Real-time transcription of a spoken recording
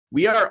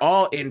we are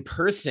all in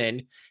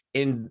person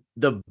in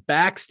the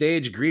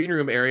backstage green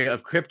room area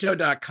of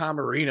crypto.com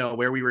arena,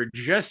 where we were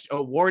just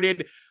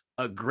awarded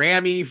a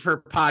Grammy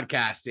for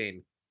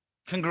podcasting.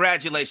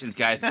 Congratulations,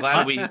 guys.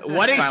 Glad we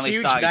what a finally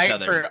huge saw each night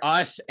other. For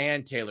us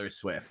and Taylor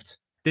Swift.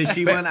 Did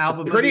she win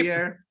album of the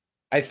year?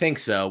 I think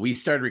so. We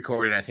started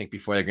recording, I think,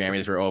 before the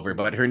Grammys were over,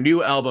 but her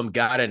new album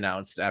got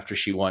announced after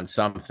she won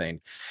something.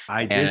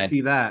 I did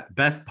see that.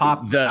 Best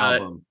pop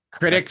album.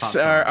 Critics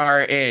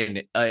are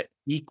in an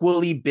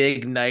equally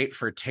big night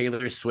for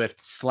Taylor Swift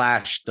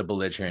 / the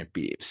belligerent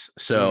Beavs.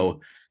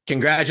 So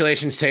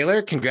congratulations,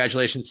 Taylor.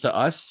 Congratulations to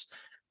us.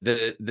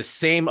 The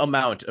same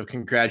amount of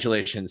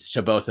congratulations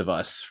to both of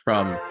us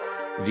from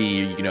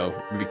the,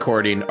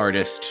 recording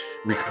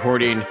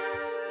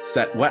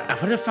set. What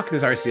the fuck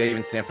does RCA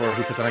even stand for?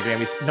 Who puts on the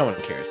Grammys? No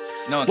one cares.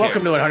 No one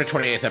Welcome cares. to the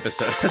 128th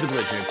episode of the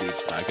Belligerent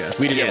Beavs podcast.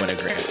 We didn't win a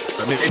Grammy,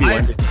 but maybe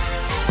one day.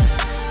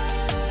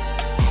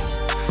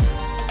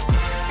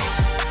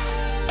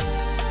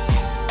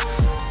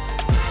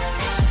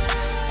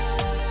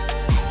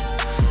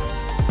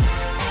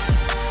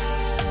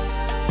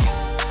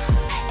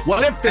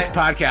 What if this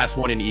podcast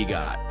won an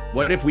EGOT?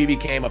 What if we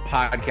became a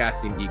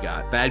podcasting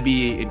EGOT? That'd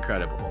be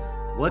incredible.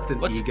 What's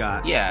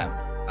EGOT?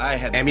 Yeah, I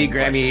had Emmy,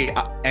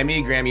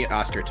 Grammy,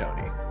 Oscar,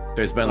 Tony.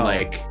 There's been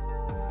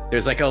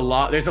there's a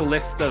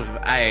list of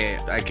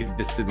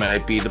this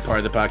might be the part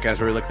of the podcast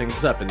where we look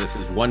things up, and this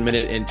is 1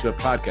 minute into a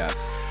podcast.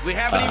 We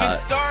haven't even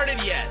started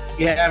yet.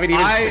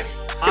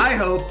 I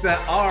hope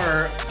that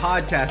our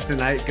podcast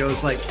tonight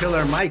goes like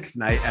Killer Mike's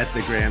night at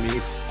the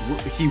Grammys.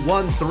 He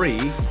won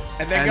 3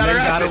 and then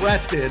got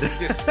arrested.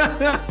 There's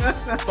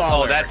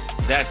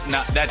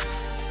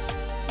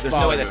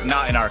no way that's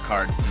not in our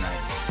cards tonight.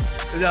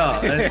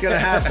 No, that's gonna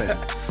happen.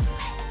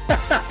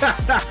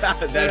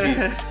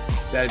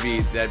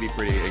 That'd be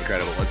pretty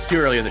incredible. It's too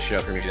early in the show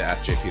for me to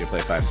ask JP to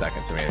play 5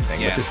 seconds or anything.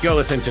 Yeah. But just go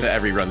listen to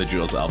every Run the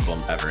Jewels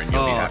album ever, and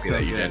you'll be happy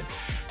that you did.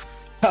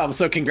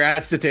 So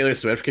congrats to Taylor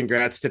Swift.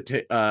 Congrats to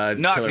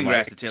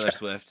congrats to Taylor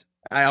Swift.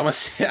 I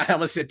almost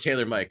said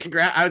Taylor Mike.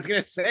 Congrats. I was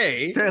gonna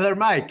say Taylor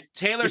Mike.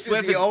 Taylor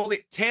Swift is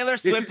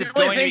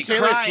going to be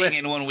crying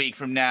in 1 week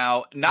from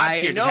now. Not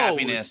tears of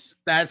happiness.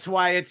 That's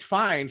why it's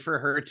fine for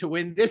her to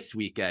win this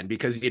weekend,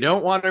 because you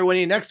don't want her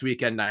winning next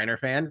weekend, Niner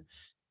fan.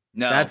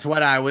 No, that's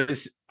what I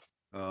was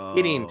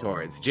getting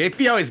towards.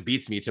 JP always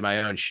beats me to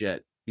my own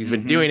shit. He's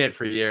been doing it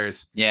for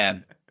years. Yeah,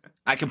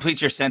 I complete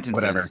your sentences.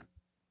 Whatever.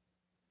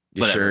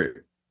 You sure?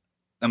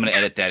 I'm going to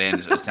edit that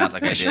in. So it sounds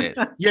like I did it.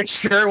 You're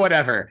sure?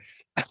 Whatever.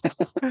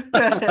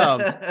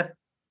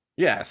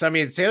 Yeah. So, I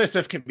mean, Taylor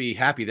Swift can be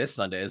happy this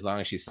Sunday as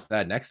long as she's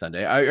sad next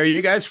Sunday. Are you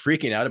guys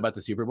freaking out about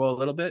the Super Bowl a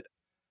little bit?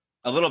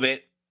 A little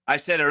bit. I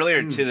said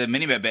earlier to the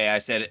Mini Bay, I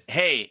said,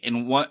 hey,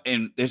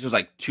 this was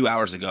like 2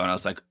 hours ago. And I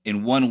was like,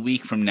 in 1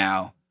 week from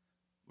now,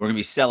 we're going to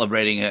be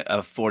celebrating a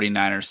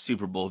 49ers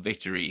Super Bowl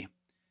victory.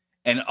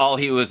 And all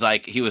he was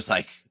like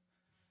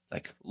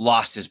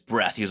lost his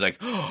breath. He was like,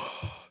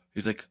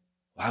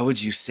 why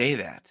would you say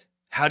that?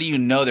 How do you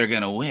know they're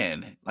going to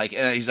win?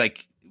 He's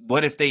like,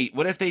 what if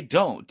they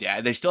don't,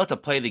 Dad? They still have to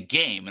play the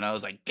game. And I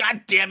was like,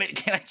 God damn it.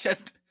 Can I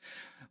just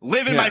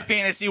live in my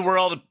fantasy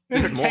world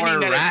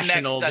pretending that it's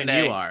next Sunday?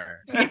 Than you are.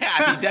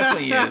 Yeah, he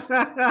definitely is.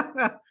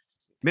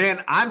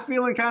 Man, I'm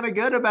feeling kind of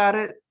good about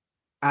it.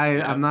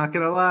 I'm not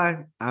going to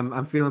lie.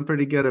 I'm feeling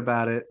pretty good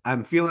about it.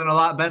 I'm feeling a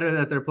lot better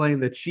that they're playing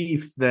the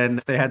Chiefs than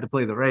if they had to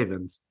play the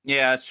Ravens.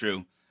 Yeah, that's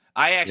true.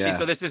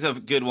 So this is a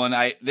good one.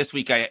 This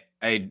week I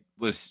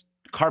was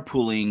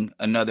carpooling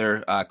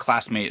another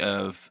classmate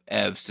of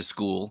Ev's to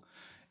school,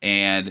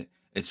 and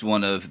it's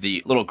one of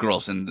the little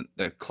girls in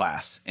the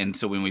class. And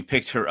so when we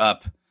picked her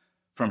up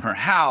from her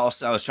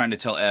house, I was trying to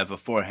tell Ev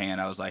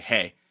beforehand. I was like,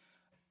 hey,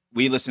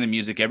 we listen to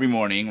music every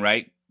morning,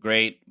 right?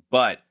 Great.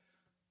 But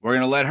we're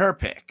going to let her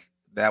pick.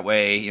 That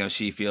way,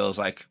 she feels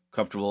like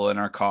comfortable in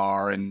our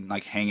car and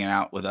like hanging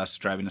out with us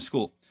driving to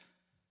school.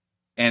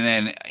 And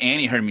then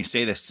Annie heard me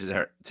say this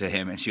to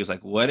him, and she was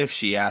like, what if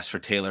she asked for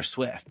Taylor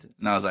Swift?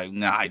 And I was like,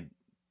 no, I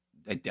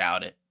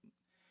doubt it.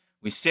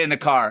 We sit in the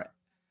car,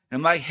 and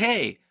I'm like,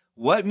 hey,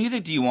 what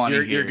music do you want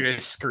to hear? You're going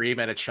to scream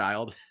at a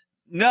child?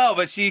 No,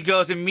 but she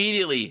goes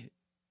immediately,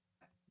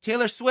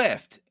 Taylor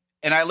Swift.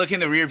 And I look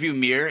in the rearview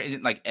mirror,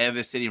 and like Ev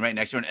is sitting right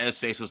next to her, and Ev's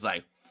face was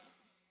like,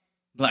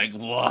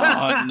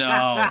 what?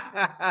 No.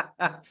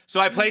 So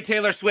I played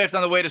Taylor Swift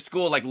on the way to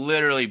school, like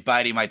literally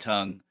biting my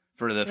tongue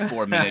for the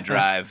 4-minute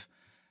drive.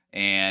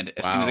 And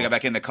as soon as I got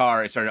back in the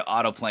car, it started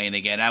auto-playing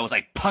again. I was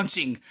like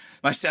punching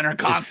my center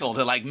console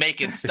to like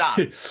make it stop.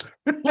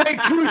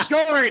 Like too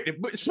short.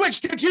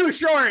 Switch to too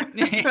short.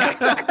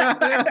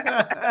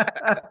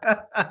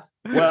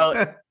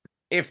 Well,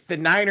 if the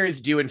Niners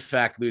do in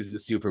fact lose the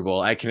Super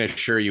Bowl, I can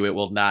assure you it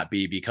will not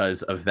be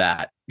because of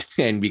that,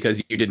 and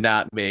because you did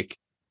not make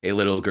a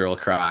little girl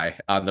cry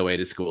on the way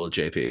to school,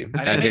 JP.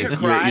 I didn't make her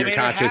cry. I made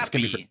her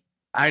happy.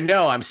 I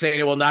know. I'm saying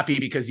it will not be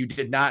because you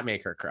did not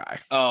make her cry.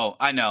 Oh,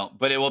 I know.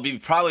 But it will be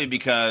probably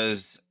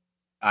because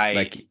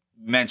I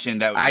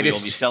mentioned that we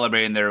will be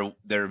celebrating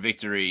their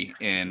victory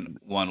in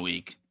 1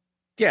 week.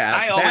 Yeah,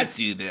 I always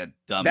do the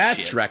dumb shit.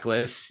 That's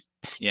reckless.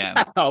 Yeah.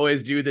 I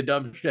always do the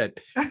dumb shit.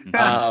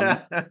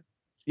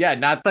 Yeah,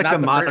 It's like not the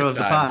motto first of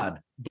the time,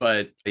 pod.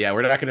 but yeah,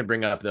 we're not going to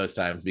bring up those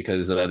times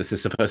because this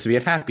is supposed to be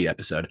a happy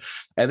episode.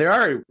 And there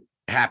are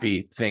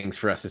happy things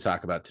for us to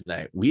talk about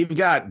tonight. We've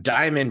got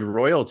Diamond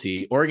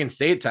Royalty, Oregon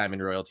State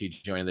Diamond Royalty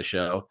joining the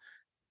show.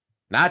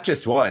 Not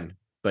just one,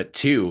 but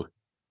two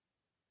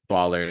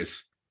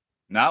ballers.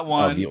 Not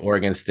one. Of the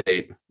Oregon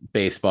State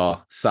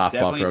baseball softball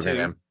Definitely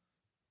program. Two.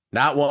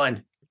 Not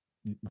one,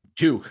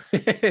 two.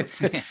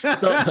 the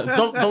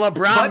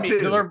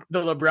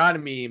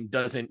LeBron meme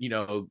doesn't,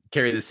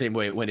 carry the same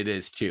weight when it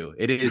is two.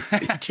 It is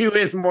two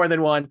is more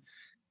than one.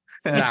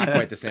 Not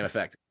quite the same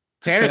effect.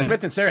 Tanner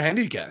Smith and Sarah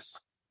Haendiges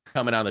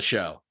coming on the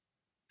show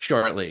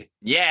shortly.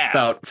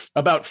 Yeah.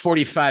 About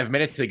 45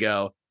 minutes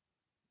ago.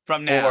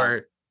 From now.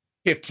 Or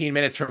 15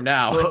 minutes from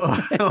now.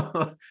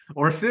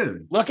 Or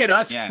soon. Look at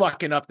us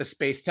fucking up the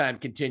space-time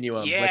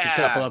continuum like a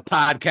couple of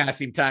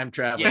podcasting time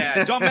travelers.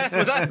 Yeah, don't mess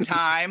with us,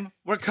 time.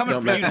 We're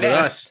coming for you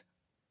next.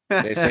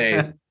 They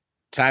say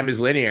time is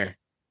linear.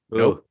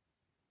 Nope.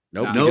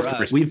 We've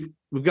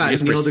got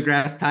Neil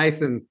deGrasse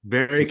Tyson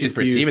very confused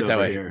perceive it that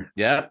way. Here.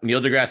 Yeah,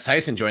 Neil deGrasse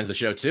Tyson joins the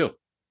show too.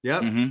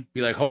 Yep. Mm-hmm. Be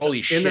like,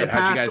 holy shit,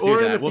 how'd you guys do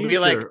that? We'll be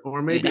like,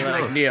 or maybe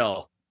like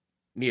Neil,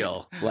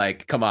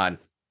 like, come on,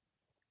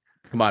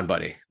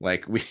 buddy.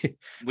 Like we've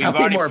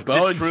already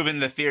disproven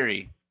the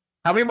theory.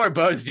 How many more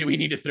bones do we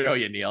need to throw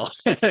you, Neil?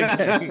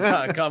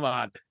 Come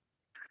on.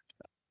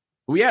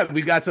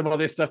 We've got some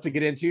other stuff to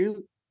get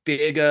into.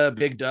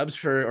 Big dubs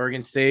for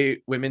Oregon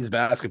State women's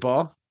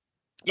basketball.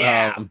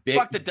 Yeah,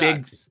 fuck the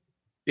Ducks.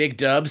 Big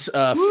dubs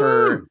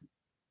for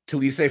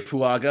Taliese,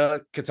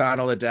 Fuaga,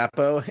 Katana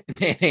Ladapo,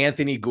 and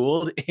Anthony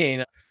Gould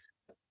in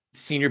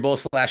Senior Bowl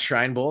 /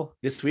 Shrine Bowl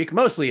this week,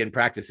 mostly in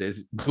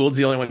practices. Gould's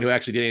the only one who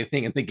actually did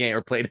anything in the game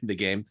or played in the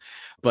game,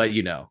 but Did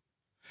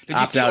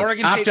you see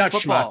Oregon State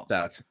football?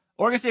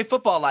 Oregon State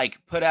football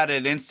put out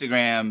an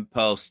Instagram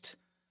post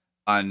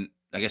on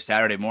I guess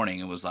Saturday morning.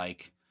 It was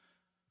like,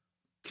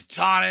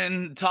 Katana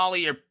and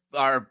Tali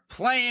are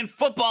playing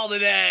football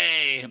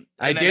today. And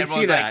I did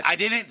see that. I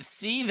didn't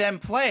see them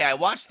play. I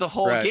watched the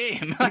whole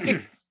game.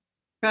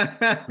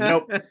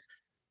 Nope.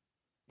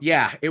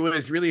 Yeah, it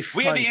was really fun.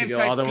 We had the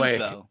inside all the scoop, way.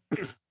 though.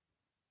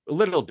 A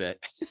little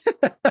bit.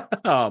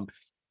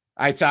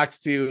 I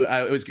talked to.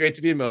 It was great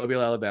to be in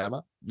Mobile,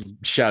 Alabama.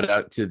 Shout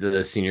out to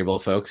the Senior Bowl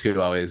folks who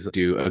always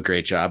do a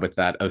great job with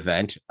that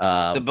event.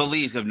 The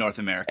Belize of North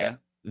America.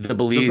 The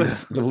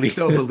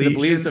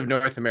Belize of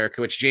North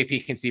America, which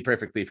JP can see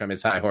perfectly from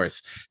his high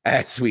horse,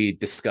 as we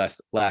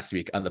discussed last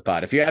week on the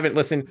pod. If you haven't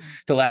listened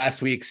to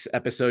last week's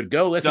episode,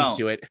 go listen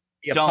to it.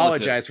 We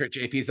apologize for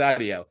JP's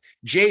audio.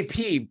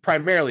 JP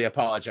primarily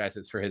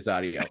apologizes for his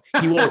audio.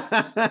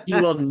 He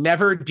will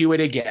never do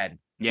it again.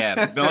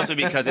 Yeah, mostly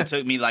because it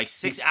took me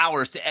 6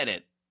 hours to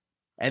edit.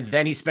 And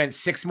then he spent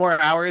 6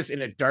 more hours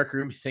in a dark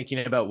room thinking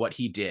about what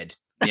he did.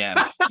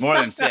 Yeah, more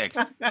than 6.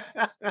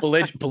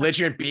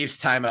 Belligerent Beavs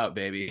timeout,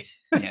 baby.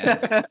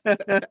 Yeah.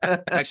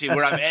 Actually,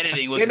 where I'm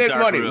editing was a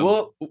dark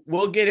room.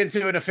 We'll get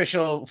into an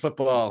official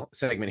football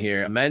segment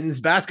here. Men's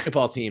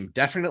basketball team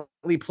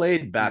definitely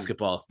played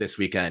basketball this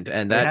weekend,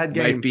 and that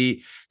might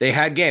be they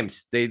had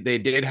games. They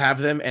did have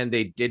them, and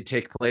they did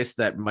take place.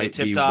 That might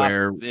be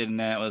where, and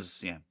that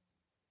was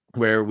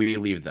where we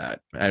leave that.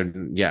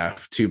 And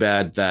too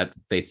bad that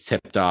they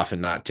tipped off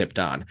and not tipped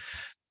on.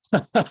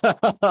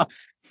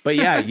 But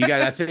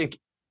I think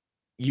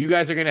you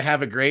guys are going to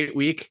have a great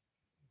week.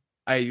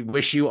 I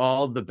wish you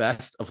all the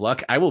best of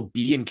luck. I will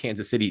be in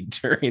Kansas City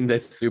during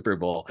this Super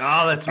Bowl.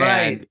 Oh, that's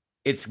right.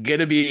 It's going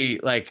to be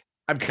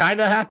I'm kind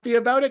of happy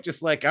about it.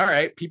 Just all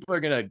right, people are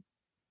going to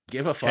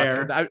give a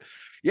fuck.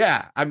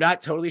 I'm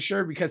not totally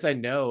sure because I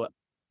know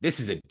this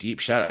is a deep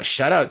shout out.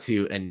 Shout out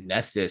to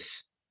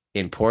Haendiges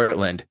in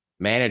Portland,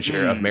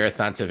 manager of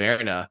Marathon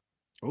Taverna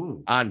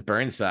on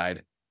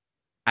Burnside.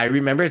 I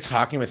remember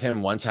talking with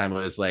him one time. It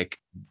was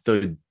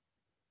the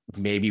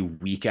maybe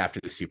week after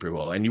the Super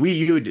Bowl. And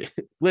you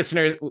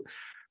listeners,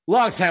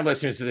 longtime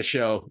listeners to the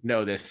show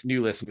know this.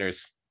 New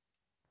listeners,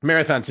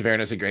 Marathon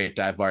Taverna is a great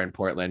dive bar in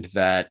Portland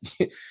that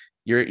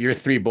your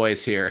 3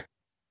 boys here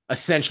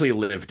essentially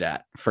lived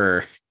at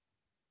for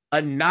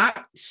a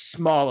not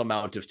small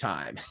amount of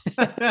time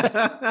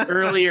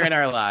earlier in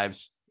our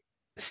lives.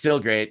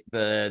 Still great.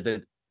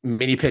 The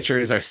mini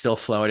pitchers are still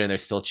flowing and they're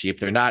still cheap.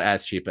 They're not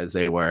as cheap as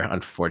they were,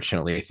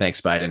 unfortunately.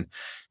 Thanks, Biden.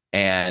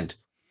 And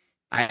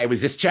I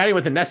was just chatting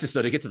with Haendiges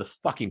to get to the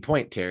fucking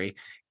point, Terry.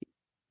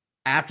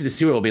 After the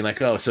Super Bowl being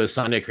oh, so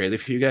Sunday crazy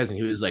for you guys? And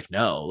he was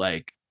no,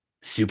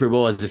 Super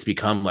Bowl has just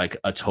become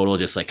a total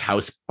just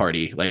house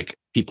party.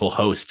 People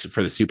host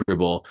for the Super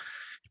Bowl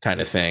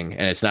kind of thing.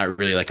 And it's not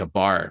really a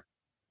bar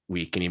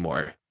week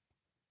anymore.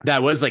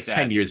 That was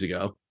 10 years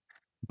ago.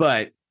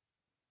 But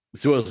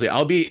supposedly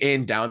I'll be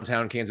in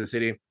downtown Kansas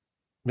City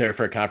there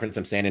for a conference.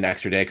 I'm staying an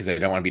extra day because I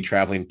don't want to be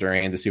traveling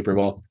during the Super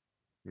Bowl.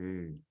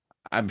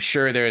 I'm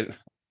sure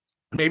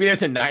maybe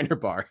there's a Niner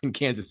bar in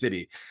Kansas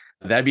City.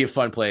 That'd be a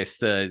fun place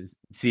to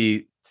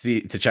see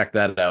to check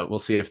that out. We'll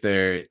see if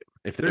they're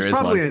if There's there is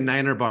probably one. a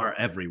Niner bar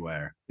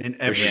everywhere in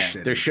every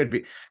city. There should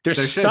be.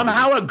 There's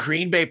somehow a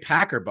Green Bay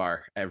Packer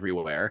bar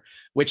everywhere,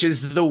 which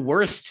is the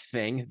worst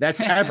thing that's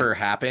ever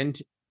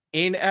happened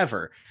in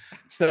ever.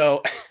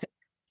 So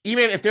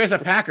even if there's a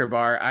Packer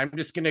bar, I'm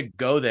just going to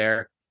go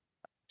there,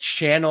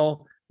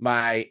 channel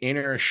my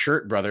inner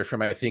shirt brother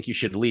from I Think You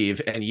Should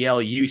Leave and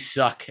yell, "You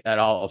suck" at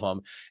all of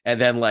them. And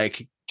then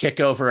like kick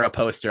over a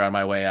poster on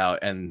my way out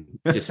and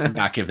just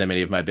not give them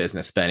any of my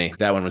business, Benny.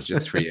 That one was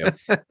just for you.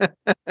 I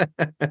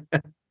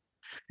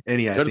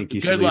think you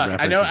should good leave.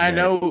 Luck. I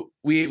know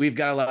we've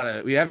got a lot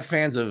of, we have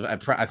fans of,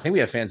 I think we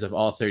have fans of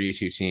all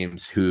 32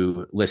 teams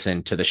who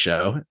listen to the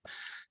show.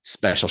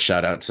 Special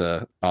shout out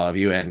to all of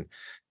you. And,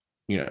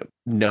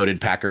 noted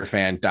Packer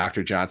fan,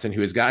 Dr. Johnson,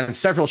 who has gotten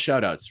several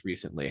shout outs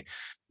recently.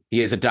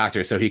 He is a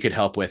doctor, so he could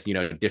help with,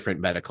 different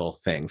medical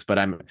things.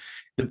 But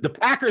the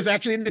Packers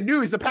actually in the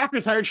news, the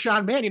Packers hired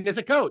Sean Mannion as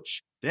a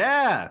coach.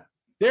 Yeah.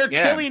 They're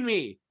killing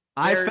me.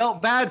 I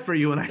felt bad for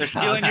you when they're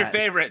stealing your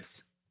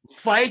favorites.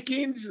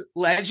 Vikings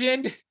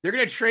legend. They're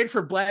going to trade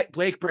for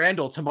Blake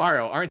Brandel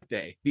tomorrow, aren't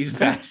they? These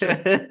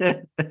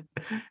bastards.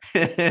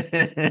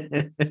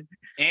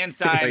 And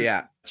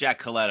sign Jack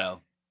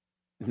Coletto.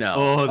 No.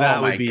 Oh,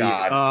 that would be.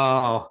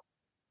 God.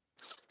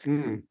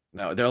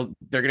 No,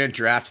 they're going to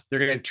draft. They're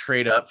going to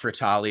trade up for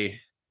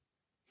Tali.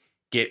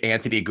 Get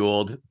Anthony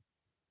Gould.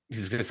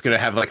 He's just going to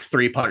have like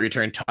 3 punt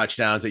return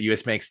touchdowns at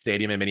US Bank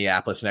Stadium in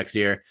Minneapolis next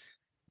year.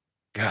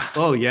 God.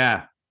 Oh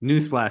yeah.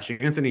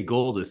 Newsflash: Anthony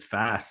Gould is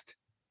fast.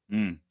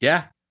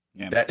 Yeah.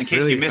 In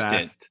case you missed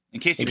it. In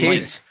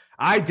case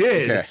I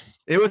did. Okay.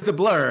 It was a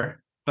blur,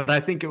 but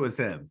I think it was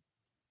him.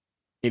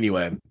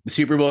 Anyway, the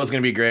Super Bowl is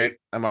going to be great.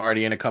 I'm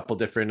already in a couple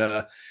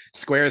different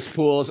squares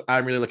pools.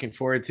 I'm really looking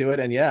forward to it.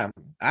 And yeah,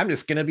 I'm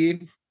just going to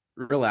be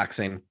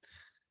relaxing,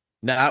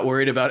 not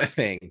worried about a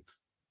thing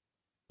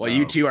while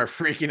you two are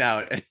freaking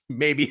out and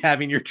maybe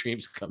having your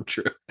dreams come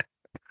true.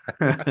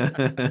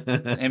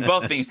 And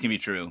both things can be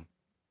true.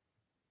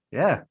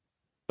 Yeah.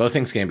 Both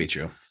things can be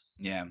true.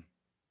 Yeah.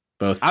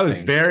 I was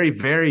very,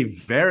 very,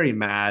 very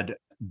mad.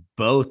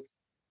 Both,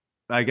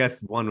 I guess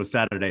one was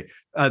Saturday.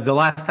 The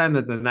last time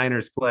that the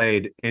Niners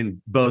played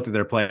in both of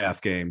their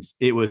playoff games,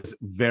 it was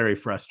very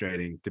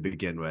frustrating to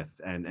begin with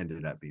and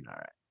ended up being all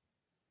right.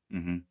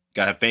 Mm-hmm.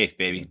 Gotta have faith,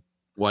 baby.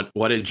 What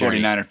a journey.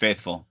 49er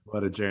faithful.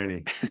 What a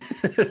journey.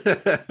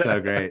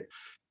 So great.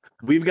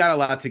 We've got a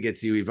lot to get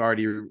to.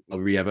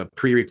 We have a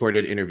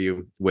pre-recorded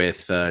interview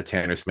with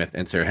Tanner Smith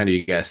and Sarah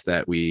Haendiges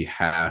that we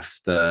have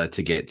to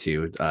get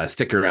to.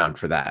 Stick around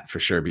for that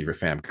for sure, Beaver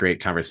fam. Great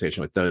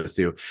conversation with those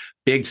two.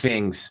 Big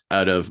things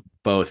out of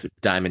both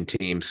Diamond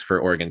teams for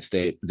Oregon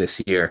State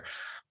this year.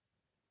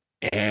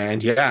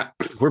 And yeah,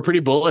 we're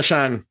pretty bullish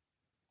on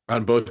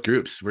both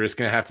groups. We're just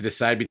going to have to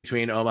decide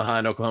between Omaha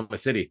and Oklahoma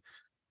City.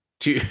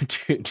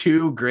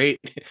 Two great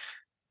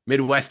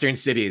Midwestern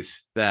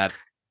cities that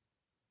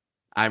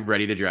I'm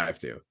ready to drive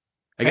to.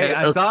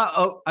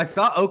 I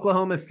saw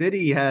Oklahoma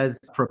City has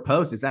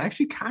proposed. It's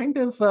actually kind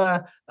of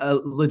a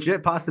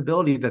legit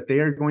possibility that they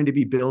are going to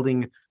be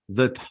building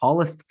the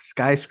tallest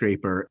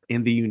skyscraper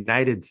in the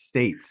United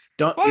States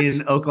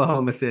in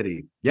Oklahoma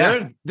City.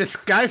 Yeah, the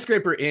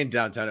skyscraper in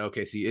downtown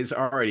OKC is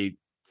already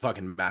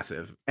fucking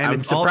massive, and I'm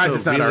surprised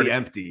it's not really already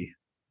empty.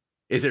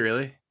 Is it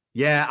really?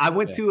 Yeah, I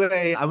went to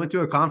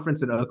a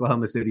conference in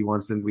Oklahoma City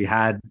once, and we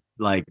had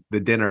like the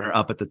dinner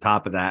up at the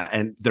top of that,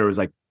 and there was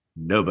like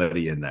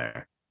nobody in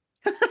there.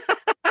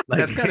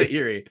 That's kind of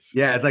eerie.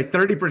 Yeah, it's like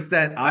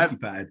 30%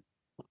 occupied.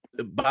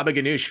 Baba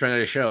Ganoush, friend of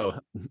the show,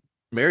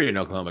 married an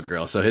Oklahoma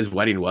girl, so his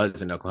wedding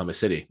was in Oklahoma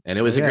City, and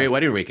it was a great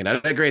wedding weekend. I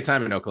had a great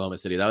time in Oklahoma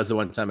City. That was the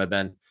one time I've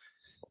been.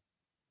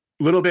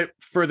 A little bit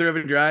further of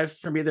a drive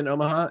for me than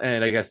Omaha,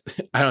 and I guess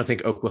I don't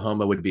think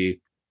Oklahoma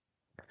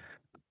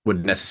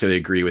would necessarily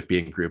agree with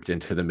being grouped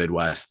into the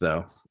Midwest,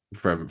 though.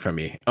 From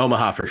me,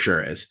 Omaha for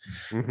sure is,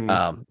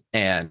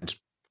 and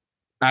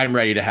I'm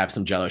ready to have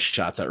some jealous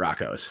shots at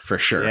Rocco's for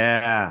sure.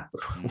 Yeah.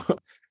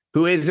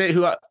 Who is it?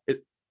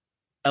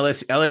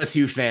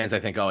 LSU fans, I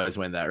think, always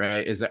win that,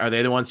 right? Are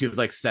they the ones who've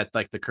like set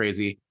like the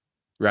crazy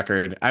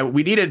record?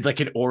 We needed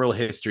like an oral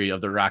history of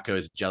the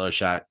Rocco's Jello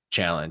shot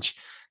challenge,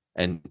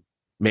 and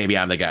maybe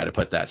I'm the guy to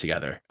put that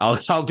together.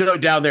 I'll go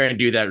down there and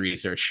do that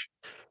research.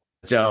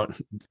 Don't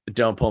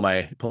pull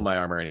my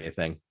arm or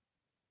anything.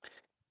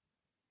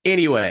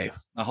 Anyway,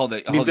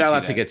 we've got a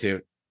lot to get to.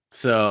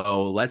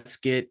 So let's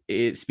get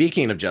it.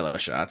 Speaking of Jello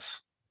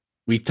shots,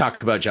 we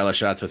talk about Jello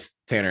shots with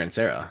Tanner and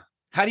Sarah.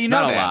 How do you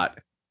know Not that? A lot.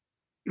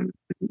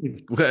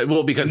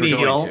 Well, because we're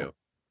going to.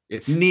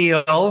 It's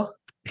Neil.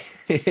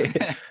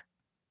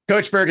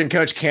 Coach Berg and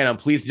Coach Canham,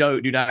 please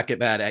do not get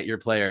mad at your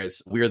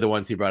players. We're the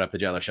ones who brought up the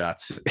Jello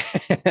shots.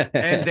 And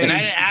I didn't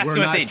ask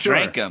them if they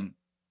drank them.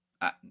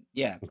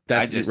 Yeah,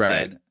 that's right.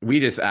 Said. We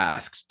just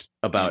asked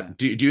about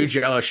do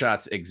Jello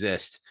shots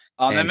exist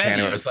on the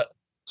menu?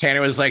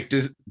 Tanner was like,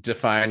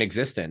 define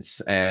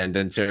existence. And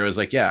then Sarah was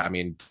like, yeah, I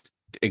mean,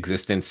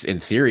 existence in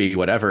theory,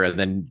 whatever. And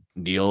then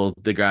Neil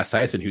deGrasse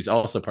Tyson, who's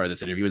also part of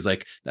this interview, was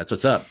like, that's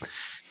what's up.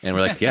 And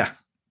we're like, yeah,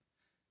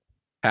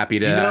 happy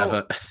to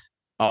have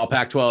all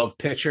Pac-12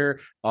 pitcher,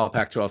 all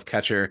Pac-12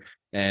 catcher,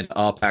 and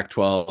all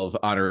Pac-12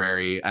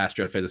 honorary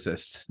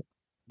astrophysicist,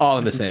 all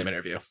in the same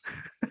interview.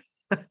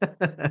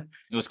 It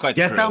was quite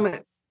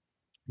the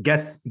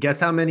guess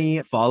how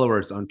many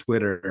followers on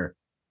Twitter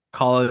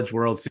College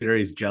World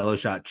Series Jello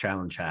Shot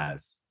Challenge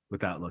has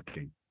without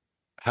looking?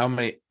 How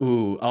many?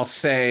 Ooh, I'll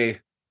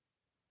say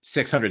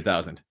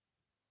 600,000.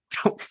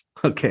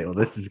 Okay, well,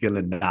 this is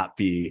gonna not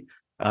be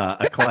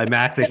a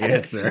climactic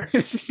answer.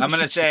 I'm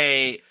gonna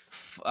say.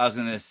 I was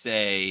gonna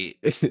say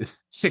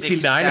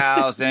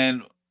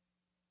 69,000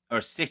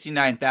 or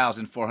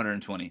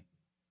 69,420.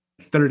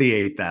 It's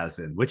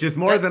 38,000, which is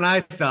more than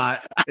I thought.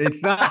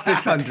 It's not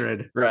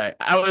 600. Right.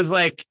 I was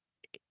like,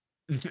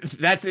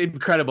 that's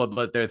incredible,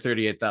 but they're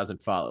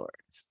 38,000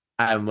 followers.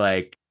 I'm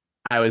like,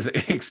 I was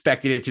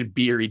expecting it to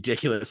be a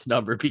ridiculous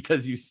number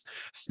because you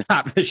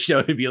stopped the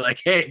show to be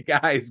like, hey,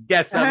 guys,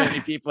 guess how many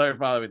people are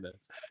following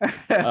this.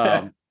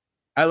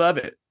 I love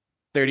it.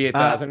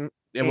 38,000.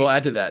 And we'll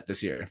add to that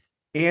this year.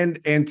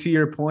 And to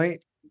your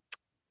point,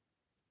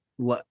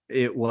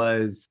 it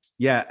was,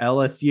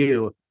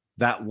 LSU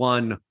that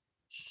won.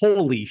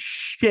 Holy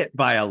shit,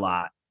 by a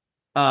lot.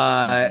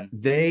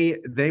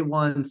 They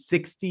won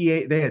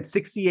 68. They had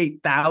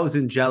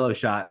 68,000 Jello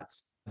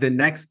shots. The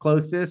next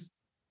closest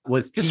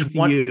was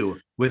TCU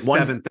with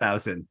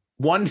 7,000.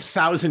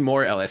 1,000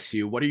 more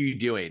LSU. What are you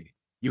doing?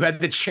 You had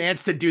the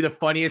chance to do the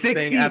funniest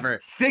thing ever.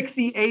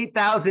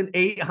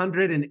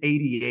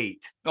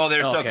 68,888. Oh,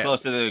 they're so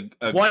close to the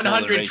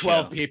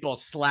 112 people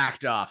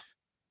slacked off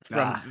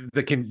from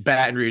the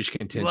Baton Rouge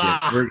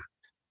contingent.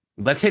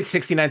 Let's hit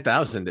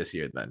 69,000 this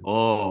year then.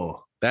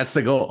 Oh, that's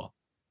the goal.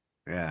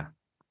 Yeah.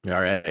 All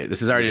right.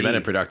 This has already been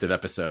a productive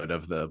episode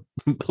of the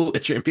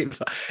belligerent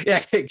Beavs.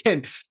 Yeah.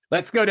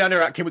 Let's go down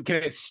to, can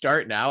it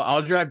start now?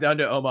 I'll drive down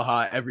to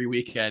Omaha every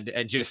weekend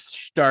and just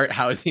start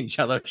housing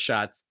Jello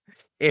shots.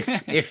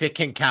 If it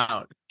can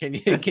count. Can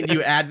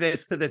you add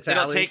this to the tally?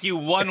 It'll take you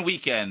one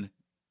weekend.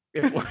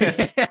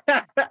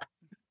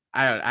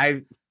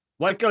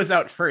 What goes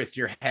out first?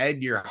 Your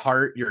head, your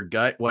heart, your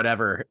gut,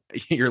 whatever,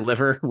 your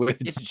liver.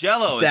 It's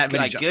Jello. It's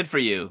like good for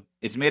you.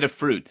 It's made of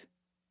fruit.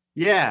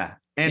 Yeah,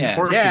 and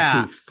horses'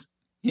 hoofs.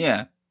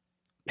 Yeah,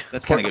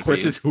 that's kind of good for you.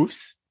 Horses'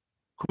 hoofs.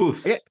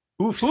 Hoofs.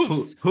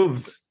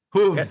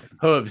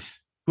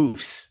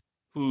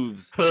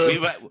 Hooves.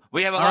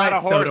 We have a lot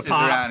of horses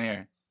around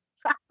here.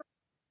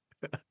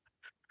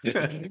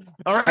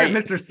 All right,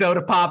 Mr.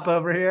 Soda Pop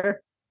over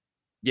here.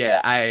 Yeah,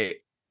 I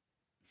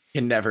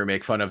can never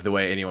make fun of the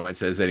way anyone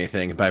says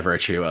anything by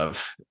virtue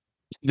of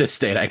the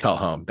state I call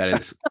home. That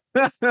is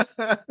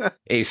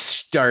a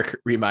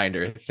stark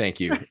reminder. Thank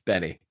you,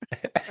 Benny.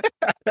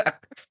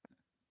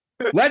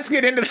 Let's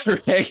get into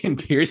the Reagan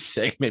Beers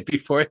segment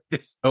before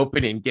this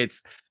opening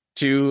gets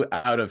too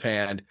out of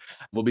hand.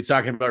 We'll be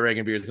talking about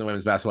Reagan Beers and the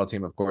women's basketball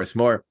team, of course,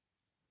 more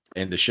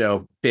in the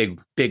show. Big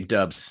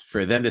dubs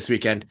for them this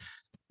weekend.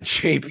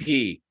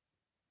 JP,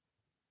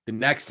 the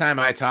next time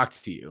I talk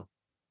to you,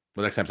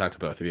 next time I talk to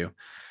both of you,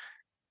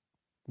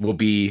 will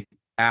be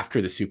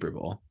after the Super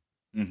Bowl.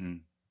 Mm-hmm.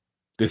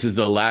 This is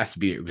the last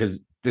beer because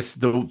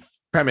the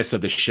premise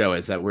of the show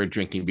is that we're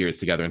drinking beers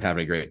together and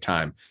having a great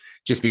time.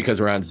 Just because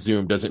we're on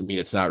Zoom doesn't mean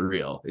it's not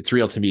real. It's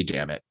real to me,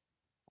 damn it.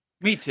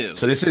 Me too.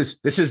 So this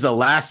is the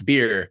last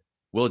beer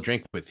we'll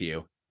drink with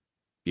you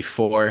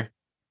before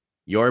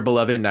your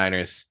beloved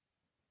Niners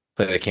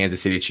play the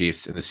Kansas City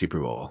Chiefs in the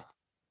Super Bowl.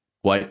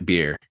 What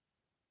beer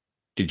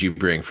did you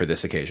bring for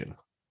this occasion?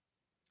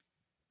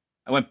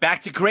 I went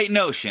back to Great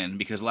Notion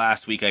because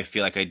last week I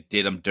feel like I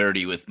did them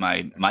dirty with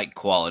my mic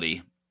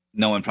quality.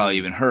 No one probably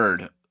even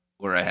heard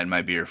where I had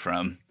my beer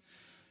from.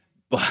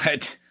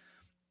 But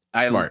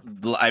I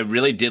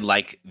really did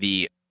like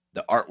the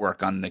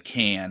artwork on the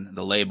can,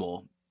 the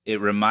label.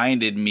 It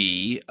reminded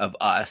me of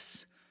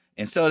us,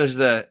 and so does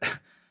the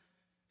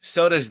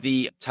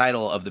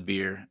title of the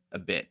beer a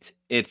bit.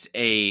 It's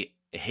a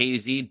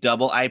hazy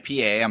double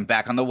IPA. I'm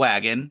back on the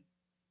wagon.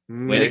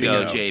 Way to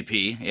go,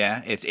 JP.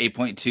 Yeah, it's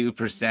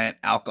 8.2%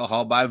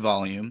 alcohol by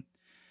volume,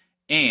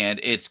 and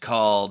it's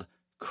called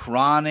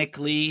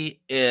Chronically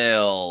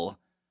Ill.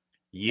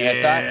 Yeah. And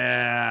I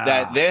thought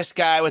that this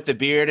guy with the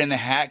beard and the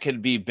hat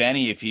could be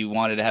Benny if he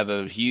wanted to have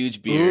a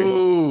huge beard.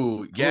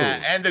 Ooh, yeah.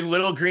 Ooh. And the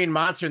little green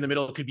monster in the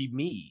middle could be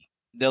me.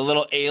 The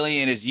little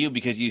alien is you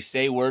because you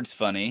say words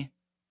funny.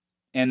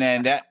 And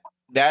then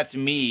that's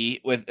me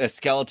with a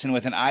skeleton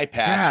with an eye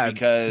patch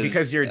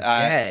because you're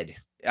dead.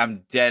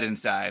 I'm dead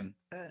inside.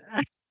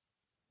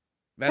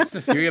 That's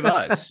the three of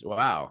us.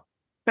 Wow.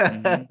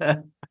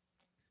 Mm-hmm.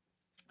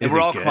 And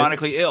we're all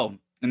chronically ill.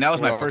 And that was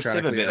my first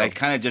sip of it. I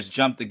kind of just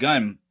jumped the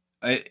gun.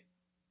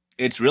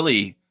 It's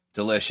really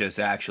delicious,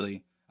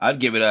 actually. I'd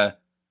give it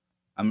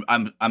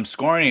I'm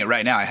scoring it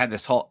right now. I had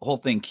this whole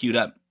thing queued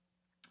up.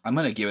 I'm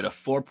gonna give it a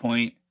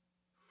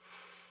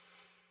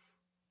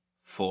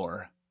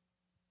 4.4.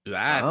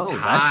 That's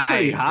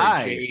pretty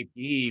high.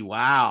 JP.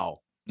 Wow.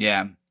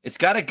 Yeah, it's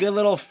got a good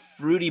little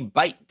fruity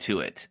bite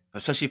to it,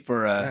 especially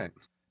for a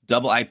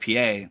double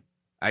IPA.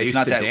 I used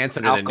to dance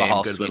under the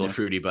name Good Little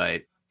Fruity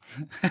Bite.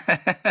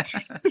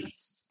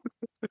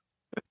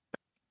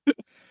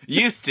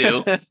 Used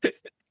to.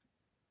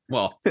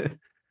 Well,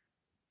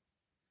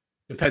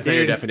 depends on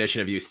your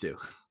definition of used to.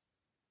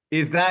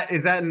 Is that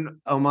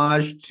an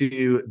homage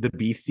to the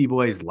Beastie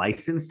Boys'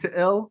 License to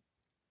Ill?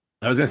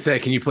 I was gonna say,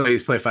 can you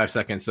please play 5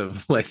 seconds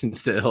of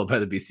License to Ill by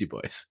the Beastie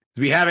Boys?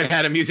 We haven't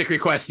had a music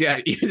request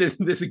yet. Even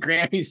this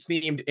Grammys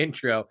themed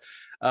intro.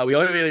 We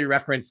only really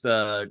reference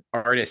the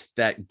artists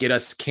that get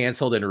us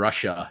canceled in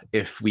Russia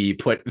if we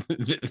put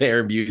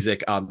their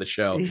music on the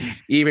show,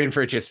 even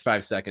for just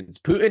 5 seconds.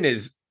 Putin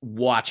is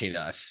watching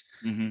us.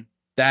 Mm-hmm.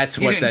 That's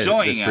He's what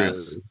enjoying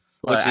us.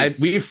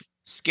 We've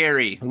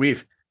scary.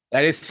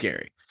 That is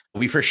scary.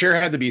 We for sure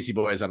had the Beastie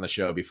Boys on the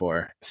show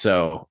before,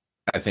 so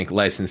I think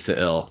License to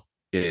Ill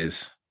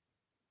is.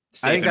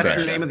 I think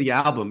that's the name of the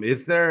album.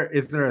 Is there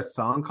a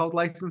song called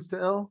License to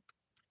Ill?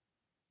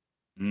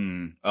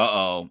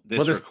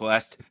 This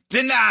request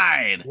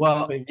denied.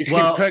 Well, you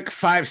can click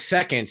 5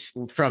 seconds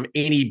from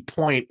any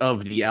point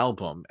of the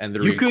album, and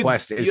the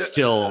request is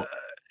still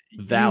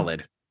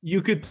valid.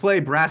 You could play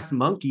Brass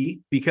Monkey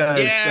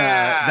because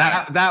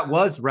that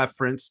was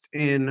referenced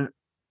in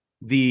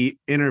the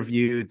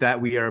interview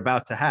that we are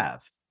about to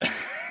have.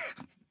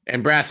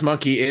 And Brass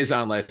Monkey is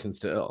on License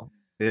to Ill.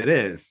 It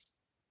is.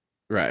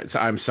 Right. So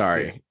I'm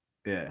sorry.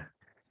 Yeah.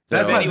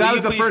 That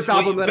was the first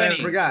album that I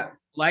forgot.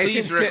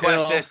 Please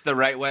request this the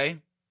right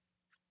way.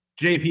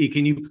 JP,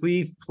 can you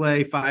please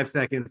play 5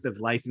 seconds of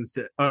License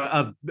to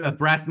of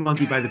Brass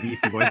Monkey by the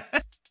Beastie Boys?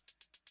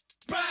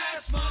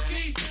 Brass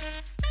Monkey,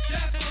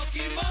 that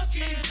funky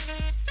monkey.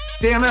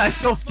 Damn it, I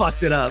still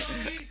fucked it up.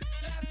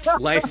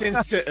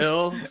 License to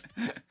Ill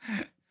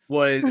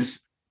was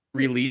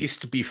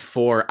released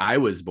before I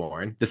was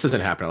born. This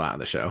doesn't happen a lot on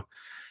the show.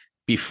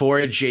 Before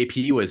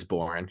JP was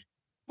born.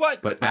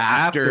 What? But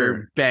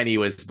after Benny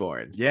was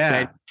born.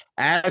 Yeah.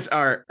 As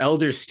our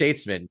elder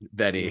statesman,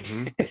 Benny.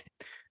 Mm-hmm.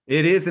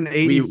 It is an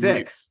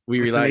 86.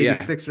 We rely,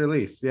 86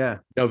 release. Yeah.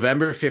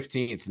 November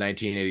 15th,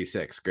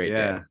 1986. Great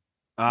day.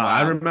 Wow.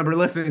 I remember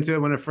listening to it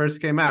when it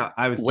first came out.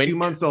 I was 2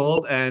 months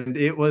old and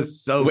it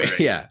was so great.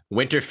 Yeah.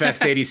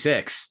 Winterfest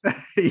 86.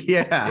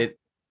 Yeah.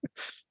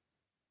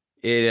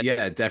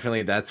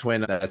 Definitely. That's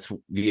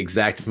the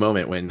exact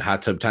moment when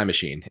Hot Tub Time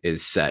Machine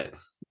is set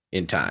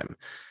in time.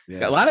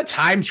 Yeah. A lot of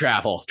time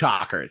travel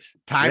talkers.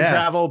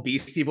 Travel,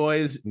 Beastie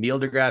Boys, Neil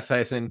deGrasse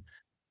Tyson,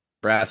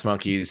 Brass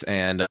Monkeys,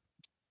 and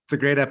it's a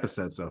great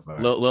episode so far.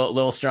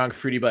 Little strong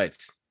fruity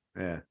bites.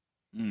 Yeah.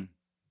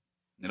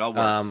 It all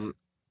works.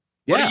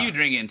 What are you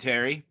drinking,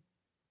 Terry?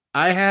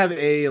 I have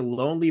a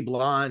Lonely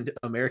Blonde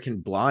American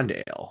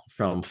Blonde Ale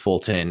from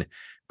Fulton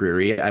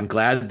Brewery. I'm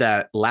glad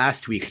that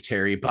last week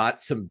Terry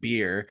bought some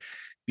beer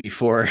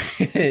before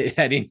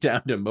heading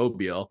down to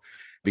Mobile,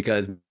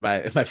 because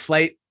my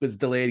flight was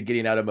delayed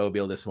getting out of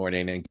Mobile this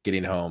morning and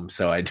getting home,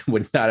 so I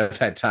would not have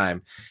had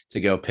time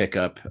to go pick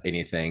up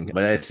anything.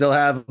 But I still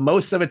have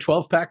most of a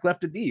 12-pack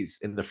left of these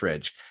in the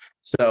fridge.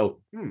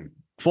 So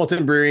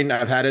Fulton Brewing,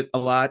 I've had it a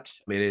lot.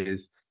 It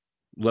is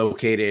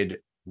located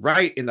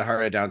right in the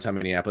heart of downtown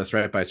Minneapolis,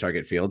 right by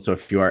Target Field. So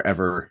if you are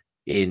ever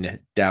in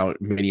down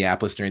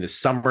Minneapolis during the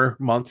summer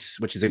months,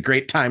 which is a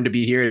great time to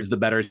be here, is the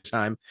better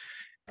time.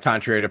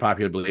 Contrary to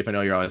popular belief, I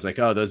know you're always like,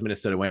 oh, those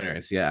Minnesota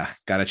winters. Yeah,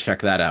 got to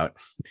check that out.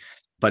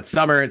 But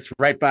summer, it's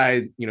right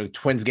by,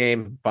 Twins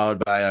game,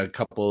 followed by a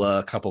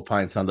couple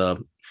pints on the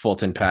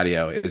Fulton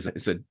patio.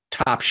 It's a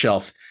top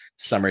shelf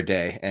summer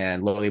day.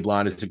 And Lonely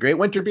Blonde is a great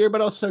winter beer,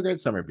 but also a great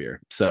summer beer.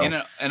 So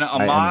an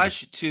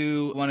homage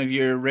to one of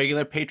your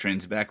regular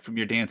patrons back from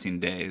your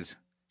dancing days.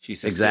 She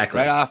sits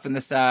right off in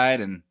the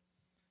side and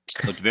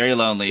looked very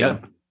lonely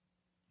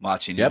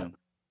watching you.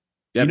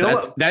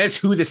 Yep, that is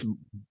who this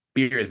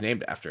beer is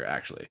named after,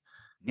 actually.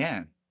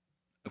 Yeah,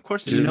 of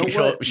course.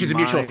 She's a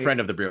mutual friend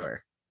of the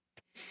brewer.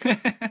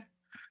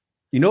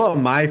 You know what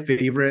my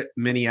favorite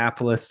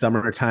Minneapolis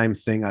summertime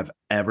thing I've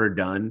ever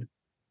done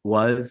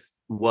was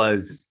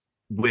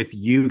with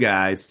you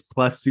guys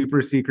plus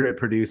super secret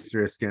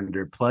producer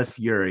Iskender plus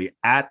Yuri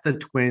at the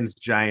Twins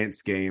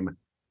Giants game,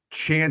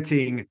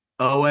 chanting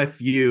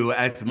OSU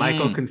as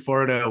Michael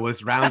Conforto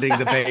was rounding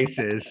the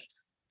bases.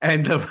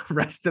 And the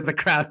rest of the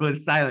crowd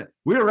was silent.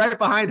 We were right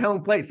behind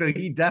home plate, so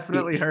he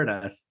definitely heard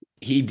us.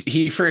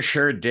 He for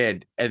sure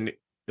did. And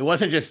it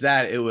wasn't just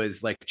that. It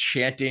was like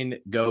chanting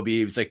Go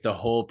Beavs like the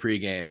whole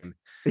pregame.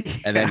 Yeah.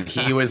 And then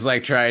he was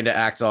like trying to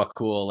act all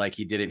cool, like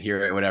he didn't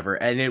hear it or whatever.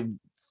 And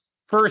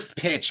first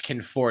pitch,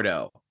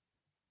 Conforto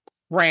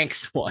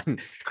cranks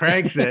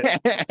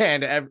it.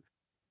 And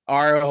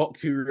our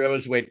 2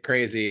 rows went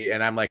crazy.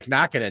 And I'm like,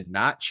 not going to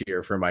not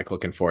cheer for Michael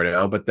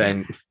Conforto. But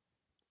then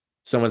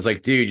someone's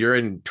like, dude, you're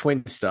in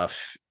Twin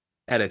stuff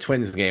at a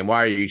Twins game.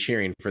 Why are you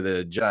cheering for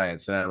the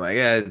Giants? And I'm like,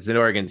 yeah, it's an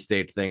Oregon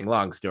State thing.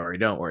 Long story.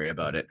 Don't worry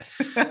about it.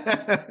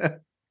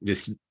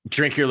 Just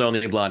drink your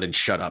Lonely Blonde and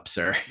shut up,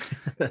 sir.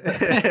 No,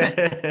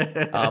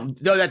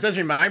 that does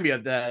remind me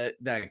of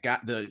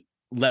the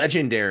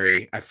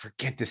legendary, I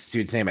forget this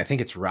dude's name. I think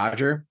it's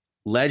Roger.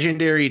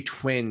 Legendary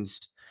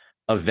Twins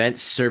event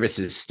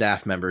services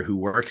staff member who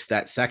works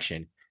that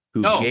section,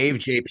 who gave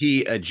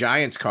JP a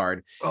Giants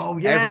card. Oh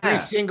yeah, every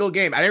single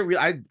game. I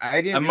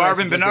didn't.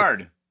 Marvin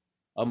Bernard.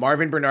 a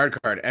Marvin Bernard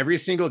card. Every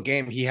single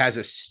game, he has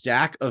a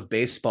stack of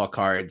baseball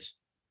cards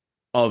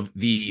of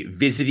the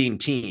visiting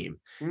team.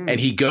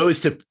 And he goes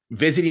to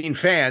visiting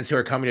fans who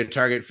are coming to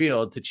Target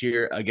Field to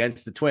cheer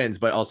against the Twins,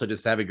 but also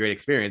just have a great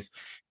experience.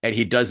 And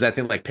he does that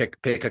thing like pick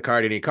a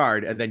card, any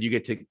card, and then you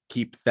get to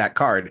keep that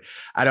card.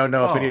 I don't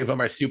know if any of them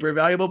are super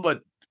valuable,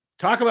 but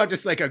talk about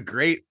just like a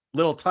great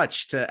little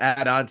touch to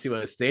add on to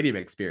a stadium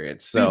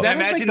experience. So dude, that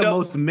is like the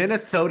most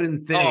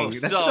Minnesotan thing. Oh,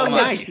 that's so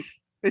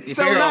nice. It's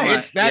so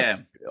nice.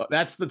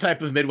 That's the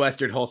type of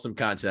Midwestern wholesome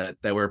content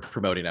that we're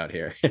promoting out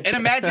here. And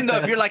imagine though,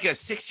 if you're like a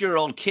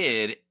 6-year-old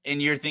kid and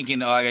you're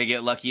thinking, oh, I gotta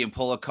get lucky and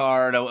pull a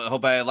card. I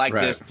hope I like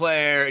this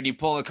player, and you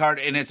pull a card,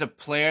 and it's a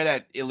player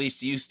that at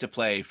least used to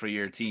play for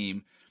your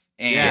team,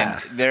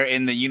 and they're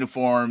in the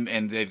uniform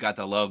and they've got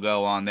the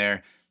logo on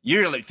there.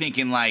 You're like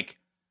thinking like,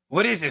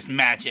 what is this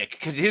magic?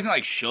 Because he doesn't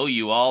like show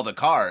you all the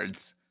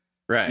cards.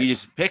 Right. You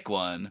just pick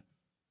one.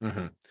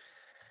 Mm-hmm.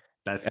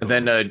 That's and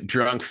then a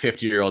drunk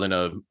 50-year-old in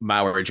a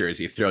Mauer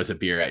jersey throws a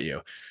beer at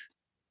you.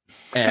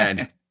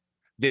 And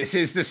this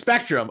is the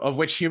spectrum of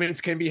which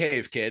humans can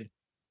behave, kid.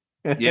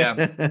 Yeah.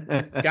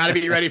 Got to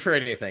be ready for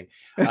anything.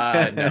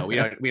 No, we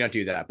don't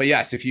do that. But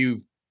yes, if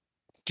you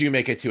do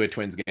make it to a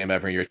Twins game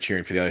ever and you're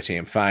cheering for the other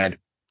team, fine.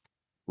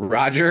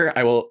 Roger,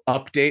 I will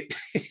update.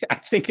 I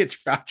think it's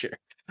Roger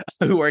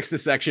who works the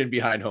section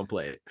behind home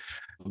plate.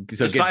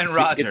 So just find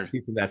Roger.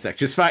 From that section.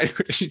 Just find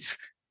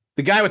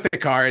the guy with the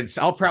cards.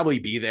 I'll probably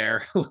be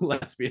there.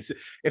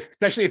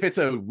 Especially if it's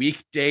a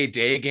weekday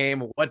day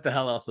game. What the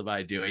hell else am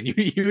I doing?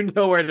 You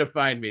know where to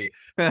find me.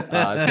 Thank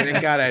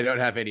God I don't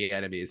have any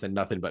enemies and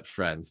nothing but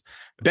friends.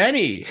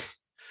 Benny.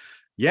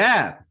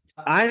 Yeah,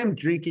 I am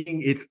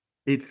drinking.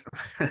 It's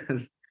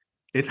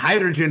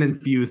hydrogen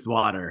infused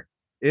water.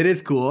 It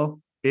is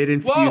cool. It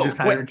infuses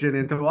hydrogen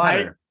into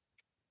water.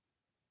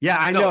 Yeah,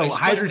 I know.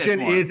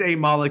 Hydrogen is a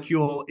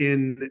molecule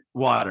in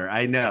water.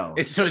 I know.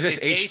 So is this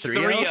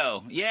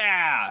H3O?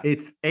 Yeah.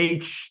 It's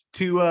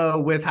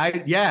H2O with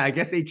hydrogen. Yeah, I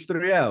guess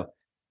H3O.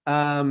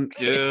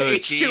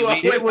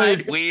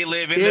 Dude, we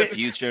live in the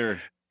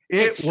future.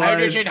 It's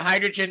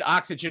hydrogen,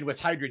 oxygen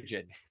with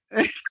hydrogen.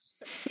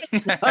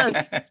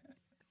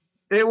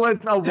 It was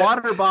a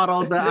water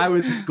bottle that I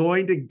was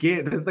going to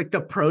get. It's like the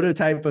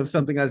prototype of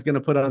something I was going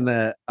to put on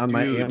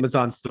my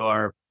Amazon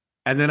store.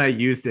 And then I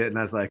used it, and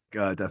I was like,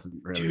 it doesn't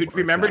really work.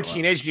 Remember that well.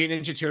 Teenage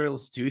Mutant Ninja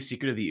Turtles 2,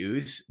 Secret of the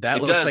Ooze?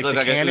 That looks like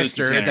the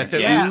canister that the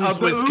ooze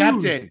was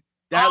kept in.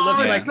 That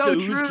looks like so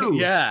the true.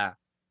 ooze.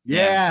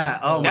 Yeah.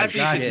 Oh, that's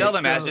my what God. you should sell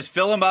them as. Just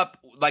fill them up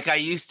like I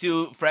used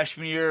to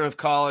freshman year of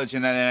college,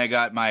 and then I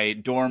got my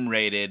dorm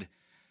rated.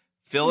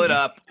 Fill it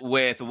up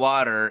with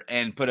water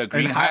and put a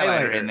green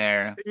highlighter in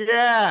there.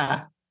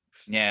 Yeah.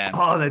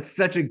 Oh, that's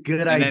such a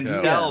good idea. And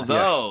then sell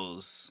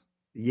those.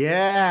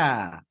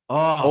 Yeah.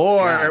 Oh,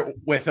 or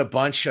with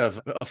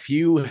a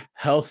few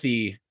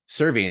healthy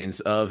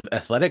servings of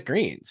Athletic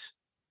Greens.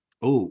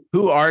 Ooh.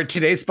 Who are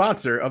today's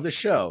sponsor of the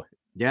show.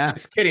 Yeah.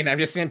 Just kidding. I'm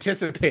just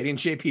anticipating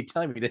JP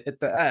telling me to hit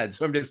the ad.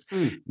 So I'm just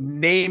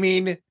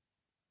naming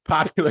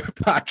popular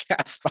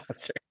podcast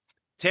sponsors.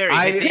 Terry,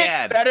 hit the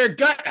ad. Better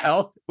gut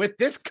health with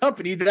this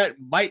company that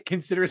might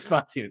consider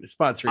sponsoring.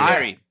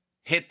 Terry,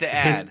 hit the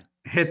ad.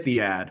 Hit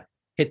the ad.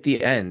 Hit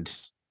the end.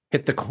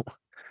 Hit the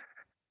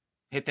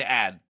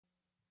ad.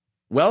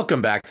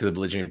 Welcome back to the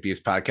Belligerent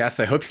Beavs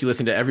podcast. I hope you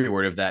listen to every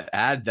word of that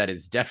ad. That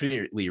is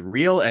definitely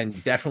real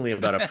and definitely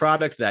about a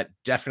product that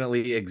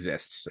definitely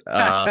exists.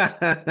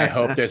 I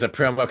hope there's a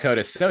promo code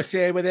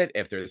associated with it.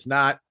 If there's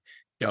not,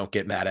 don't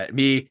get mad at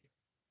me.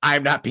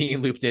 I'm not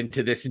being looped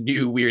into this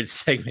new weird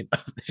segment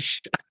of the show.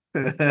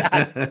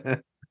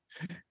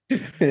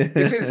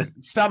 This is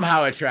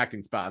somehow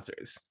attracting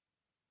sponsors.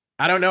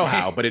 I don't know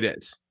how, but it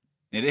is.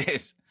 It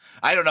is.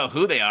 I don't know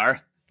who they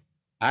are.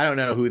 I don't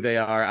know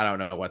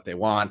what they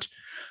want.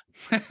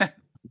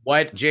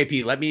 What,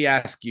 JP, let me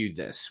ask you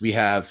this. We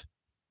have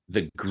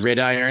the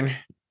gridiron.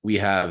 We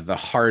have the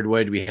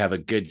hardwood. We have a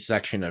good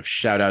section of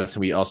shout outs.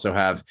 And we also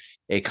have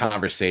a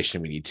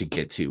conversation we need to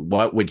get to.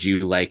 What would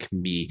you like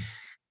me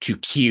to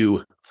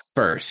cue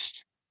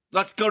first?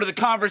 Let's go to the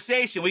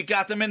conversation. We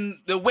got them in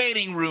the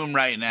waiting room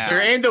right now.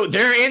 They're in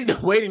the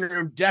waiting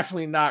room.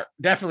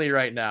 Definitely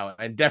right now.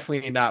 And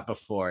definitely not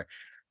before.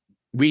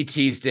 We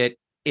teased it.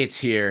 It's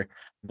here.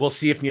 We'll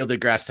see if Neil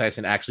deGrasse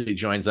Tyson actually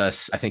joins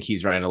us. I think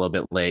he's running a little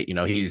bit late.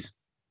 He's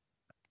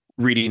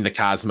reading the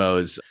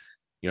cosmos,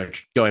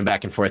 going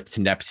back and forth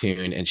to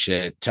Neptune and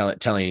shit,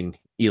 telling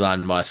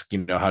Elon Musk,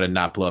 how to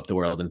not blow up the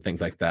world and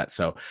things like that.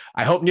 So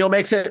I hope Neil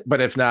makes it,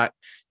 but if not,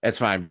 it's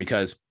fine,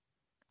 because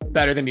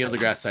better than Neil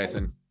deGrasse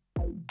Tyson,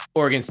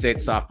 Oregon State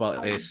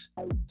softball ace,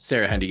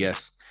 Sarah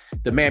Haendiges,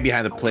 the man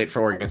behind the plate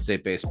for Oregon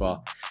State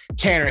baseball,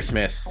 Tanner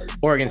Smith,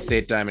 Oregon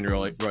State Diamond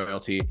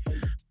royalty,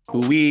 who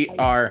we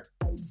are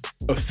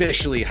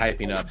officially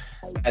hyping up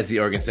as the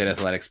Oregon State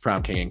Athletics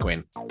prom king and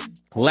queen.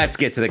 Let's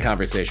get to the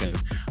conversation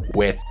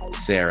with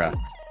Sarah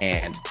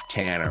and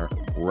Tanner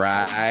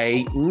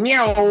right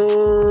now.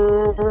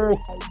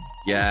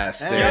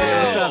 Yes,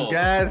 What's up,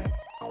 guys?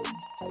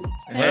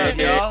 Hey,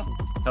 y'all.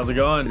 How's it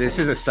going? This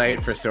is a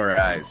sight for sore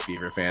eyes,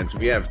 Beaver fans.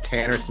 We have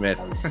Tanner Smith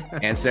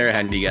and Sarah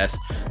Haendiges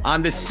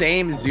on the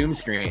same Zoom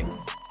screen.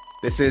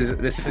 This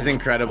is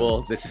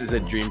incredible. This is a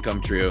dream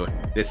come true.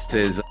 This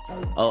is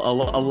a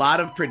lot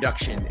of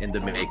production in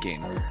the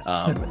making.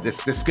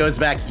 This goes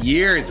back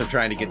years of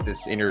trying to get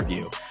this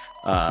interview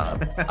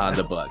on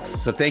the books.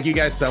 So thank you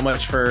guys so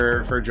much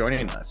for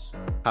joining us.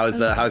 How's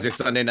your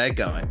Sunday night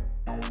going?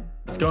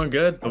 It's going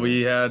good.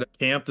 We had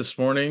camp this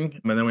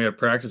morning, and then we had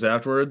practice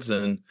afterwards,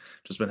 and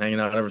just been hanging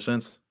out ever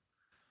since.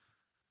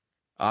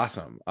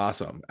 Awesome.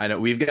 I know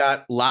we've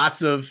got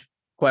lots of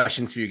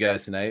questions for you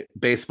guys tonight,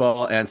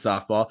 baseball and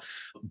softball.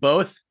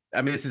 Both,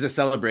 I mean, this is a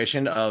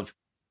celebration of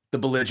the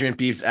Belligerent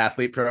Beavs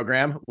athlete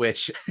program,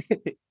 which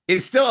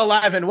is still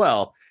alive and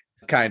well,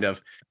 kind of.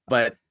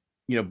 But,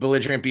 you know,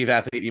 Belligerent Beav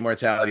athlete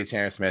immortality,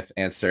 Tanner Smith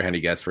and Sarah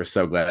Haendiges, we're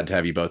so glad to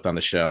have you both on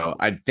the show.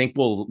 I think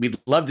we'd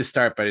love to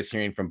start by just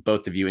hearing from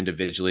both of you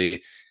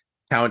individually.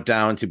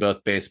 Countdown to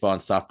both baseball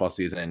and softball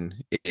season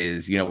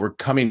is, you know, we're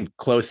coming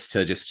close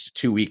to just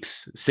 2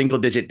 weeks, single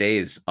digit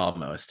days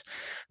almost.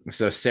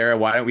 So Sarah,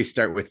 why don't we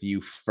start with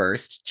you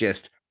first?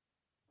 Just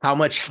how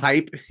much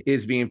hype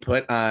is being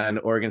put on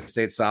Oregon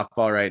State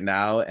softball right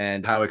now,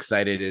 and how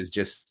excited is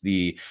just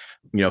the,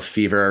 you know,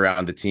 fever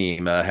around the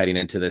team heading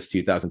into this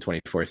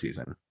 2024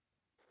 season?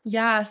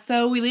 Yeah,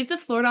 so we leave to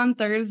Florida on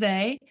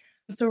Thursday.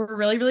 So we're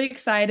really, really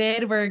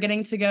excited. We're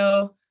getting to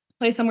go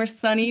play somewhere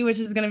sunny, which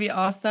is going to be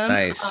awesome.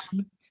 Nice.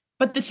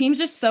 But the team's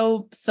just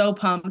so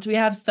pumped. We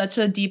have such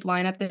a deep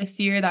lineup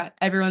this year that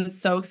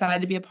everyone's so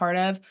excited to be a part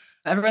of.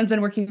 Everyone's been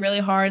working really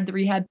hard. The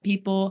rehab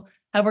people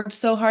have worked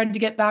so hard to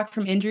get back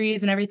from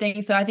injuries and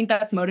everything. So I think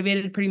that's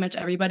motivated pretty much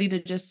everybody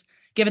to just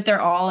give it their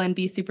all and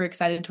be super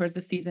excited towards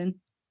the season.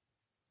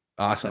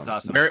 Awesome. That's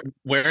awesome.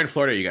 Where in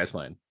Florida are you guys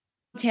playing?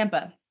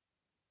 Tampa.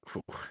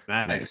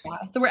 Nice. Yeah.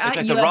 So we're It's at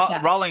like the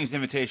USF. Rawlings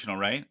Invitational,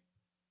 right?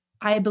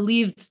 I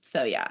believe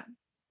so, yeah.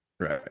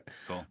 Right.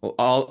 Cool. Well,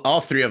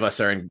 all three of us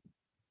are in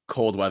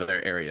cold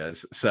weather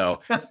areas,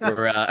 so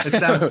we're It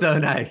sounds so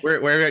nice.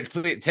 we're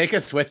please, take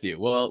us with you.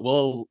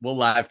 We'll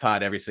live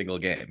pod every single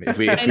game if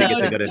we I know.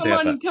 get to go to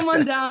Tampa. Come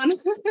on down.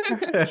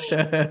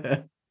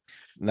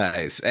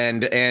 Nice.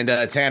 And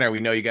Tanner, we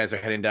know you guys are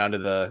heading down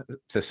to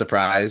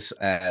Surprise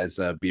as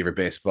Beaver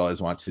baseball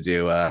is wont to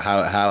do.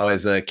 How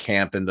has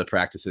camp and the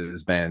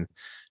practices been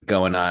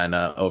going on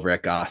over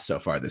at Goss so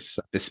far this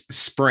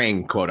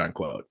spring, quote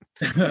unquote?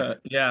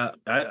 Yeah,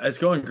 it's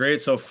going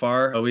great so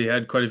far. We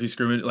had quite a few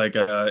scrimmage, like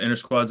inter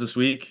squads this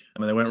week. I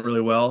mean, they went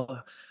really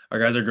well. Our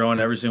guys are growing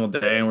every single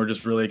day, and we're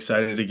just really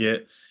excited to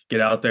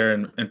get out there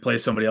and play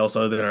somebody else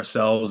other than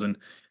ourselves, and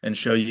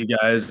show you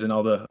guys and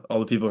all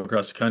the people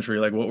across the country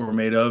like what we're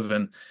made of,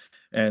 and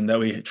that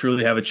we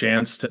truly have a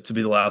chance to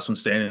be the last one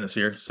standing this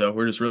year. So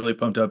we're just really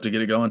pumped up to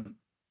get it going.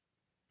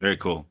 Very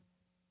cool.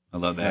 I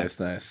love that.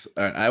 Nice.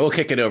 All right, I will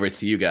kick it over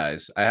to you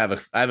guys. I have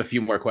a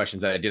few more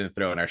questions that I didn't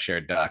throw in our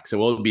shared doc, so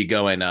we'll be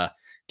going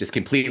just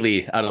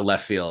completely out of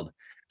left field.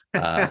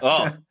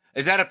 Oh,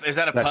 is that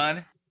a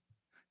pun?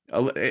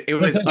 It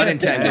was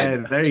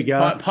unintended. Yeah, there you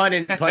go. Pun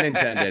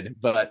intended.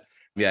 But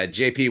yeah,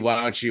 JP,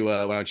 why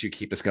don't you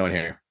keep us going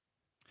here?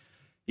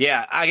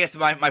 Yeah, I guess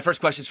my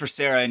first question is for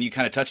Sarah, and you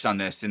kind of touched on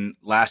this. And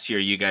last year,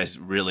 you guys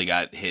really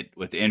got hit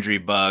with the injury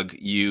bug.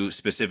 You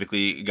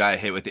specifically got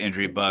hit with the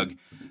injury bug.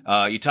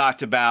 You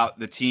talked about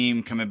the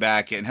team coming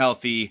back, getting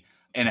healthy,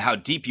 and how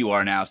deep you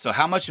are now. So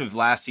how much of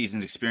last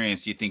season's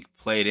experience do you think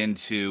played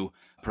into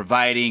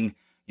providing,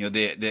 you know,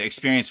 the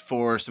experience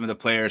for some of the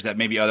players that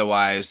maybe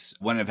otherwise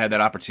wouldn't have had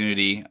that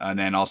opportunity? And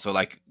then also,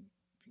 like,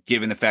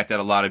 given the fact that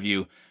a lot of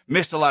you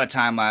missed a lot of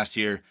time last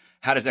year,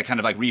 how does that kind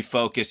of like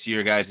refocus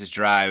your guys'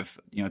 drive,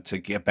 you know, to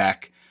get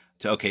back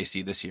to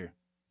OKC this year?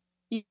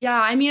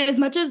 Yeah, I mean, as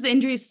much as the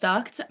injuries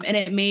sucked and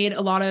it made a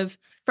lot of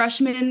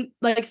freshmen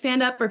like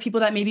stand up, or people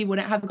that maybe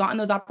wouldn't have gotten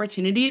those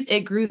opportunities,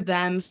 it grew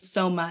them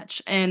so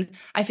much. And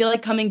I feel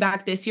like coming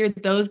back this year,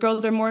 those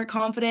girls are more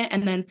confident,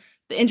 and then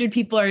the injured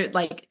people are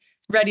like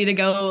ready to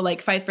go, like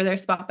fight for their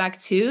spot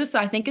back too. So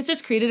I think it's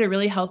just created a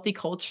really healthy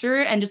culture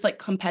and just like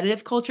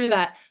competitive culture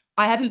that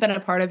I haven't been a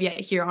part of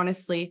yet here,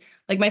 honestly.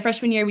 Like my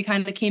freshman year, we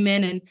kind of came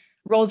in and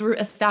roles were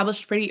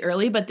established pretty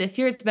early, but this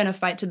year it's been a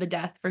fight to the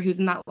death for who's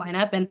in that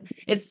lineup, and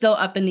it's still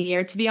up in the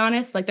air, to be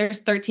honest. Like there's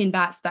 13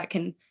 bats that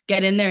can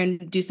get in there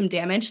and do some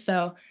damage.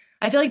 So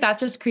I feel like that's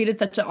just created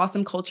such an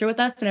awesome culture with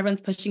us, and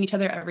everyone's pushing each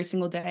other every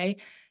single day.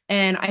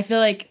 And I feel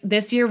like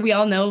this year we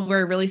all know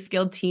we're a really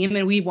skilled team,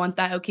 and we want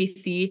that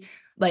OKC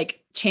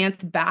like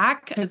chance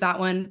back, because that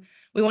one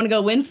we want to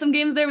go win some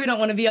games there. We don't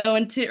want to be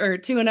 0-2 or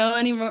 2-0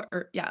 anymore,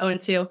 or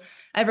 0-2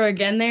 ever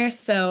again there.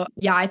 So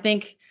yeah, I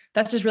think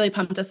that's just really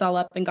pumped us all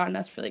up and gotten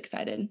us really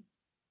excited.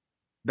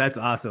 That's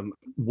awesome.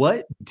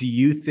 What do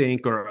you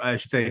think, or I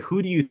should say,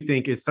 who do you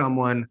think is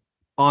someone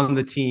on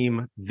the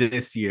team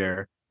this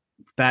year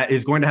that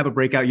is going to have a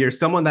breakout year?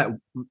 Someone that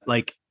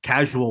like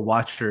casual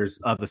watchers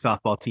of the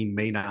softball team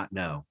may not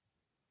know.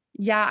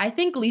 Yeah, I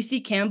think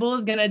Lacey Campbell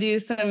is going to do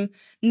some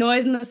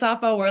noise in the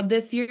softball world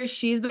this year.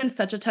 She's been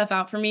such a tough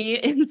out for me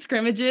in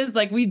scrimmages.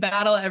 Like we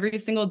battle every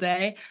single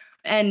day.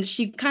 And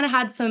she kind of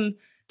had some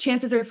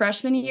chances her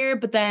freshman year,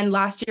 but then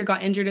last year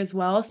got injured as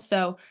well.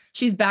 So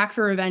she's back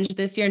for revenge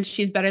this year, and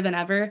she's better than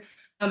ever.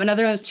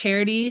 Another one is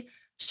Charity.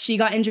 She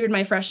got injured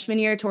my freshman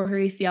year, tore her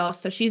ACL.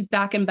 So she's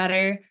back and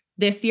better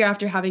this year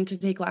after having to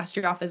take last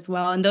year off as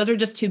well. And those are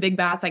just two big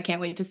bats. I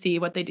can't wait to see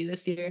what they do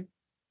this year.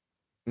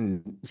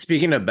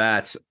 Speaking of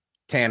bats,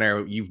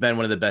 Tanner, you've been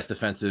one of the best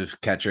defensive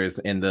catchers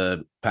in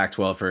the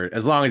Pac-12 for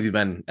as long as you've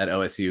been at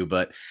OSU,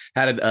 but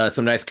had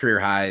some nice career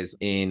highs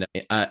in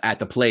at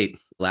the plate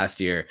last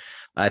year.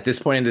 At this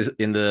point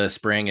in the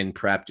spring and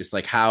prep, just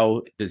like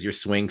how does your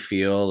swing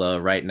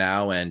feel right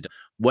now, and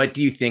what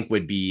do you think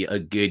would be a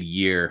good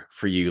year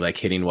for you, like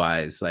hitting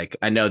wise? Like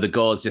I know the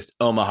goal is just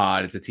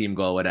Omaha, it's a team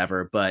goal,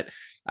 whatever, but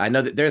I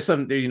know that there's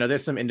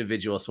some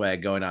individual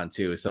swag going on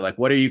too. So like,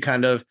 what are you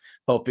kind of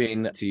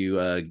hoping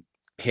to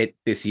hit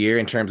this year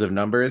in terms of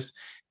numbers,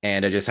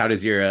 and just how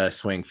does your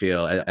swing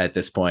feel at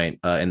this point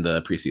in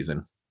the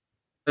preseason?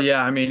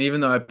 Yeah, I mean,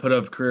 even though I put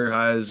up career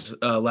highs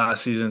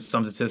last season,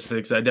 some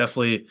statistics, I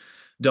definitely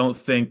don't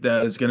think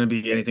that it's going to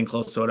be anything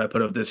close to what I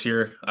put up this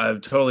year.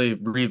 I've totally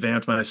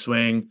revamped my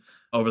swing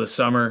over the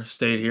summer,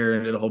 stayed here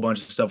and did a whole bunch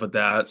of stuff with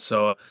that.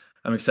 So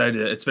I'm excited.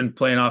 It's been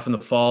playing off in the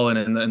fall and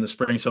in the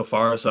spring so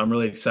far. So I'm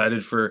really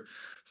excited for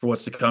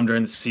what's to come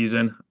during the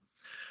season.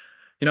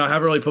 I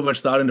haven't really put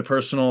much thought into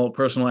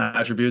personal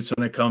attributes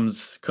when it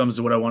comes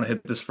to what I want to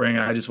hit this spring.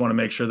 I just want to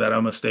make sure that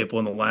I'm a staple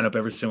in the lineup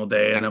every single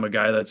day, and I'm a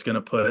guy that's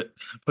going to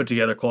put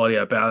together quality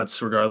at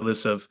bats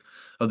regardless of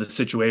the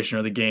situation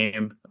or the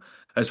game.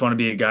 I just want to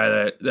be a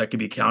guy that can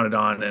be counted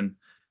on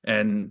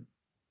and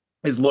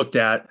is looked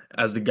at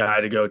as the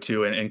guy to go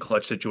to in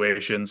clutch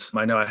situations.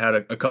 I know I had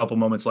a couple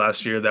moments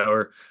last year that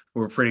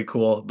were pretty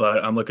cool,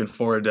 but I'm looking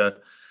forward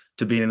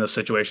to being in those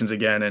situations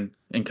again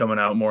and coming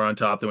out more on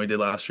top than we did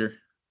last year.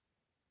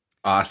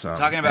 Awesome.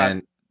 Talking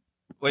about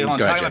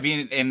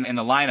being in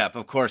the lineup,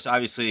 of course,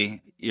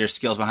 obviously your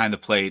skills behind the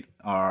plate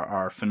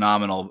are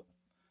phenomenal,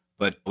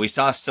 but we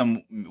saw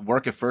some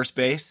work at first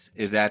base.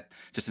 Is that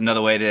just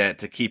another way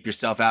to keep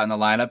yourself out in the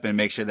lineup and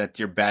make sure that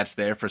your bat's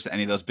there for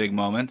any of those big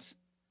moments?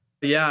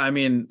 Yeah, I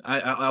mean,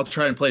 I'll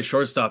try and play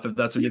shortstop if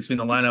that's what gets me in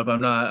the lineup.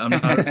 I'm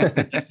not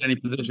in any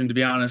position, to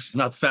be honest. I'm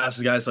not the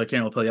fastest guy, so I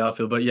can't really play the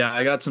outfield. But yeah,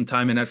 I got some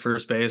time in at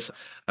first base.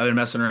 I've been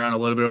messing around a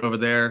little bit over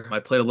there. I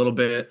played a little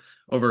bit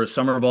over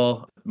summer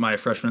ball, my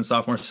freshman and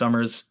sophomore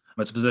summers.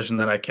 It's a position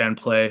that I can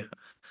play,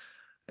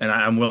 and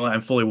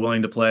I'm fully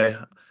willing to play.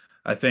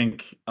 I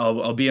think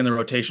I'll be in the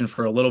rotation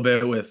for a little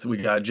bit we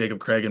got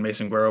Jacob Craig and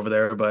Mason Guerrero over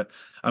there, but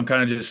I'm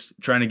kind of just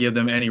trying to give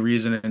them any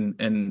reason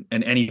and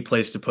any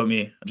place to put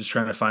me. I'm just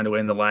trying to find a way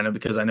in the lineup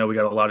because I know we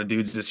got a lot of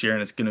dudes this year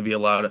and it's going to be a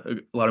lot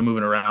of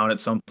moving around at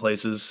some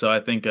places. So I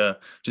think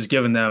just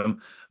giving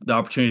them the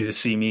opportunity to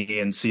see me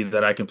and see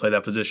that I can play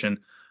that position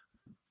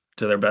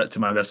to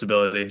my best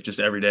ability just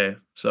every day.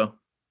 So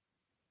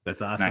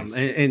that's awesome.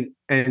 Nice.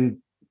 And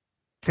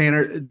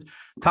Tanner,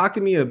 talk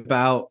to me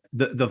about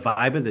the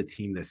vibe of the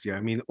team this year.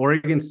 I mean,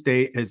 Oregon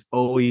State has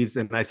always,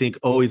 and I think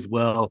always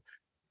will,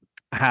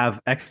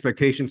 have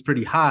expectations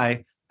pretty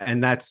high,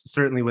 and that's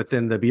certainly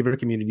within the Beaver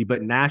community.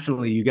 But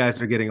nationally, you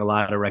guys are getting a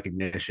lot of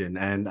recognition,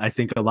 and I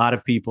think a lot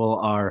of people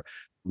are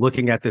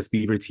looking at this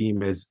Beaver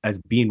team as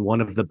being one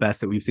of the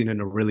best that we've seen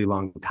in a really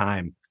long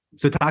time.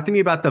 So talk to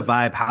me about the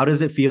vibe. How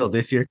does it feel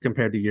this year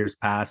compared to years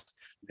past?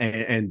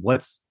 And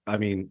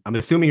I'm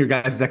assuming your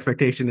guys'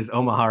 expectation is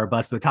Omaha or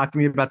bust, but talk to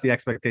me about the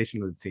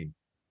expectation of the team.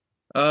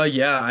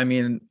 Yeah, I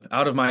mean,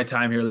 out of my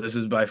time here, this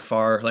is by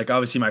far, like,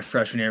 obviously my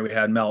freshman year, we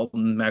had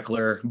Melton,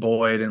 Meckler,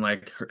 Boyd, and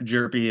like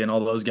Jerpy and all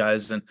those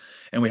guys, and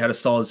we had a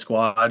solid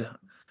squad.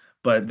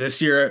 But this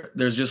year,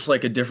 there's just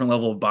like a different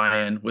level of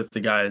buy-in with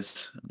the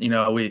guys.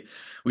 We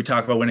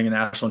talk about winning a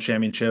national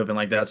championship, and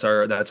like that's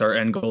our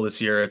end goal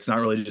this year. It's not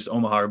really just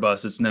Omaha or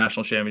bust; it's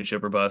national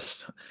championship or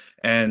bust.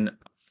 And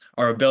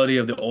our ability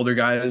of the older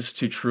guys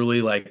to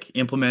truly like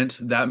implement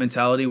that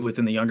mentality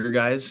within the younger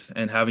guys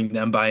and having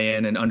them buy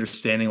in and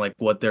understanding like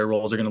what their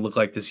roles are going to look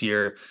like this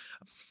year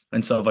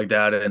and stuff like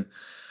that. And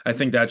I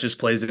think that just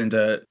plays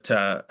into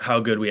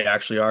how good we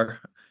actually are.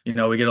 We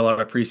get a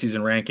lot of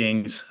preseason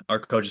rankings. Our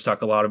coaches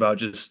talk a lot about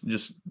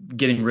just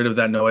getting rid of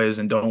that noise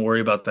and don't worry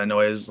about that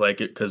noise,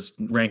 because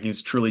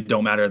rankings truly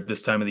don't matter at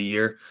this time of the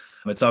year.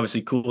 It's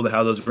obviously cool to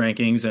have those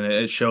rankings, and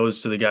it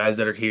shows to the guys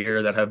that are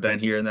here, that have been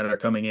here, and that are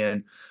coming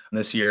in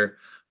this year.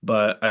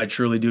 But I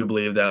truly do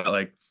believe that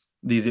like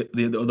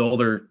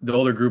the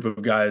older group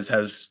of guys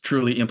has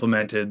truly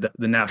implemented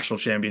the national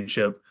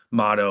championship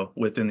motto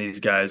within these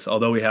guys.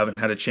 Although we haven't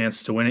had a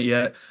chance to win it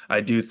yet,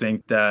 I do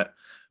think that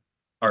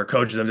our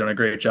coaches have done a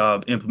great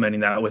job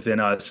implementing that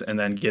within us and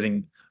then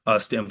getting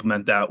us to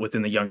implement that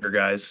within the younger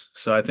guys.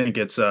 So I think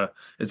it's going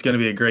to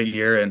be a great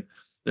year, and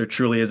there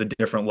truly is a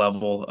different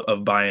level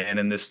of buy-in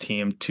in this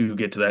team to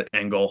get to that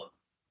end goal.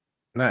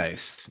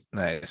 Nice.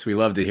 We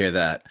love to hear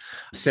that.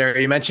 Sarah,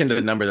 you mentioned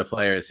a number of the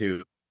players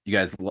who you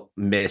guys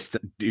missed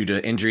due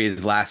to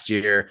injuries last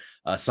year,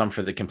 some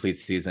for the complete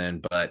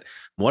season, but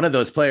one of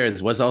those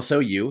players was also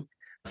you.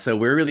 So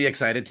we're really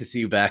excited to see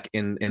you back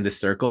in the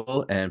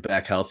circle and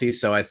back healthy.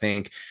 So I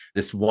think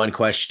this one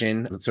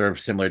question, sort of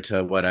similar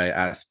to what I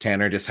asked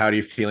Tanner, just how are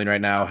you feeling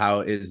right now? How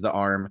is the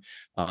arm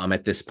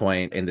at this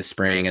point in the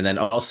spring? And then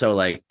also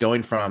like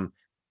going from,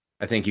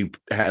 I think you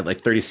had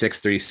like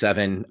 36,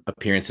 37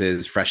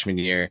 appearances freshman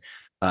year,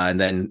 and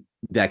then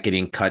that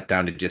getting cut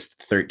down to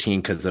just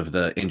 13 because of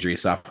the injury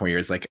sophomore year.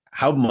 Is like,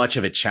 how much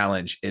of a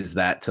challenge is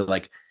that to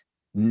like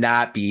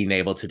not being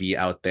able to be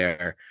out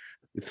there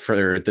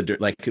for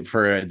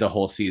the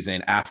whole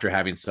season after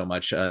having so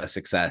much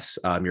success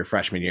your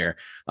freshman year?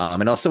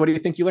 And also, what do you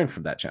think you learned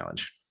from that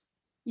challenge?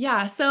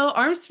 Yeah, so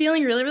arm's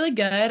feeling really, really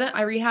good.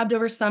 I rehabbed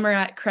over summer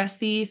at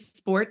Cressy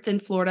Sports in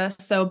Florida,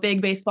 so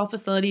big baseball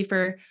facility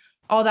for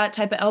all that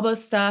type of elbow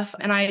stuff.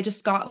 And I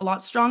just got a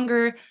lot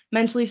stronger,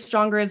 mentally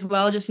stronger as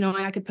well. Just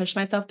knowing I could push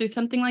myself through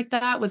something like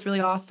that was really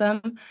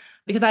awesome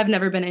because I've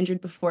never been injured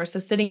before. So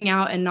sitting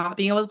out and not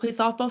being able to play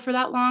softball for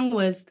that long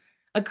was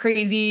a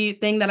crazy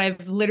thing that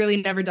I've literally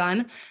never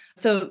done.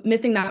 So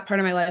missing that part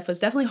of my life was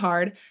definitely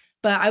hard.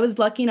 But I was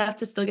lucky enough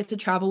to still get to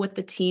travel with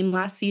the team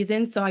last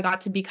season. So I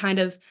got to be kind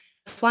of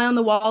fly on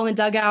the wall and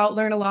dugout,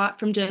 learn a lot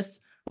from just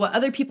what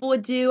other people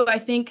would do. I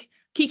think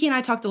Kiki and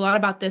I talked a lot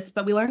about this,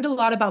 but we learned a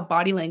lot about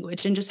body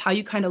language and just how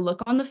you kind of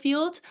look on the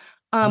field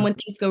when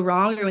things go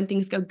wrong or when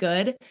things go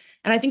good.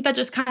 And I think that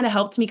just kind of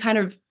helped me kind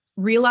of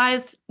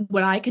realize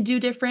what I could do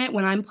different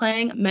when I'm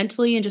playing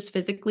mentally and just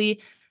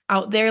physically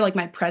out there, like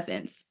my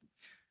presence,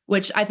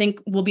 which I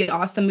think will be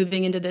awesome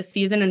moving into this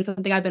season. And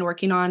something I've been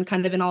working on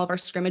kind of in all of our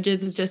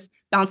scrimmages is just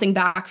bouncing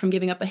back from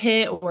giving up a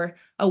hit or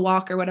a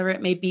walk or whatever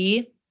it may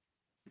be.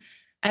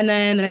 And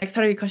then the next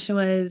part of your question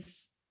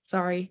was,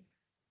 sorry.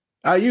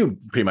 You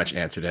pretty much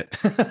answered it.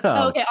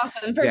 Okay,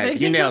 awesome. Perfect. Yeah,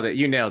 you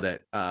nailed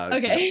it.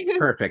 Okay. Yeah,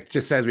 perfect.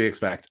 Just as we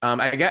expect.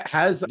 I get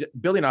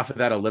building off of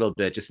that a little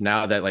bit, just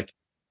now that like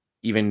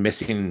even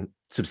missing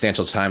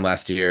substantial time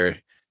last year,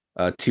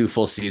 2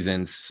 full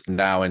seasons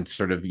now, and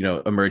sort of,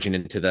 emerging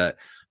into the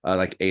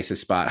like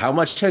aces spot. How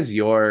much has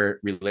your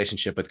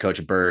relationship with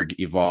Coach Berg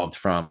evolved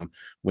from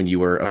when you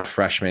were a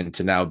freshman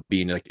to now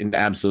being like an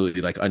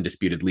absolutely like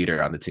undisputed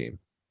leader on the team?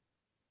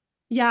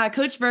 Yeah,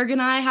 Coach Berg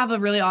and I have a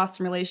really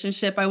awesome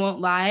relationship. I won't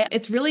lie.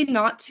 It's really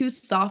not too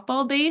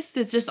softball based.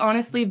 It's just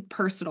honestly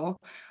personal.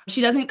 She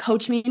doesn't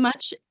coach me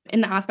much in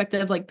the aspect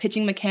of like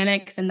pitching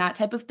mechanics and that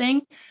type of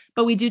thing.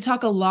 But we do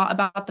talk a lot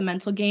about the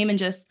mental game and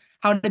just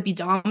how to be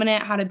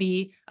dominant, how to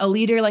be a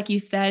leader. Like you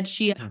said,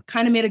 she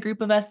kind of made a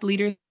group of us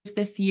leaders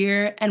this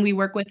year. And we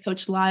work with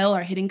Coach Lyle,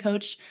 our hitting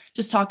coach,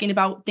 just talking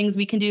about things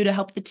we can do to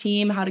help the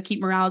team, how to keep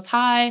morale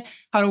high,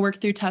 how to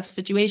work through tough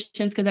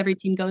situations because every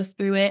team goes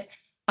through it.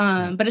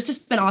 But it's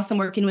just been awesome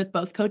working with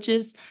both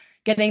coaches,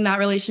 getting that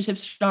relationship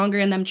stronger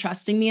and them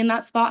trusting me in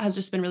that spot has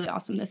just been really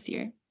awesome this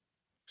year.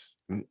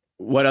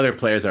 What other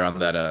players are on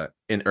that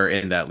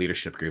in that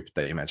leadership group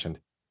that you mentioned?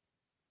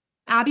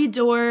 Abby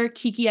Dorr,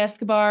 Kiki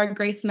Escobar,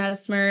 Grace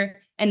Mesmer,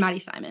 and Maddie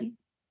Simon.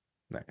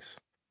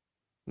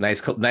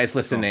 Nice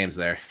list of names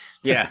there.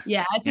 Yeah.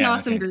 Yeah, it's an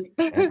awesome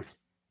group.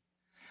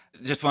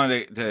 Just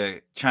wanted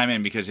to chime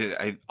in because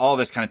all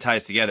this kind of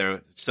ties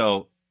together.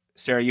 So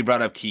Sarah, you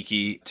brought up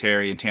Kiki,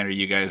 Terry, and Tanner.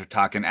 You guys were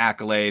talking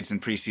accolades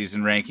and preseason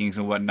rankings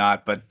and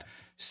whatnot. But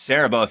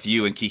Sarah, both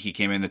you and Kiki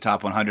came in the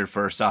top 100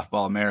 for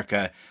Softball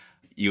America.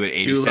 You at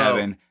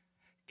 87,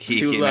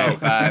 Kiki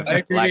at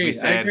 95. Like we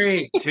said,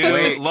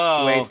 too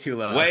low. Way too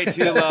low. Way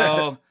too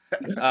low.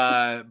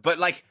 But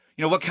like,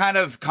 what kind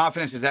of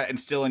confidence does that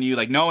instill in you?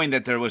 Like knowing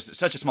that there was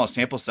such a small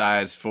sample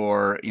size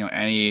for,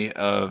 any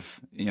of,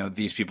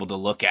 these people to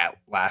look at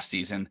last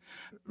season,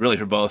 really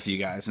for both of you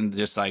guys, and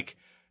just like,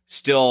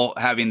 still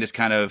having this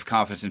kind of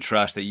confidence and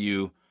trust that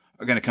you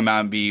are going to come out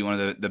and be one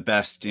of the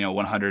best,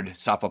 100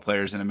 softball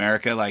players in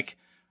America. Like,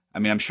 I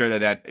mean, I'm sure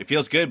that it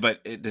feels good,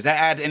 but does that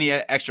add any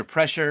extra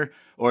pressure,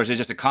 or is it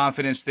just a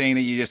confidence thing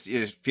that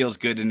it feels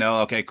good to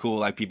know, okay, cool,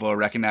 like people are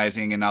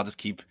recognizing and I'll just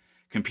keep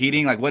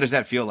competing? Like, what does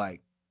that feel like?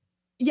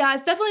 Yeah,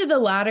 it's definitely the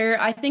latter.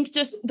 I think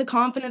just the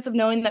confidence of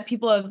knowing that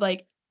people have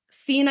like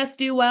seen us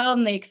do well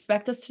and they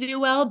expect us to do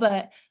well.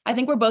 But I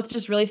think we're both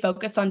just really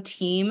focused on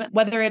team.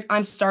 Whether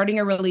I'm starting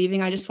or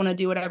relieving, I just want to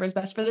do whatever's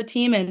best for the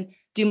team and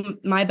do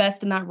my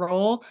best in that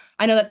role.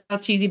 I know that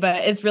sounds cheesy,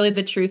 but it's really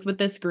the truth with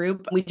this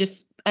group.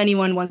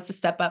 Anyone wants to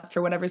step up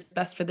for whatever's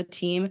best for the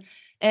team.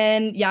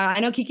 And yeah, I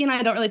know Kiki and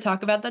I don't really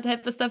talk about that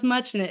type of stuff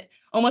much, and it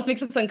almost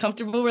makes us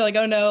uncomfortable. We're like,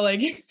 oh no,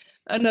 like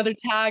another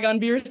tag on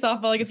beer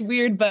softball. Like it's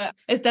weird, but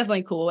it's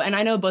definitely cool. And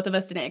I know both of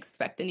us didn't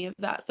expect any of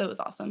that. So it was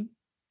awesome.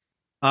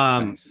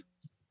 Nice.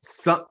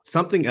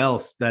 Something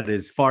else that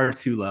is far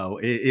too low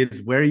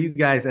is where you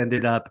guys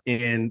ended up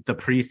in the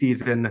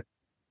preseason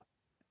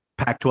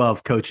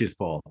Pac-12 coaches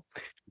poll.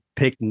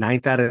 Picked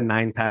 9th out of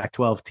 9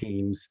 Pac-12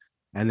 teams,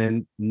 and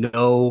then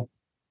no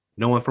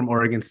one from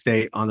Oregon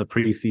State on the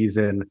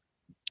preseason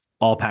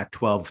all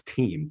Pac-12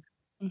 team.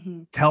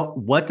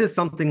 Mm-hmm. What does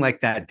something like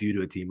that do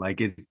to a team?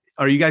 Like,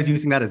 are you guys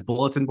using that as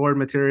bulletin board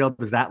material?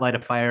 Does that light a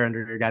fire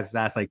under your guys'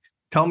 ass? Like,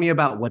 tell me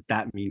about what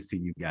that means to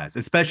you guys,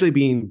 especially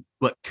being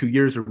 2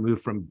 years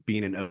removed from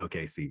being in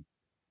OKC.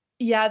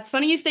 Yeah, it's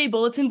funny you say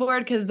bulletin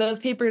board because those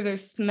papers are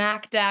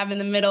smack dab in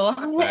the middle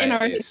in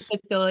our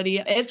facility.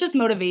 It's just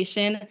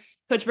motivation.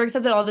 Coach Berg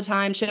says it all the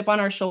time, chip on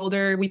our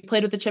shoulder. We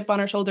played with the chip on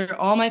our shoulder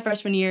all my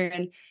freshman year,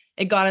 and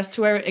it got us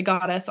to where it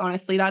got us,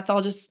 honestly. That's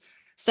all just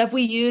stuff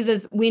we use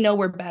as we know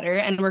we're better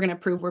and we're going to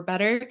prove we're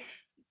better.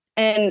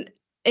 And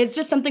it's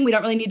just something we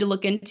don't really need to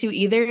look into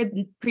either.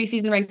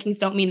 Preseason rankings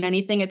don't mean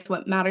anything. It's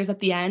what matters at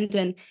the end.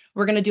 And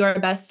we're going to do our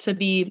best to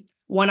be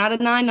 1 out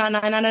of 9, not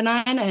 9 out of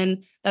 9.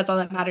 And that's all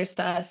that matters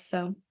to us.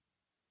 So.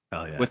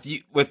 Oh, yeah.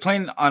 With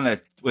playing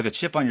with a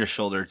chip on your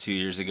shoulder 2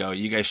 years ago,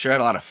 you guys sure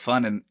had a lot of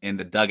fun in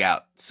the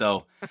dugout.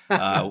 So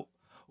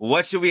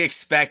what should we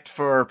expect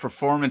for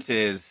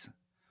performances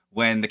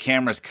when the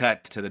cameras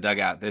cut to the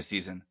dugout this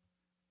season?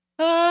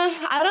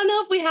 I don't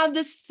know if we have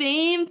the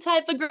same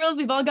type of girls.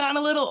 We've all gotten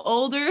a little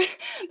older.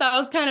 That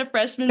was kind of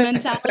freshman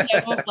mentality,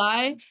 I won't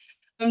lie.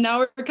 Now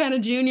we're kind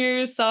of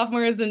juniors,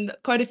 sophomores, and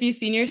quite a few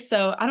seniors.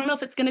 So I don't know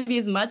if it's going to be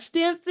as much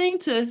dancing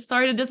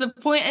sorry to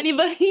disappoint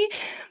anybody,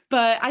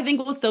 but I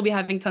think we'll still be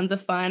having tons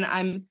of fun.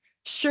 I'm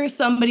sure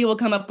somebody will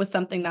come up with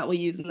something that we'll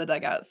use in the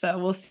dugout. So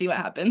we'll see what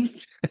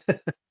happens.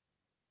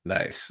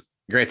 Nice.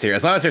 Great to hear.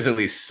 As long as there's at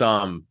least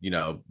some,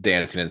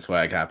 dancing and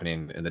swag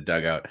happening in the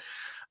dugout.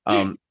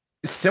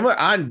 Similar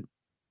on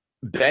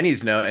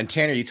Benny's note, and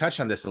Tanner, you touched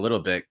on this a little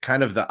bit,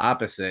 kind of the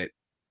opposite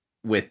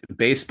with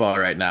baseball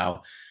right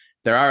now.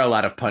 There are a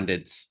lot of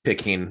pundits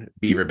picking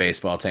Beaver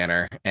baseball,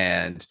 Tanner,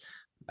 and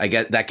I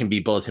get that can be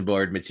bulletin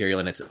board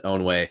material in its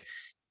own way.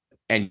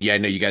 And yeah, I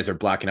know you guys are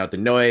blocking out the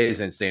noise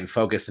and staying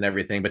focused and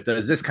everything, but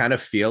does this kind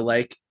of feel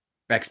like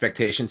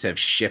expectations have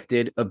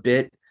shifted a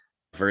bit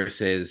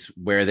versus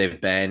where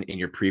they've been in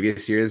your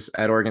previous years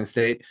at Oregon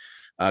State?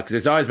 Because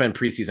there's always been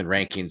preseason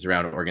rankings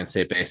around Oregon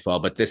State baseball,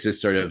 but this is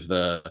sort of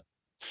the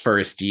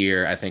first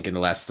year, I think, in the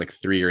last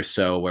 3 or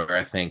so, where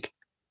I think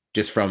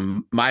just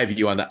from my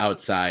view on the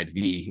outside,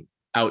 the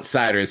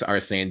outsiders are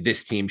saying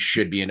this team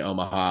should be in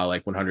Omaha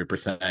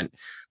 100%.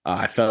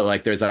 I felt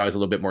like there's always a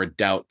little bit more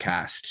doubt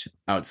cast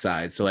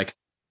outside. So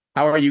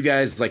how are you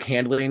guys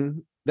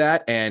handling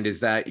that? And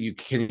is that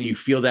can you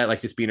feel that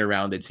just being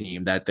around the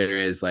team that there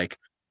is a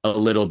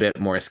little bit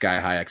more sky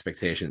high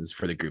expectations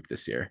for the group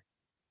this year?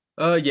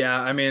 Yeah,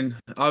 I mean,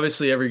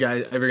 obviously every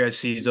guy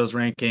sees those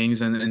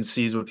rankings and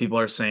sees what people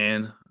are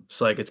saying.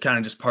 It's it's kind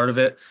of just part of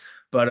it.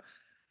 But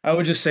I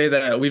would just say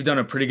that we've done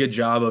a pretty good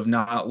job of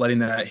not letting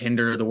that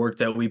hinder the work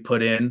that we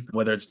put in,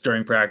 whether it's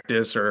during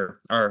practice or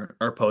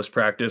our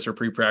post-practice or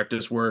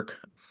pre-practice work.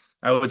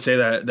 I would say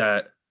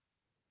that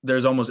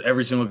there's almost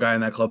every single guy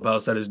in that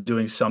clubhouse that is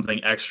doing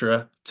something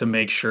extra to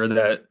make sure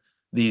that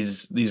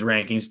these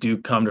rankings do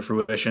come to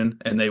fruition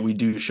and we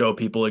do show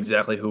people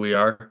exactly who we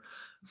are.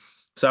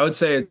 So I would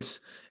say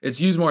it's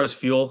used more as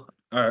fuel.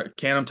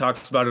 Canham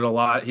talks about it a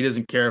lot. He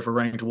doesn't care if we're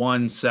ranked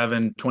 1,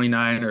 7,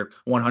 29, or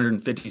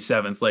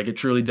 157th. It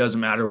truly doesn't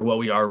matter what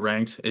we are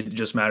ranked. It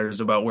just matters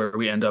about where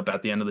we end up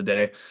at the end of the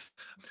day.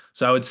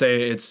 So I would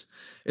say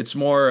it's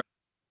more,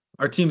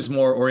 our team's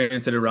more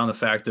oriented around the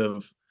fact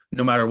of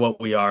no matter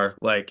what we are,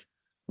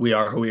 we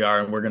are who we are,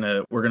 and we're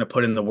gonna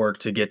put in the work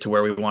to get to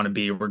where we want to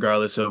be,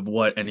 regardless of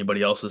what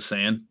anybody else is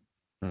saying.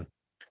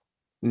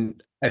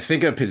 I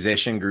think a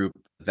position group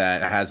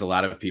that has a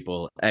lot of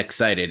people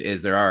excited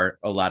is there are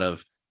a lot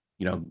of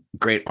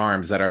great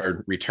arms that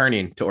are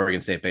returning to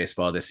Oregon State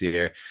baseball this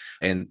year,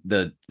 and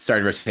the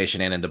starting rotation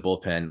and in the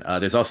bullpen.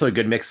 There's also a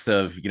good mix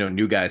of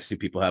new guys who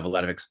people have a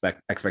lot of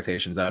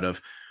expectations out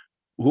of.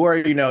 Who are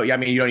I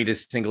mean, you don't need to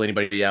single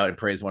anybody out and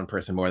praise one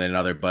person more than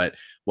another, but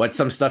what's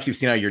some stuff you've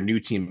seen out of your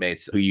new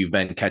teammates who you've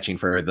been catching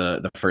for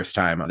the first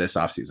time this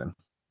offseason?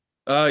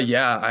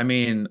 Yeah, I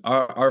mean,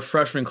 our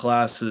freshman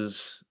class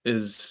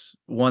is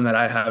one that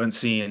I haven't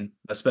seen,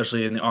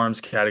 especially in the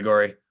arms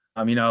category.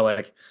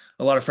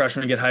 A lot of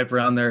freshmen get hype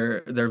around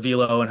their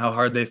velo and how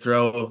hard they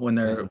throw when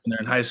they're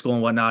in high school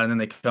and whatnot, and then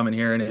they come in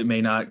here and it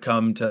may not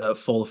come to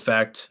full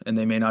effect, and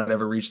they may not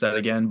ever reach that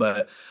again.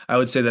 But I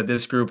would say that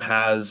this group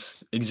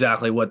has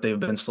exactly what they've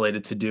been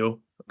slated to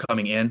do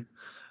coming in.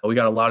 We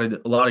got a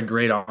lot of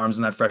great arms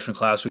in that freshman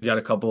class. We got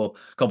a couple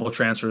of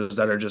transfers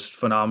that are just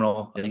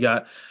phenomenal. You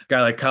got a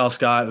guy like Kyle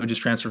Scott who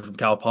just transferred from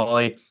Cal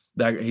Poly.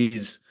 That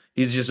he's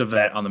just a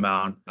vet on the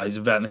mound. He's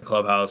a vet in the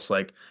clubhouse.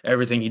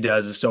 Everything he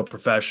does is so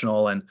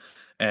professional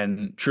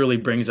and truly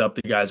brings up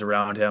the guys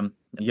around him.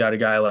 You got a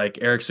guy like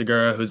Eric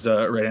Segura, who's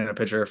a right-handed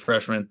pitcher, a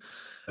freshman,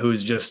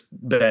 who's just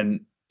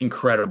been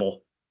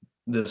incredible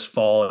this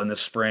fall and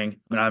this spring.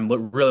 And I'm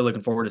really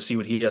looking forward to see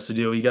what he has to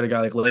do. You got a guy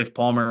like Leif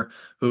Palmer,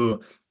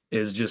 who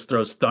just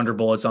throws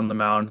thunderbolts on the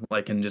mound,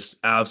 and just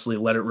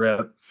absolutely let it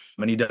rip.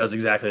 And he does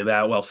exactly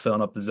that while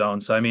filling up the zone.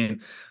 So, I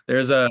mean,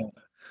 there's a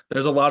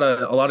lot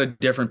of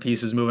different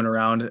pieces moving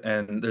around,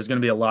 and there's going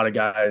to be a lot of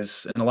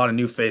guys and a lot of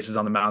new faces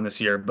on the mound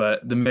this year,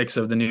 but the mix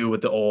of the new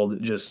with the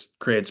old just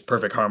creates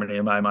perfect harmony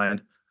in my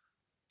mind.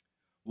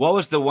 What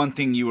was the one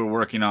thing you were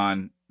working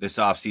on this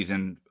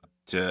offseason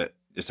to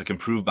just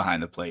improve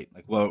behind the plate?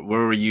 Where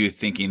were you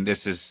thinking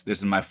this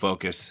is my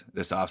focus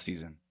this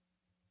offseason?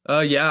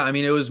 Yeah, I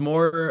mean, it was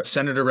more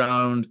centered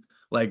around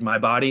my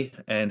body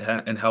and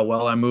how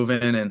well I'm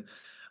moving. And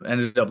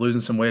Ended up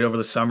losing some weight over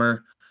the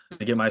summer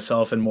to get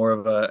myself in more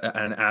of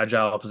an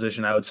agile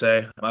position, I would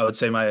say. I would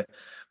say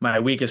my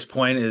weakest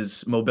point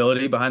is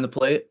mobility behind the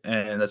plate,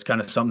 and that's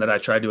kind of something that I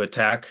tried to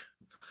attack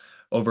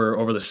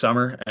over the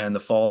summer and the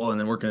fall and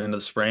then working into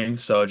the spring.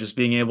 So just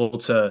being able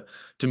to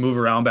move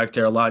around back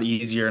there a lot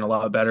easier and a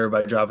lot better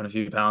by dropping a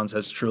few pounds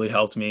has truly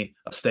helped me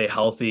stay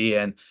healthy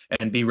and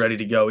be ready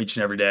to go each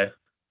and every day.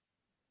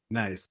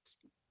 Nice.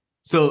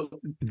 So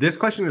this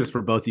question is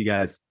for both you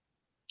guys.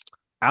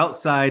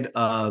 Outside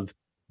of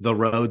the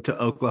road to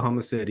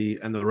Oklahoma City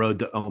and the road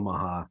to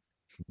Omaha,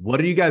 what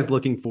are you guys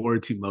looking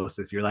forward to most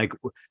this year? Like,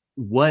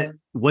 what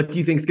do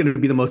you think is going to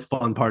be the most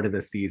fun part of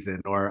this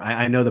season? Or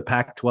I know the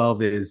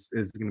Pac-12 is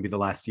going to be the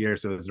last year,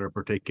 so is there a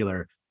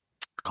particular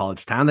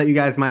college town that you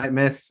guys might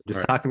miss?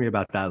 Just talk to me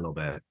about that a little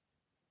bit.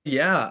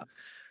 Yeah.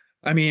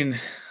 I mean,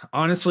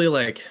 honestly,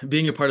 like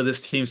being a part of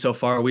this team so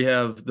far, we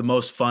have the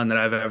most fun that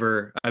I've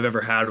ever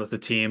had with the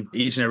team.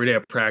 Each and every day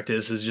of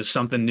practice is just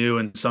something new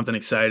and something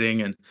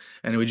exciting,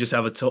 and we just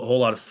have a whole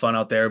lot of fun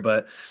out there.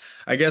 But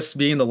I guess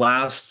being the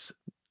last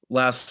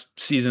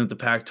season at the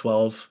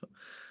Pac-12,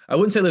 I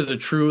wouldn't say there's a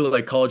true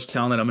like college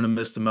town that I'm going to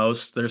miss the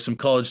most. There's some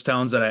college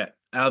towns that I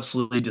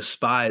absolutely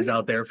despise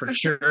out there for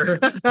sure.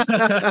 But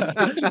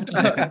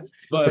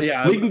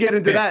yeah, we can get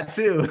into that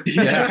too.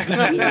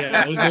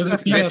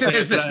 This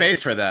is the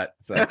space for that.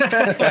 So.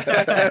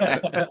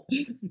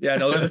 Yeah,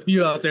 no, there's a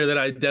few out there that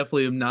I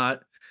definitely am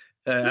not.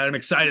 I'm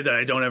excited that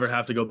I don't ever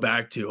have to go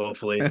back to.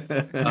 Hopefully,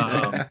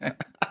 but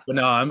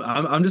no,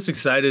 I'm just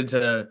excited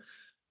to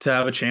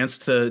have a chance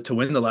to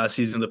win the last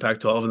season of the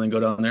Pac-12 and then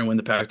go down there and win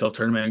the Pac-12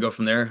 tournament and go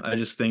from there. I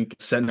just think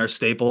setting our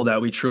staple that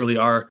we truly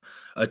are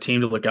a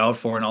team to look out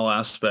for in all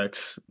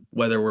aspects,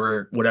 whether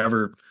we're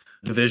whatever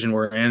division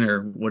we're in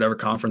or whatever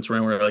conference we're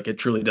in, where like it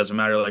truly doesn't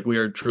matter. Like we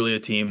are truly a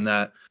team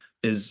that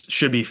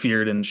should be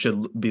feared and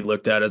should be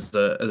looked at as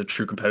a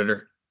true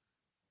competitor.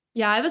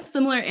 Yeah, I have a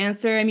similar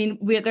answer. I mean,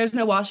 there's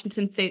no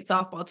Washington State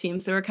softball team,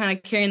 so we're kind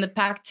of carrying the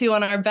Pac-2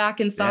 on our back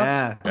in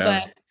softball.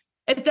 But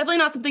it's definitely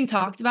not something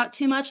talked about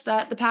too much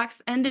that the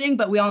Pac's ending,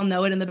 but we all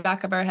know it in the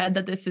back of our head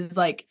that this is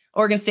like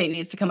Oregon State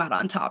needs to come out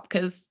on top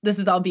because this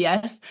is all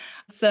BS.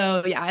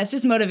 So yeah, it's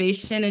just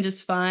motivation and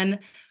just fun.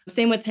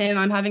 Same with him.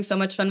 I'm having so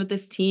much fun with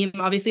this team.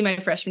 Obviously, my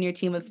freshman year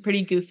team was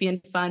pretty goofy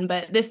and fun,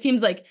 but this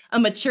team's like a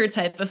mature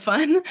type of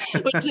fun,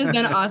 which has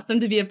been awesome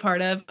to be a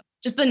part of.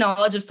 Just the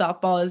knowledge of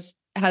softball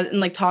and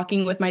like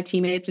talking with my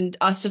teammates and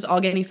us just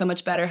all getting so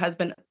much better has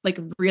been like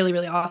really,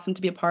 really awesome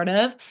to be a part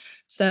of.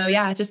 So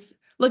yeah, just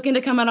looking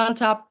to come out on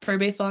top for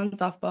baseball and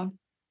softball.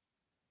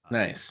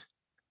 Nice.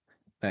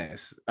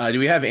 Do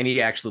we have any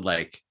actual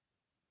like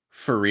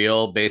for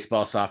real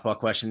baseball, softball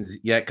questions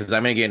yet? Because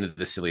I'm gonna get into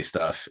the silly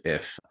stuff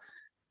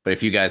but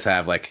if you guys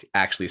have like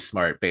actually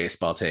smart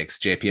baseball takes,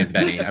 JP and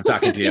Benny, I'm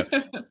talking to you.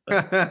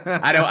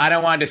 I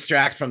don't want to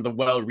distract from the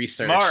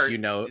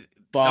well-researched,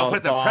 don't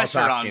put the pressure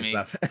on me.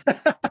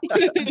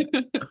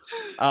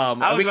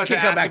 I was about to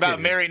ask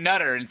about Mary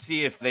Nutter and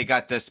see if they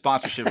got the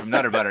sponsorship from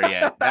Nutter Butter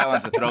yet. That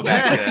one's a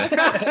throwback.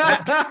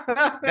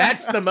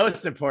 That's the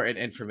most important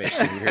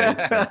information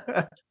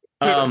here.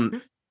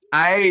 I'm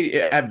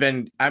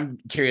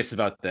curious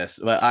about this.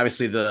 But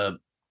obviously the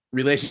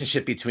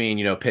relationship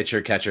between,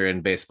 pitcher, catcher,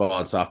 and baseball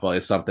and softball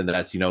is something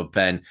that's,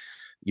 been,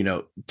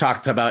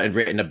 talked about and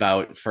written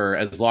about for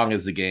as long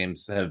as the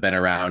games have been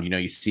around.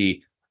 You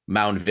see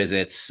mound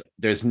visits.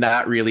 There's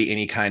not really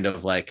any kind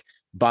of like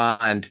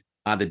bond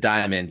on the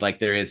diamond like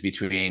there is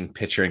between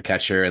pitcher and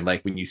catcher. And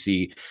like when you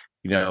see,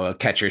 a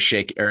catcher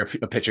shake or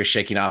a pitcher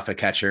shaking off a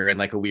catcher in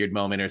like a weird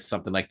moment or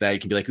something like that, you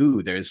can be like,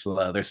 ooh, there's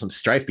some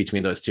strife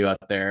between those two out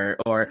there,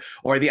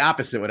 or the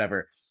opposite,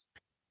 whatever.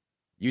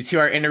 You two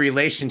are in a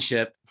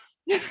relationship,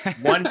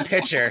 one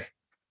pitcher,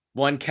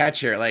 one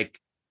catcher. Like,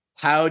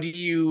 how do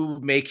you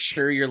make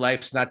sure your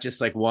life's not just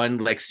like one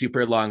like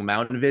super long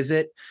mountain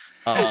visit?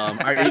 Do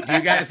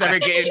you guys ever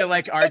get into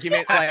like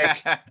argument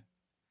like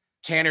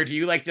Tanner, do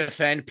you like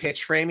defend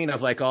pitch framing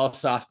of like all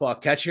softball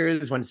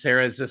catchers when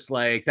Sarah's just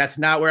like, that's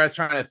not where I was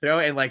trying to throw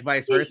it, and like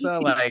vice versa?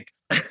 Like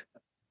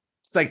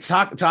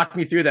talk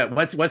me through that.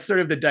 What's sort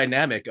of the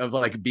dynamic of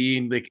like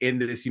being like in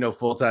this,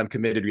 full-time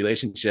committed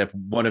relationship,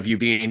 one of you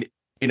being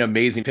an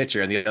amazing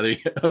pitcher and the other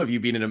of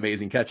you being an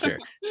amazing catcher?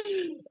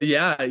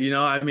 Yeah,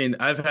 I mean,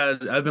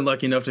 I've been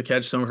lucky enough to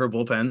catch some of her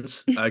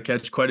bullpens. I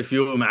catch quite a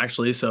few of them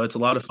actually, so it's a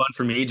lot of fun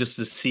for me just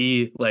to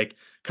see like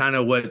kind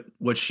of what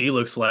she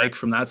looks like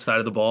from that side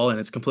of the ball,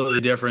 and it's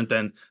completely different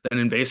than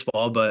in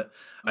baseball, but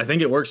I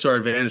think it works to our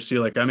advantage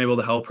too. Like I'm able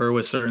to help her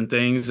with certain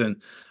things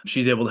and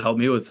she's able to help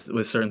me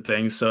with certain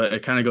things, so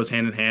it kind of goes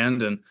hand in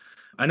hand. And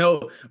I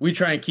know we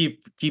try and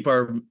keep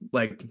our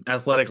like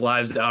athletic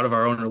lives out of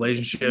our own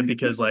relationship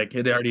because like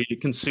it already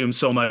consumes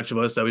so much of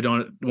us that we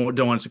don't want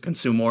it to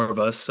consume more of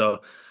us. So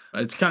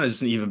it's kind of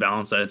just an even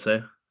balance, I'd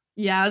say.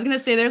 Yeah, I was going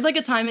to say there's like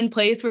a time and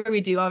place where we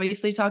do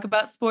obviously talk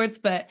about sports,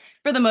 but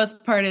for the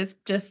most part, it's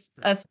just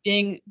us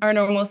being our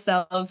normal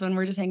selves when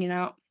we're just hanging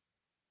out.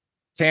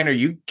 Tanner,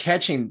 you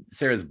catching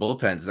Sarah's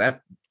bullpens,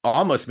 that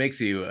almost makes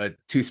you a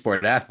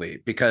two-sport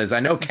athlete, because I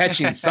know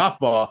catching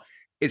softball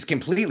is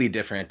completely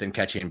different than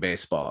catching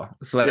baseball.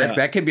 So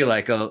that could be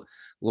like a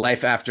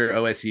life after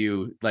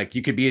OSU. Like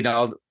you could be an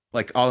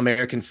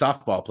all-American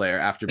softball player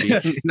after being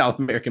an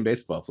all-American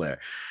baseball player.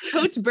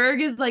 Coach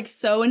Berg is like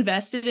so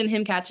invested in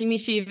him catching me.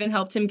 She even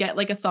helped him get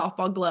like a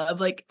softball glove,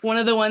 like one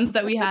of the ones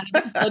that we had.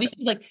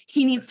 Like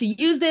he needs to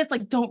use this.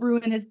 Like don't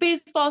ruin his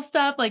baseball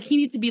stuff. Like he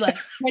needs to be like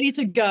ready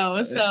to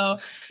go. So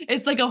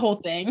it's like a whole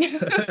thing.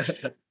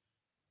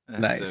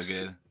 That's Nice. so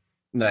good.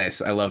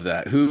 Nice. I love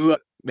that. Who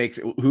makes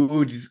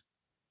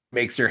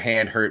your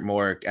hand hurt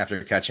more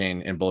after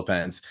catching in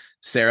bullpens,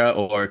 Sarah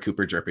or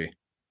Cooper Jerpy?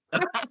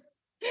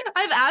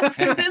 I've asked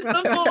him this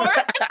before.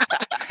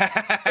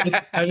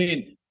 I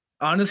mean,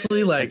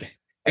 honestly, like,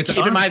 and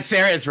keep in mind,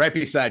 Sarah is right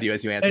beside you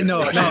as you answer. Hey,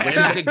 no,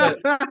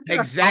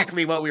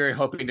 exactly what we were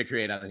hoping to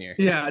create on here.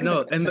 Yeah,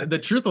 no, and the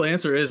truthful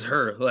answer is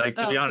her. Like,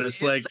 to be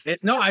honest, like,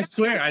 I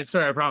swear, I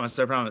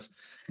promise,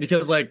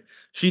 because like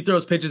she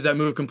throws pitches that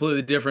move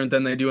completely different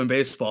than they do in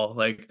baseball.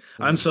 Like,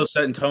 I'm so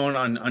set in tone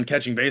on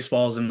catching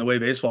baseballs and the way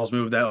baseballs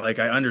move that like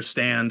I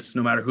understand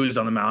no matter who's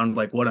on the mound,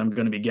 like what I'm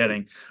going to be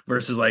getting.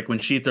 Versus like when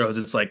she throws,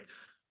 it's like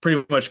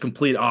pretty much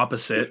complete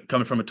opposite,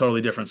 coming from a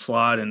totally different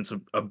slot, and it's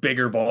a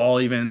bigger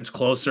ball, even it's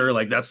closer.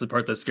 Like that's the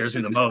part that scares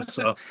me the most.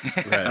 So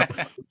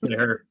to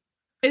her.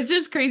 It's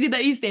just crazy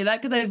that you say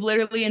that because I've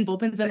literally in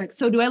bullpens been like,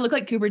 so do I look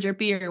like Cooper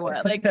Jerpy or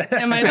what? Like,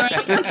 am I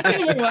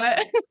throwing or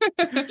what?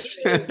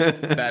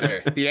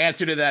 Better. The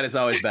answer to that is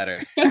always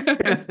better.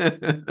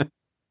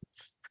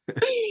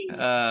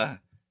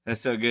 That's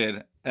so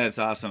good. That's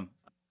awesome.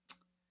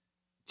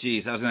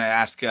 Geez, I was going to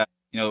ask,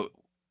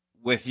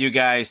 with you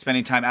guys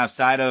spending time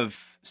outside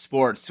of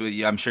sports,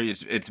 I'm sure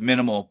it's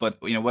minimal, but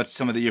what's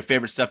some of your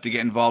favorite stuff to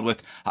get involved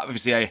with?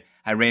 Obviously,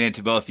 I ran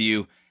into both of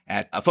you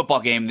at a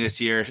football game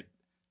this year.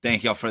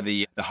 Thank y'all for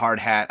the hard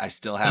hat. I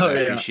still have it.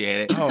 I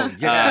appreciate it. Oh,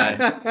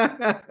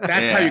 yeah.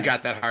 That's how you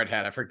got that hard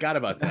hat. I forgot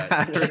about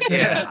that.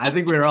 Yeah, I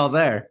think we were all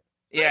there.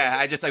 Yeah,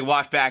 I just like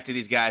walked back to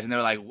these guys and they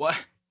were like,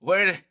 "What?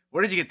 Where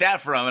did you get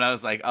that from?" And I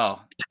was like,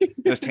 "Oh, it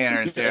was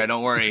Tanner and Sarah.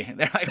 Don't worry."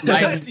 They're like,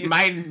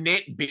 my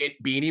knit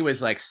beanie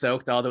was like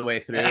soaked all the way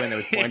through, and it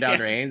was pouring down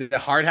rain. The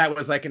hard hat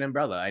was like an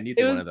umbrella. I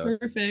needed one of those.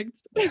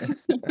 Perfect.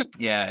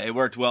 Yeah, it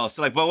worked well.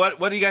 So, like, but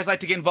what do you guys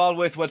like to get involved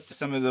with? What's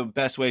some of the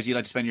best ways you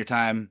like to spend your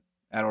time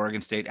at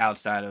Oregon State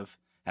outside of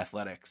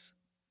athletics?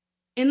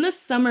 In the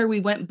summer,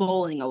 we went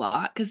bowling a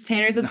lot because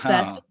Tanner's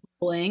obsessed with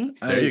bowling.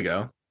 There you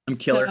go. I'm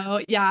killer.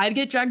 So, yeah, I'd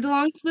get dragged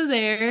along to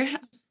there.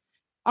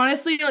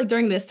 Honestly, like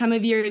during this time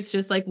of year, it's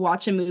just like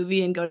watch a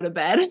movie and go to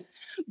bed.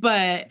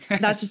 But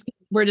that's just,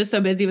 we're just so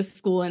busy with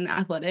school and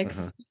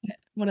athletics.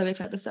 What other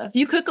type of stuff?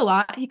 You cook a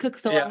lot. He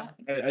cooks a lot.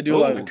 I do a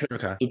lot of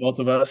cooking, both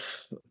of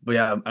us. But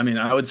yeah, I mean,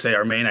 I would say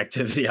our main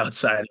activity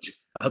outside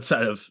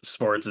of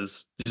sports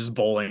is just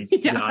bowling, to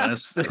be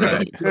honest.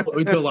 Right.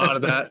 We do a lot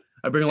of that.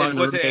 I bring along.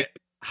 Was it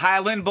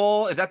Highland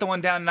Bowl? Is that the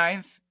one down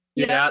 9th?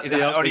 Yeah.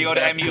 Or do you go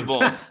to MU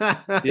Bowl?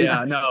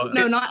 Yeah, no,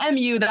 not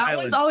MU. That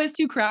Highland. One's always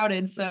too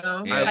crowded. So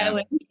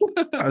Highland.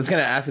 I was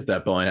gonna ask if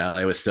that bowling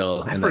alley was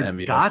still in the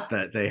MU. Forgot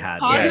that they had.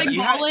 Cosmic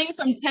bowling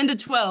from 10 to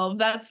 12.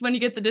 That's when you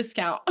get the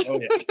discount.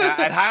 Oh, yeah.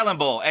 At Highland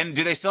Bowl. And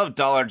do they still have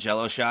dollar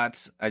Jello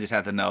shots? I just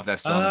have to know if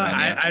that's still on the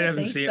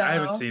menu. I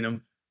haven't seen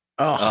them.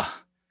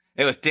 Oh,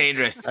 it was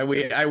dangerous. I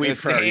wait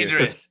for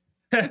dangerous.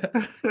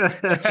 Over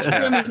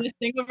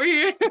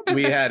here.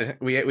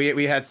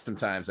 we had some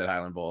times at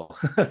Highland Bowl.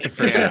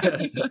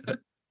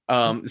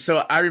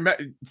 So I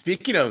remember,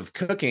 speaking of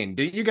cooking,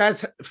 did you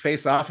guys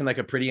face off in like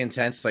a pretty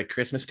intense like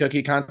Christmas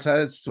cookie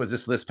contest?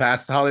 Was this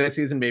past holiday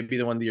season, maybe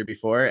the one the year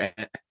before?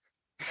 And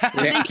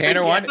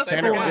Tanner won.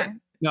 Tanner won.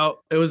 No,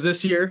 it was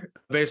this year.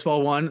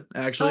 Baseball won,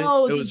 actually.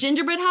 Oh, the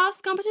gingerbread house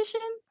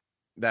competition?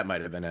 That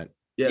might have been it.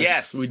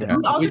 Yes. We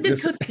also did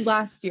cookies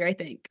last year, I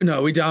think.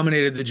 No, we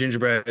dominated the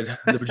gingerbread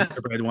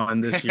one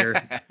this year.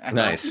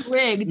 Nice.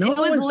 Rigged. No, it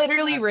was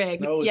literally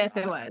rigged. No, yes,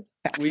 it was.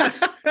 You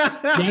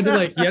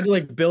had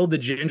to build the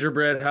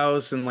gingerbread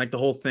house and like the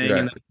whole thing,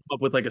 and then come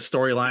up with like a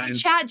storyline.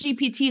 Chat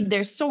GPT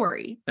their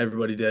story.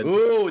 Everybody did.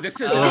 Ooh,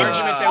 this is an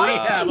argument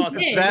that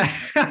we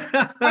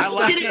have. I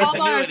like did it all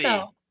by ingenuity.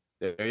 ourselves.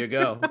 There you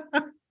go.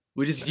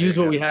 We just used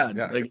what we had.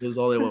 Yeah. Like it was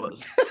all it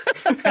was.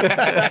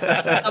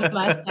 I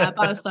messed up.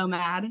 I was so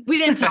mad. We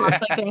didn't talk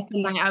like the rest of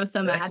the night. I was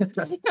so mad.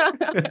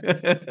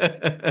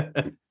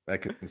 I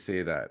can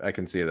see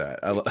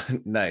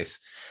that. Nice.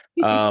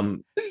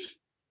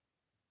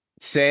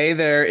 Say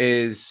there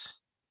is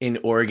in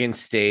Oregon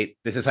State.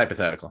 This is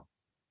hypothetical.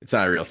 It's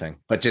not a real thing,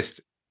 but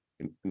just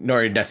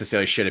nor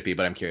necessarily should it be.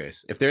 But I'm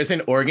curious if there's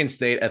an Oregon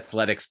State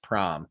athletics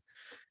prom.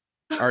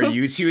 Are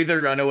you two the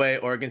runaway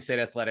Oregon State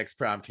athletics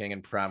prom king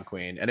and prom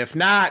queen? And if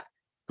not,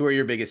 who are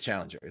your biggest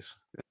challengers?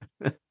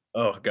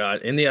 Oh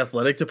God, in the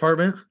athletic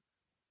department?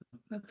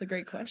 That's a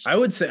great question. I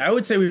would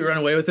say we run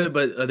away with it,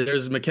 but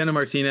there's McKenna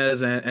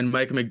Martinez and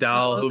Micah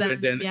McDowell who've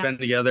been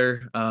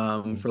together for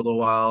a little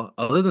while.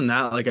 Other than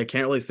that, like I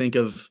can't really think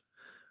of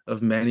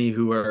many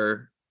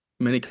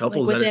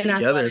couples like that are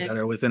together athletics. that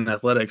are within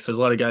athletics. There's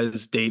a lot of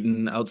guys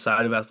dating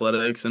outside of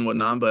athletics and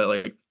whatnot, but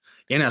like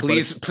In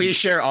athletics. Please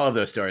share all of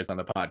those stories on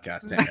the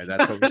podcast, Tanner.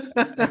 That's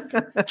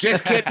what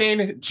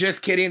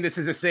just kidding. This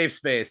is a safe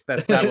space.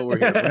 That's not what we're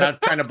here. We're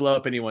not trying to blow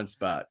up anyone's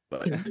spot,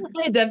 but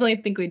I definitely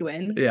think we'd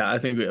win. Yeah, I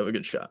think we have a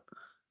good shot.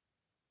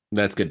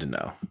 that's good to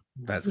know.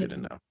 That's good to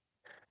know.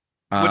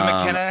 Would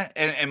McKenna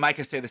and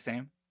Micah say the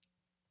same?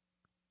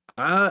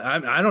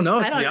 I don't know.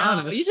 I don't know.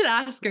 Honest. You should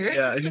ask her.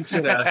 Yeah, you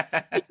should ask.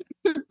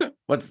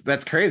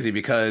 That's crazy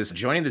because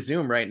joining the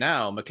Zoom right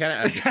now,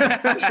 McKenna.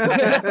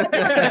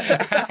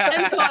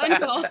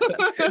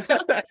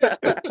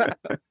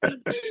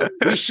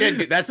 We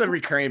should. That's a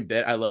recurring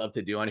bit I love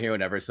to do on here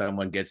whenever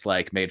someone gets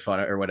like made fun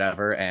of or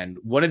whatever. And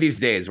one of these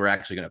days, we're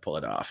actually going to pull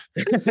it off.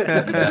 It's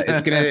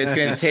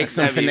gonna take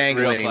some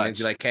finagling and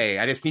be like, hey,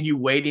 I just need you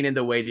waiting in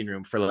the waiting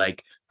room for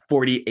like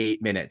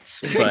 48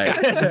 minutes.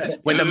 But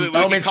when the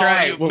moment's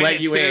right, we'll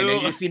let you in,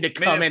 and you just need to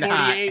come in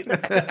hot.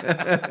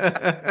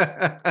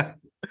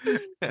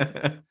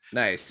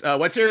 Nice.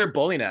 What's your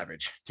bowling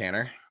average,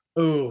 Tanner?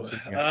 Ooh,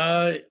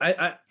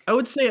 I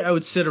would say I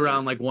would sit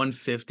around like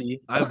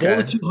 150. I've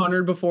bowled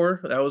 200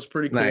 before. That was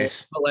pretty cool.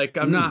 Nice. But like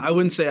I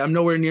wouldn't say I'm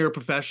nowhere near a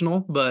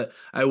professional, but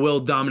I will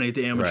dominate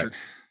the amateur. Right.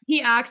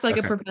 He acts like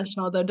a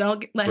professional, though.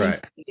 Don't let him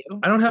see you.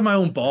 I don't have my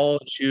own ball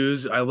and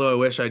shoes, although I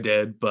wish I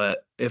did.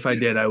 But if I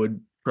did, I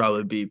would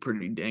probably be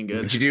pretty dang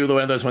good. Would you do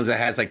one of those ones that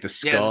has like the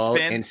skull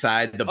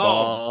inside the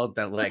ball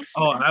that like?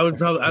 Oh, I would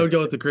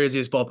go with the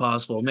craziest ball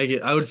possible.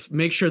 I would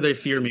make sure they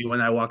fear me when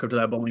I walk up to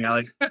that bowling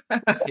alley.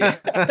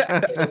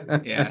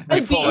 Yeah.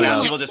 You pull it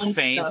out, people just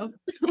faint.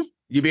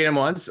 You beat him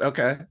once?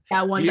 Okay.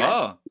 Yeah, one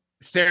time.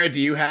 Sarah, do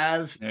you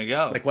have? There you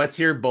go. Like, what's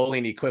your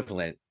bowling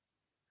equivalent?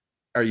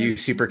 Are you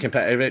super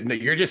competitive? No,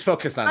 you're just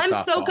focused on softball.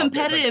 I'm so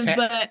competitive,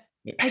 but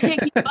I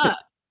can't keep up.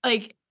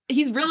 Like,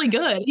 he's really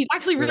good. He's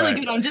actually really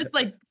good. I'm just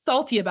like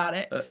salty about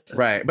it.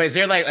 Right. But is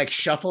there like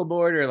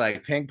shuffleboard or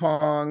like ping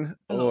pong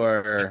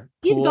or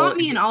He's pool? got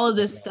me in all of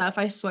this stuff,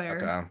 I swear.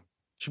 Okay.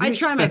 I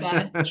try my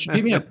best. She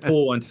gave me a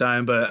pool one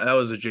time, but that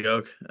was a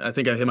joke. I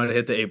think I might have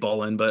hit the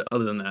 8-ball in, but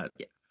other than that,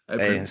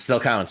 hey, it still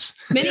counts.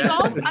 Mini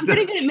golf? I'm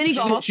pretty good at mini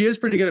golf. She is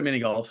pretty good at mini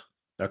golf.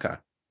 Okay.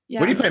 Yeah.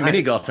 Where do you play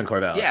mini golf in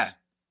Corvallis? Yeah.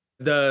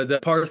 The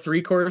par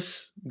 3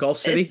 course, Golf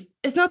City.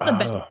 It's not the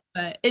best,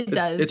 but it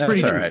does. It's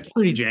pretty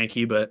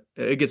janky, but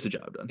it gets the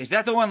job done. Is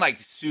that the one like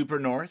super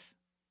north?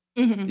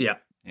 Mm-hmm. Yeah.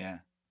 Yeah.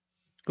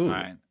 Ooh. All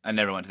right. I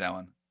never went to that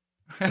one.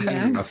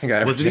 Yeah. I think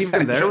I was it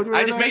even there.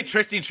 I just made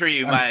Tristan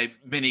Tree my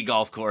mini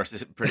golf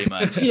course, pretty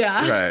much.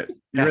 Yeah. Right.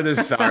 You were the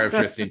star of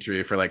Tristan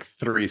Tree for like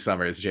 3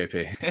 summers,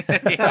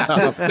 JP.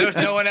 Yeah. There's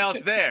no one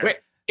else there. Wait,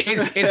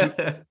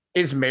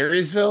 is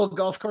Marysville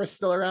golf course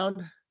still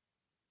around?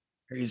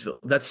 Marysville.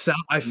 That's South.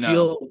 I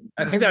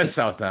think that was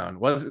Southdown.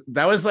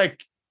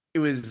 It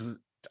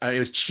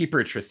was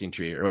cheaper Tristan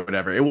Tree or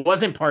whatever. It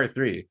wasn't par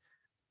 3,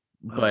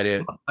 but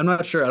I'm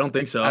not sure. I don't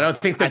think so. I don't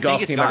think the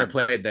golf team ever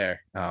played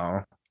there.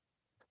 Oh,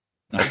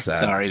 that's sad.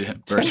 Sorry to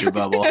burst your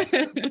bubble.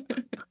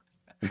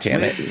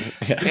 Damn it!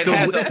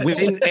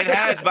 It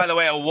has, by the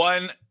way,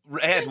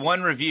 it has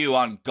one review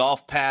on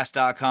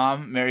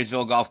golfpass.com,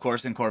 Marysville Golf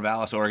Course in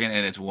Corvallis, Oregon,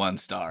 and it's 1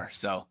 star.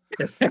 So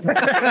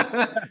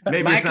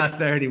maybe it's not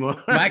there anymore.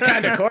 My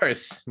kind of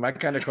course.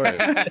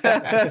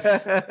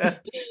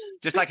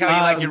 Just like how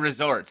you like your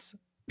resorts.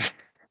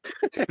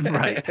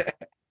 Right.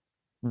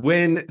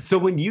 When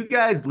you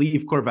guys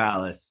leave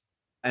Corvallis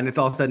and it's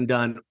all said and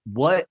done,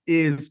 what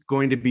is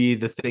going to be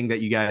the thing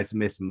that you guys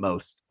miss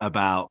most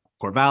about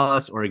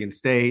Corvallis, Oregon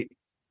State,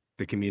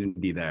 the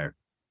community there?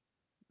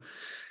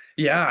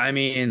 Yeah, I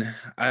mean,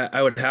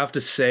 I would have to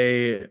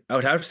say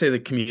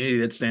the community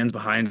that stands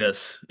behind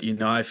us. You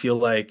know, I feel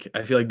like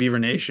Beaver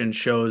Nation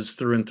shows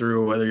through and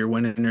through, whether you're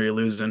winning or you're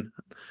losing.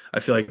 I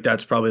feel like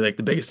that's probably like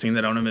the biggest thing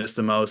that I'm gonna miss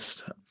the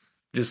most.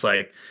 Just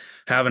like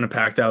having a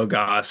packed out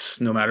Goss,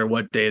 no matter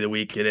what day of the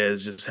week it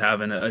is, just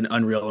having an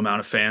unreal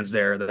amount of fans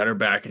there that are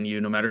backing you,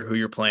 no matter who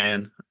you're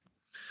playing.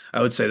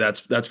 I would say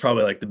that's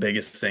probably like the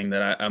biggest thing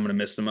that I'm gonna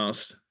miss the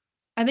most.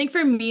 I think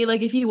for me,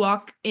 like if you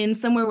walk in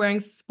somewhere wearing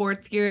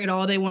sports gear at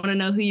all, they want to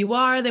know who you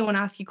are. They want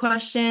to ask you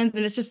questions.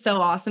 And it's just so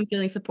awesome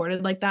feeling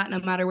supported like that, no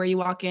matter where you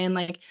walk in.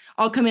 Like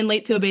I'll come in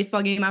late to a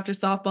baseball game after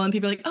softball and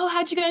people are like, oh,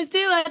 how'd you guys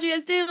do?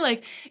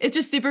 Like, it's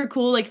just super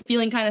cool, like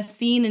feeling kind of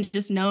seen and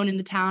just known in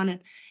the town. And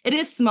it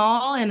is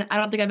small. And I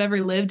don't think I've ever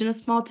lived in a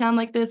small town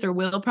like this or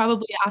will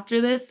probably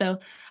after this. So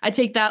I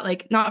take that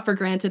like not for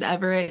granted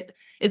ever.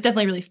 It's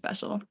definitely really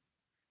special.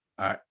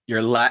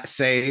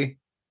 Say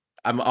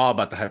I'm all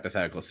about the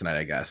hypotheticals tonight,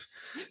 I guess.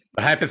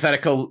 But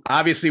hypothetical,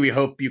 obviously, we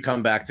hope you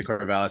come back to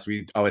Corvallis.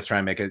 We always try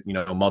and make it,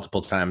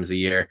 multiple times a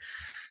year.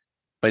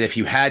 But if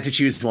you had to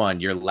choose one,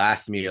 your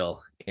last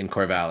meal in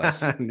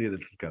Corvallis, I knew this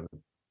was coming.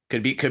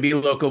 Could be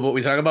local, but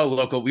we talk about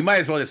local. We might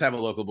as well just have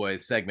a local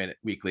boys segment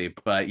weekly.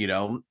 But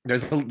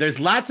there's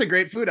lots of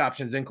great food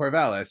options in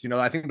Corvallis.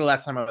 I think the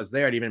last time I was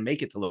there, I'd even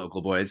make it to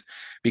local boys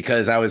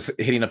because I was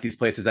hitting up these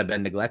places I've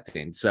been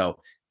neglecting. So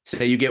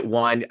say you get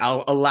one,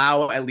 I'll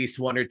allow at least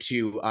 1 or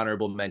 2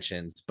 honorable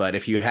mentions. But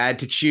if you had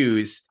to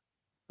choose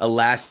a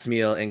last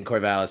meal in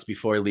Corvallis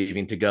before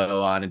leaving to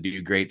go on and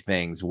do great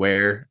things,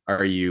 where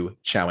are you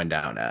chowing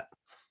down at?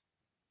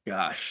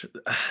 gosh.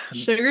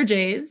 Sugar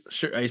J's.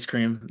 Ice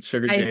cream.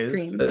 Sugar Ice J's.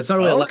 cream. It's not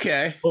really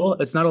Okay.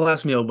 it's not a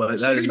last meal, but that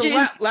Sugar is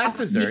J's. Last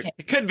dessert.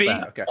 It could be.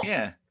 Wow. Okay.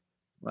 Yeah.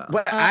 wow.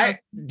 What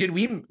did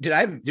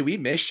we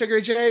miss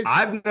Sugar J's?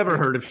 I've never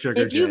heard of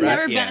Sugar If you've J's.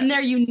 never Yeah. been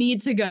there, you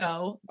need to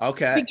go.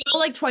 Okay. We go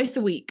like twice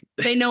a week.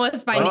 They know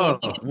us by Oh.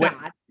 name. It's What-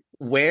 bad.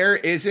 Where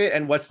is it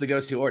and what's the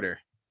go-to order?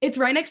 It's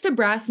right next to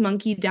Brass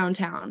Monkey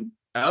downtown.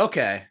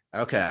 Okay.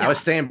 I was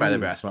staying by the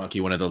Brass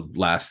Monkey one of the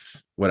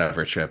last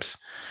whatever trips.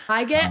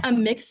 I get a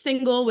mixed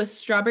single with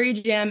strawberry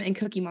jam and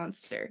Cookie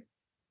Monster.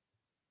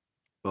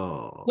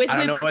 Oh, With I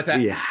don't know whipped what that.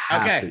 we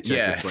have okay, to check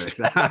yeah. this place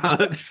out.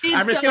 cream.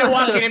 I'm just It's gonna so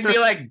walk in good. and be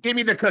like, "Give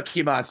me the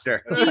Cookie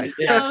Monster."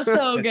 It's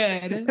so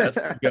good. That's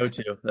the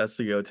go-to. That's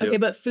the go-to. Okay,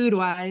 but food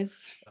wise,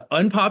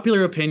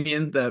 Unpopular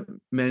opinion that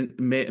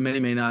many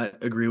may not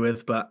agree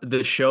with, but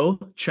the show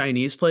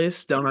Chinese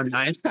place down on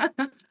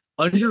 9th,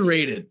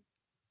 underrated.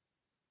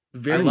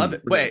 I love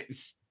it. Wait,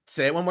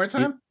 say it one more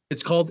time.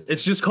 It's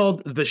just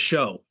called The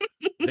Show.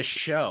 The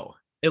show.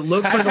 It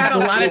looks I've like had a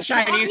lot of He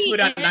brought Chinese me food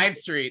on in. 9th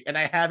Street, and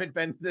I haven't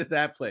been to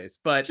that place.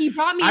 But he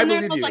brought me I in there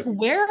and I believe was you. like,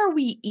 where are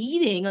we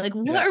eating? Like,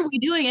 what Yeah. are we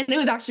doing? And it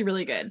was actually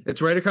really good.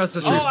 It's right across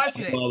the street. Oh, I've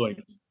seen it. Wild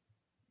Wings.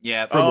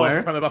 Yeah. From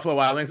where? From the Buffalo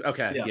Wild Wings.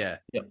 Okay, Yeah.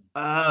 yeah.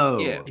 Oh,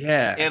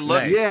 Yeah. It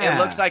looks nice. Yeah. it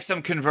looks like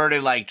some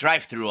converted like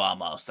drive-through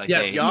almost. Like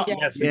Yes, they, y'all- yes,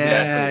 yeah,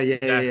 exactly. yeah,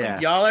 Exactly. yeah.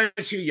 Y'all are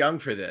too young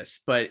for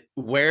this, but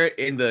where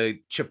in the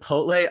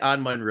Chipotle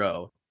on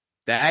Monroe,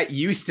 that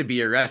used to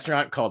be a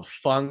restaurant called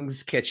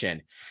Fung's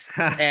Kitchen,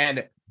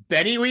 and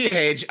Benny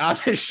Weehage on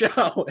the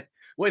show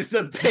was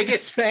the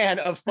biggest fan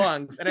of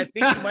Fung's, and I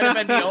think he might have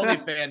been the only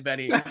fan,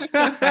 Benny.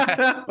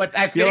 But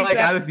I feel think like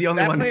that, I was the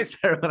only that one place,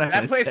 there when I that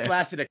went place there.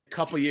 lasted a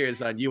couple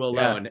years on You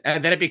Alone,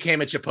 and then it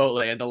became a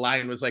Chipotle, and the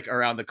line was like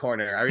around the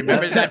corner. I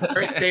remember that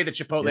first day that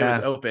Chipotle Yeah.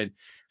 was open.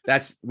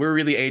 We're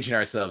really aging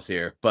ourselves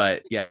here,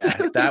 but yeah,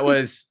 that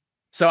was.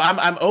 So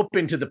I'm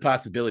open to the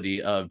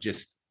possibility of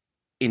just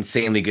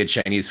insanely good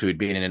Chinese food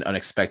being in an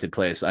unexpected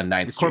place on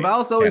 9th Street.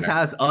 Corvallis always Tanner.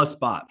 has a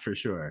spot for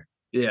sure.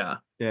 Yeah.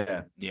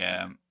 Yeah.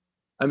 yeah.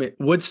 I mean,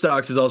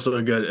 Woodstocks is also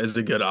a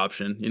good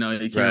option. You know, you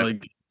can't Right.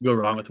 really go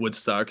wrong with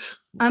Woodstocks.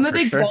 I'm a For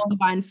big sure. Bone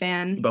Vine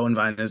fan. Bowen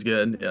Vine is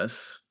good.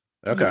 Yes.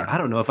 Okay. I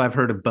don't know if I've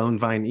heard of Bone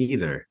Vine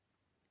either.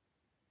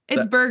 It's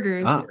That-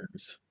 burgers. Ah,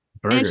 It's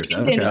burgers.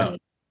 chicken Okay. sandwiches.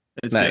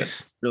 good.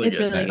 Nice. Really It's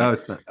good. really Oh,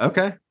 it's not.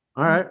 Okay.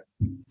 All right.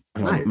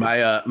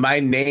 Nice. My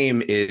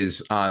name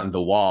is on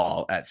the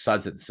wall at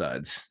Suds and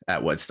Suds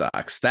at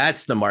Woodstocks.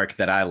 That's the mark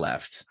that I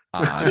left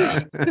on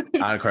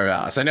on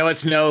Corvallis. I know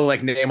it's no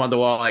like name on the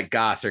wall like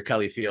Goss or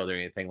Cully Field or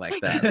anything like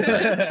that.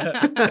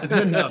 But It's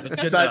good enough.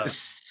 It's good enough.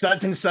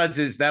 Suds and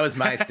Suds that was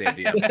my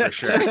stadium for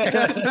sure.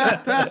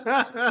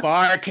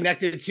 Bar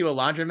connected to a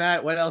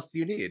laundromat. What else do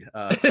you need?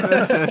 Have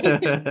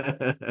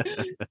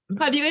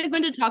you guys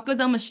been to Taco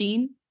Bell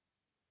Machine?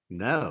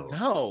 No.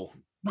 No.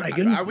 My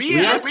goodness. Are we We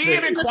have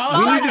even to-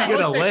 qualified We need to get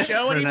a host this list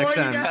show for anymore, next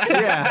you time. guys?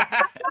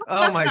 Yeah.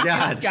 Oh my These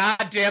god.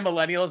 goddamn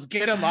millennials,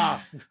 get them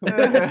off.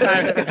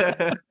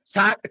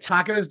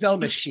 Tacos Del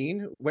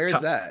Machine, where is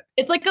that?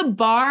 It's like a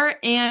bar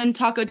and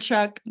taco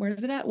truck. Where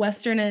is it at?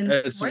 Western and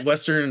It's Fourth?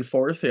 Western and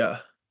Fourth. Yeah.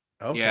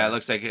 Okay. Yeah, it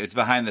looks like it's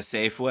behind the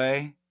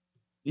Safeway.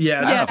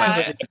 Yeah.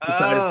 Yeah. It's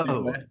beside Oh.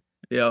 Speedway.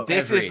 Yeah.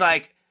 This Every- is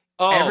like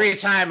Every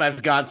time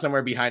I've gone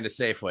somewhere behind a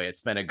Safeway,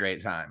 it's been a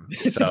great time.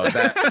 So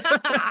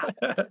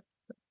that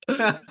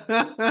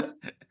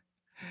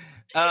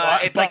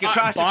it's like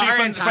across the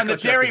street from the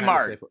Dairy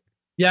Mart.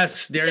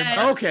 Yes. Dairy Yeah.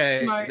 Mart.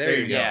 Okay, Smart. there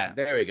you go. Yeah.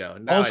 There we go.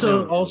 Now I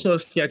know. Also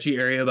sketchy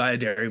area by a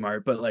Dairy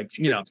Mart, but like,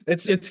 you know,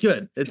 it's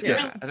good. It's good.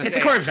 Yeah. As I It's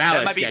say, Corvallis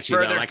that might be sketchy,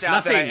 further though. Like,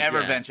 south than I nothing-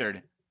 ever yeah.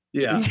 ventured.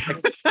 Yeah. Maybe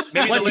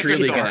the What's liquor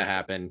really store. gonna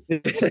happen?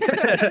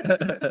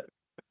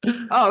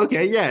 Oh,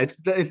 okay. Yeah,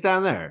 it's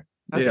down there.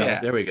 Okay.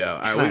 Yeah. There we go.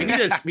 All right,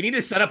 we need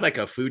to set up like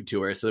a food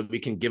tour so that we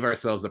can give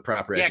ourselves a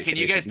proper Yeah, can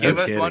you guys education. give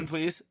No us kidding. one,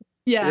 please?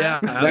 Yeah.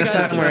 Next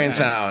time we're in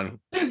town,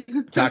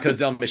 Tacos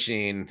Del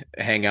Machine,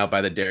 hang out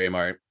by the Dairy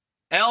Mart.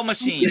 L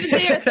Machine.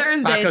 Tuesday or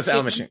Thursday. Tacos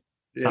El Machine.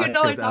 Yeah. $2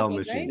 Tacos El tacos,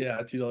 Machine. right?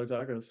 Yeah. $2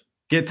 tacos.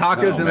 Get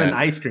tacos Oh, and then man.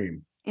 ice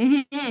cream.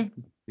 Mm-hmm.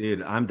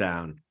 Dude, I'm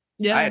down.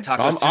 Yeah. I had tacos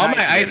All tonight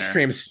my for ice dinner.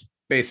 cream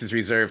space is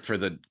reserved for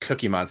the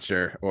Cookie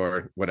Monster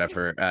or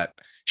whatever at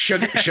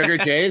Sugar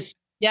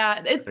J's.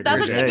 Yeah, Sugar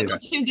that's a typical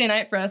J's. Tuesday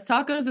night for us.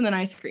 Tacos and then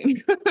ice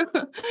cream.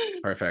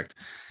 Perfect.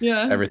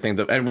 Yeah. Everything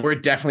and we're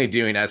definitely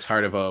doing as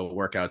hard of a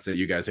workouts that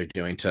you guys are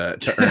doing to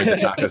earn the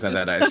tacos and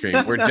that ice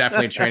cream. We're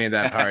definitely training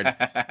that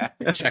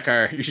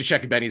hard. You should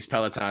check Benny's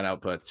Peloton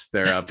outputs.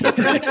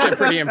 They're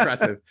pretty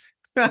impressive.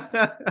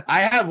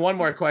 I have one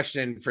more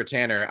question for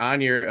Tanner.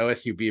 On your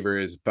OSU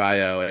Beavers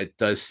bio, it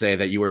does say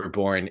that you were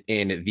born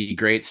in the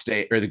great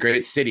state or the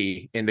great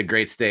city in the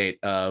great state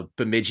of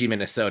Bemidji,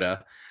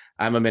 Minnesota.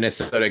 I'm a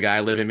Minnesota guy.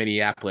 I live in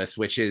Minneapolis,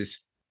 which is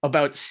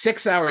about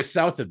 6 hours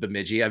south of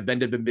Bemidji. I've been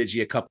to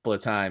Bemidji a couple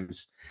of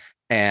times,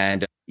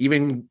 and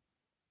even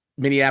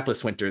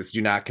Minneapolis winters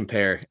do not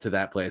compare to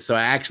that place. So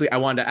I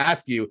wanted to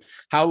ask you,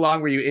 how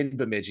long were you in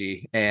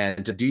Bemidji,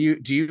 and do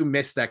you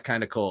miss that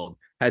kind of cold?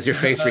 Has your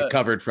face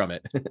recovered from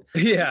it?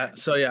 Yeah.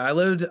 So yeah,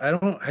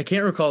 I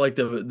can't recall like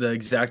the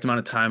exact amount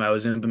of time I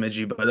was in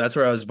Bemidji, but that's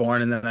where I was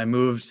born. And then I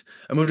moved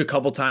a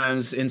couple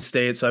times in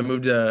state. So I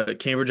moved to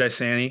Cambridge,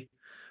 Isani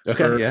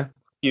Okay, for yeah. a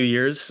few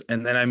years.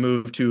 And then I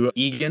moved to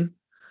Egan.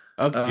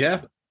 Okay,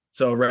 yeah.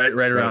 So right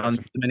around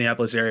the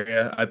Minneapolis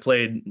area. I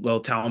played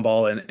little town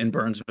ball in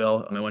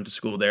Burnsville, and I went to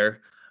school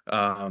there.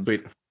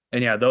 Sweet.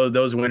 And yeah,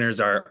 those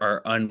winters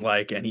are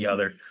unlike any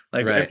other.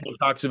 Like everyone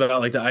talks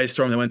about like the ice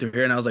storm that went through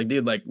here, and I was like,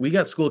 dude, like we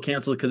got school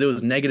canceled because it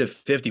was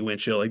 -50 wind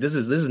chill. Like this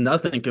is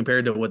nothing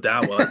compared to what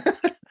that was.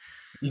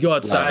 You go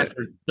outside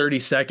for 30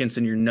 seconds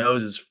and your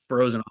nose is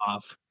frozen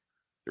off.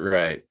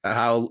 Right.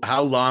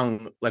 How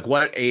long? Like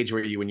what age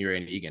were you when you were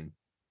in Egan?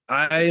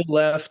 I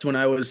left when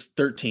I was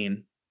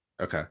 13.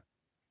 Okay.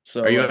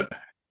 So are you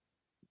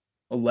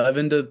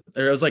 11 to,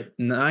 or it was like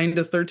 9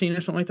 to 13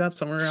 or something like that,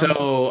 somewhere around.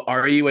 So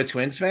are you a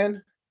Twins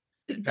fan?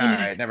 All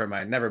right, never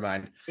mind.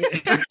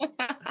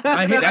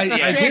 I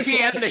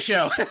JP the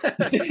show.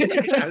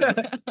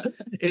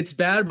 It's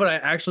bad, but I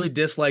actually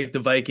dislike the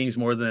Vikings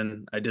more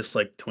than I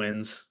dislike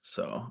Twins.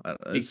 So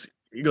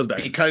it goes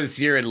back because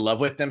you're in love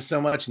with them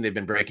so much, and they've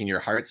been breaking your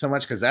heart so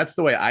much. Because that's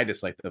the way I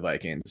dislike the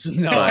Vikings.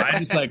 No, I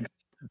just like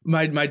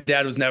my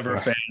dad was never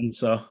a fan.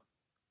 So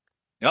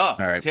all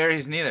right,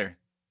 Terry's neither.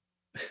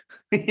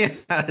 Yeah,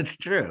 that's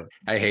true.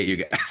 I hate you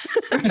guys.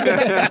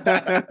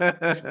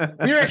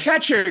 You're a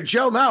catcher,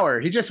 Joe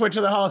Mauer. He just went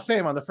to the Hall of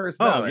Fame on the first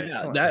ballot.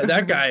 Yeah,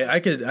 that guy. I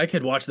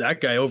could watch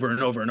that guy over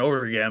and over and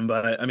over again.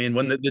 But I mean,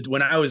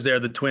 when I was there,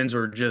 the Twins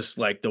were just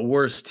like the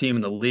worst team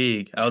in the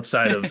league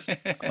outside of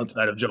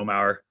Joe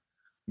Mauer.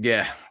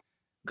 Yeah,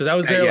 because I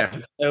was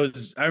there.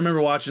 I remember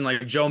watching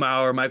like Joe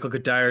Mauer, Michael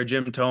Kadire,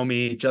 Jim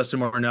Thome,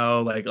 Justin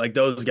Morneau, like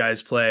those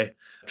guys play.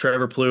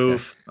 Trevor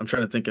Plouffe. Yeah. I'm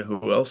trying to think of who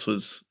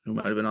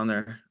might have been on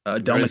there.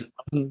 Delman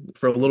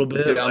for a little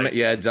bit. Delman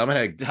had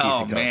a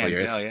decent couple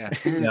years. Hell yeah.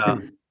 Yeah.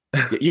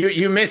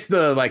 You missed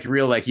the like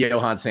real like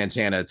Johan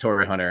Santana,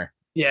 Torrey Hunter.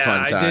 Yeah,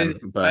 fun time, I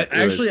did. But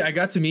I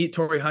got to meet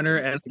Torrey Hunter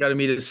and I got to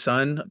meet his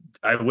son.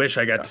 I wish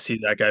I got to see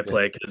that guy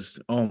play because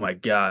oh my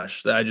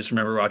gosh, I just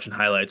remember watching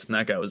highlights and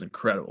that guy was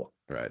incredible.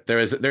 Right.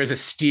 There's a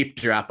steep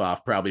drop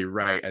off probably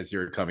right as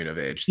you're coming of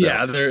age. So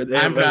yeah,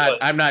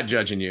 I'm not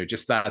judging you.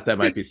 Just thought that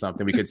might be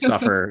something we could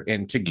suffer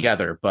in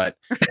together, but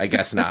I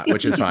guess not,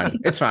 which is fine.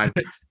 It's fine.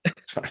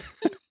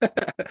 All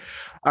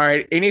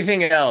right.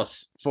 Anything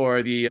else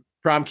for the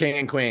prom king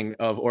and queen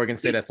of Oregon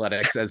State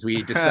athletics, as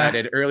we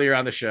decided earlier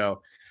on the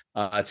show,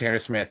 Tanner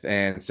Smith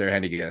and Sarah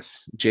Haendiges.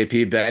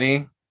 JP,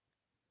 Benny?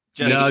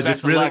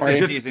 Just really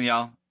this season,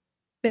 y'all.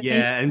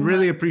 Yeah, and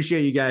really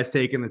appreciate you guys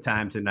taking the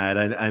time tonight.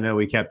 I know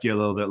we kept you a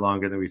little bit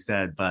longer than we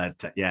said,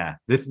 but yeah,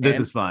 this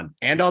is fun.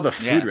 And all the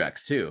food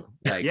wrecks too.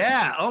 Like,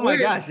 yeah. Oh my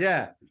gosh.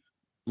 Yeah.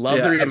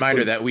 Love the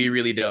reminder that we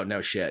really don't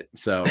know shit.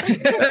 So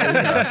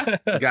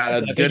got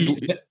a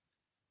good.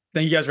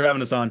 Thank you guys for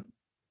having us on.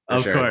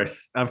 Of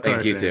course.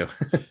 Thank you too.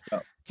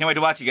 Can't wait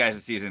to watch you guys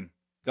this season.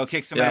 Go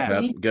kick some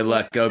ass. Good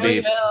luck. Go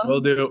Beavs.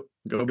 We'll do.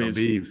 Go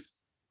Beavs.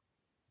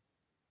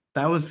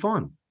 That was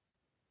fun.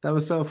 That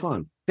was so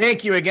fun.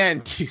 Thank you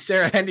again to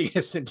Sarah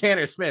Haendiges and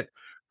Tanner Smith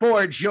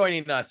for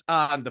joining us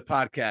on the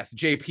podcast.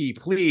 JP,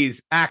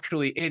 please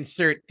actually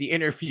insert the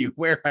interview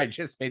where I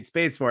just made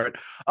space for it.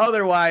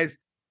 Otherwise,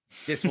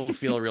 this will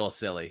feel real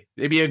silly.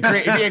 It'd be a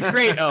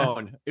great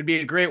own. It'd be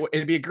a great,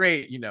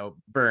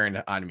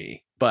 burn on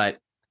me. But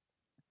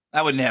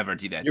I would never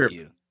do that to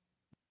you.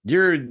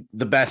 You're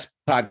the best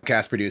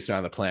podcast producer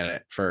on the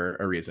planet for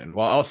a reason,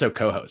 while also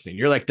co-hosting.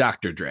 You're like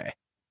Dr. Dre.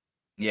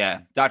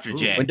 Yeah, Dr.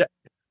 J.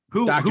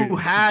 Who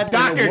had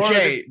Dr.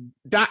 J?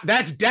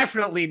 That's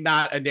definitely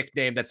not a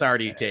nickname that's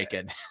already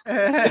taken.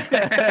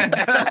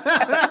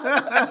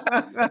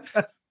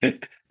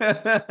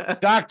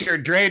 Dr.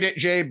 Dre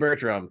J.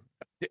 Bertram.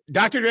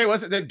 Dr. Dre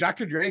wasn't there.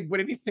 Dr. Dre win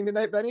anything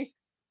tonight, Benny?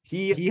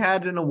 He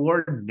had an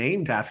award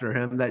named after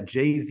him that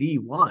Jay-Z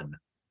won.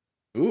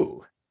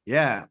 Ooh,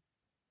 yeah,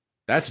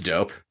 that's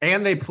dope.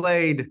 And they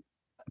played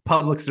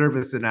public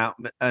service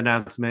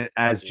announcement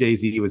as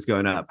Jay-Z was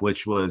going up,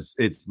 which was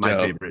my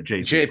favorite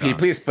Jay-Z JP, song.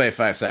 please play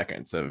 5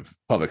 seconds of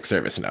public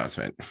service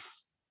announcement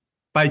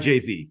by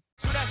Jay-Z.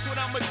 So that's what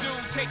I'm gonna do.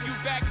 Take you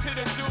back to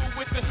the dude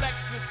with the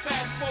Lexus.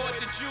 Fast forward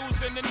the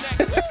Jews and the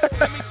necklace.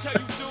 Let me tell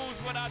you dudes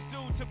what I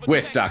do to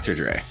with Dr.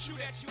 Dre.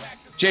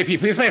 JP,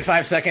 please play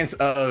 5 seconds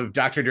of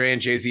Dr. Dre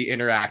and Jay-Z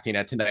interacting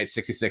at tonight's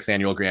 66th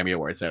annual Grammy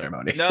Award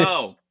ceremony.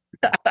 No.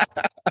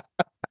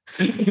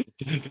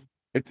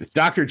 It's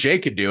Dr. J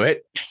could do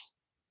it.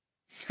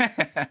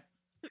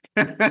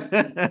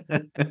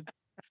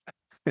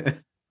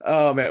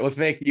 Oh man, well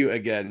thank you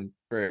again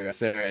for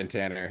Sarah and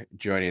Tanner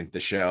joining the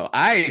show.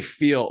 I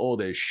feel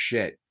old as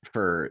shit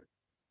for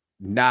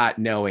not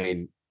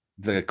knowing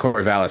the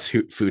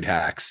Corvallis food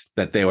hacks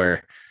that they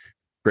were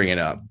bringing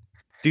up.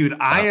 Dude,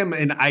 I am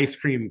an ice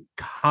cream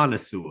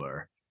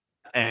connoisseur,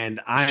 and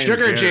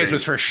Sugar J's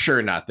was for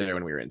sure not there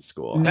when we were in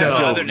school. That's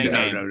the other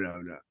nickname.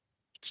 No.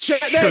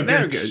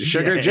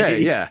 Sugar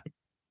J, yeah.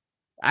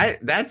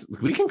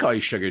 We can call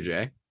you Sugar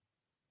J.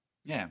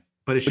 Yeah.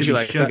 But it should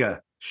be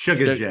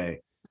Sugar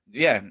J.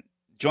 Yeah.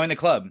 join the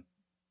club.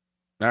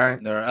 All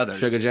right. There are others.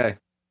 Sugar J.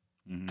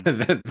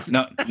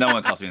 Mm-hmm. No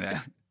one calls me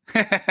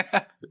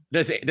that.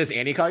 Does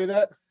Annie call you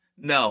that?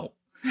 No,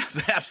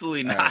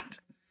 absolutely not. Right.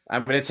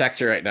 I'm going to text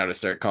her right now to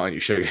start calling you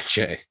Sugar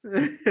J.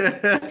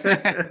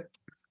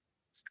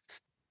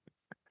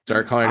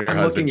 Start calling her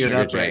husband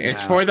Sugar J. Right,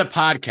 it's for the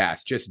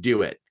podcast. Just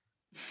do it.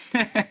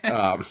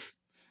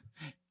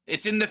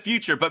 It's in the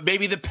future, but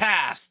maybe the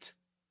past.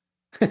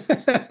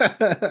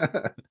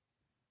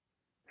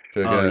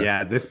 Oh,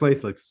 yeah. This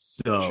place looks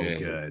so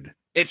good.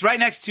 It's right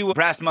next to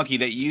Brass Monkey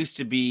that used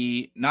to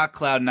be not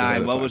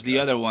Cloud9. What was the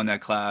other one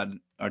that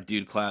our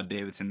dude Cloud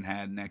Davidson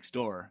had next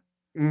door?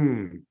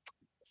 It's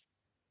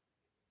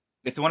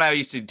the one I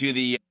used to do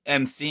the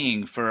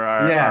emceeing for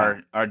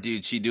our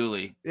dude Chi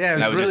Dooley. Yeah,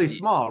 it was really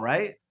small,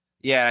 right?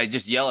 Yeah, I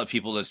just yell at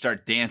people to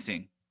start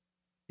dancing.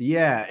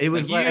 Yeah, it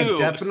was like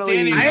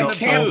definitely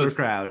the older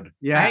crowd.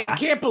 Yeah, I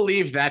can't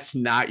believe that's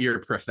not your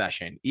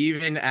profession,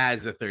 even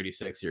as a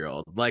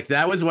 36-year-old. Like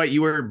that was what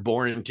you were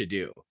born to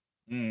do.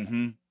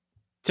 Mm-hmm.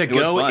 To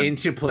go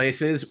into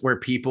places where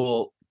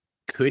people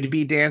could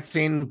be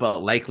dancing,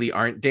 but likely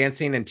aren't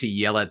dancing, and to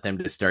yell at them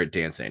to start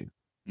dancing.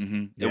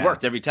 Mm-hmm. It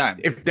worked every time.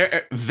 If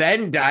the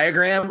Venn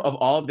diagram of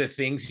all of the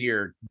things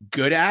you're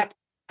good at,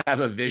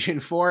 have a vision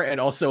for, and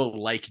also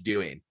like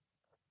doing.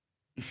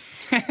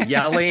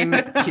 Yelling,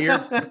 peer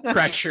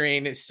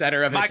pressuring,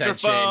 center of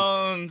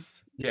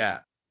microphones. Attention.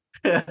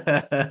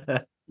 Yeah.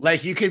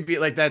 Like you could be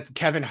like that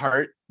Kevin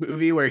Hart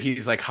movie where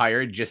he's like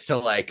hired just to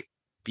like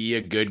be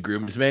a good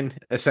groomsman,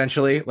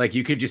 essentially. Like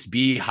you could just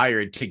be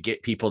hired to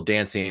get people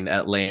dancing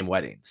at lame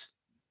weddings.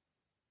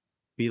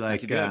 Be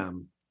like, yeah,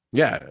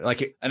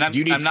 like and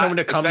you need someone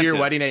to come to your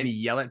wedding and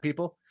yell at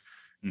people.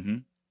 Mm-hmm.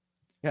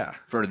 Yeah,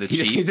 for the he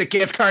just needs a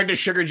gift card to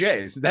Sugar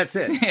J's. That's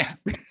it. Yeah.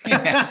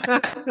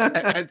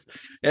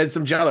 and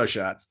some Jello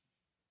shots.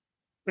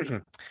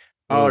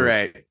 All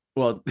right.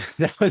 Well,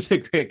 that was a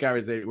great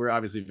conversation. We're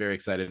obviously very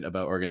excited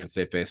about Oregon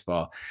State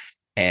baseball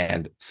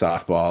and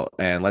softball,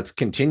 and let's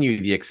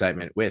continue the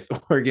excitement with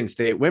Oregon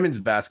State women's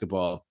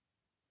basketball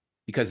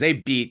because they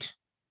beat,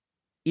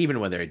 even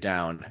when they're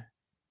down,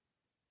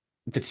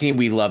 the team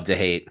we love to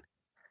hate.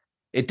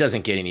 It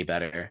doesn't get any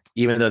better,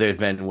 even though there's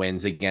been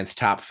wins against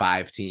top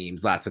 5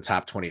 teams, lots of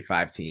top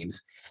 25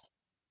 teams.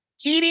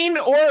 Eating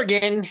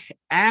Oregon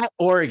at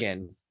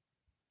Oregon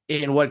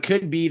in what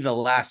could be the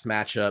last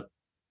matchup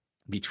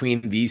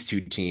between these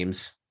two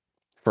teams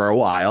for a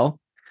while.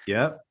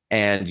 Yep.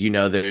 And,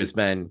 there's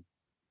been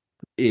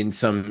in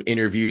some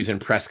interviews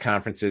and press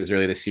conferences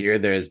earlier this year,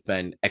 there's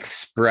been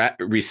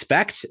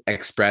respect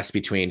expressed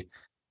between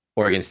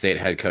Oregon State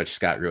head coach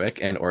Scott Rueck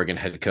and Oregon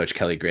head coach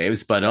Kelly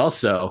Graves, but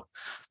also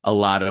a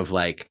lot of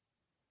like,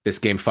 this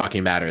game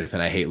fucking matters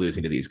and I hate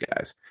losing to these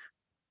guys.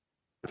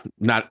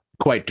 Not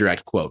quite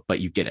direct quote,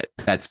 but you get it.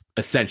 That's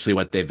essentially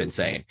what they've been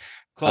saying.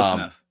 Close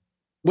enough.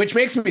 Which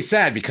makes me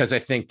sad because I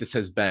think this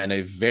has been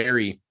a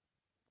very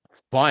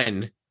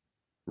fun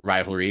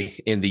rivalry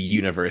in the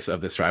universe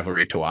of this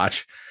rivalry to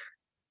watch.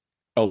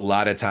 A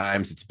lot of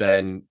times it's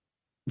been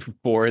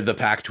for the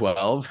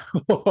Pac-12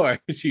 or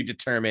to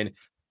determine,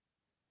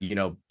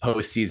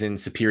 postseason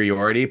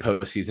superiority,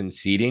 postseason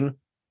seeding.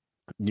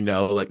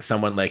 Like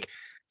someone like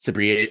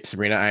Sabrina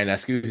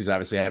Ionescu, who's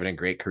obviously having a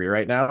great career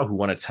right now, who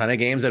won a ton of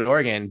games at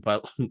Oregon,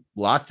 but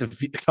lost a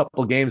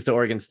couple games to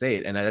Oregon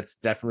State. And that's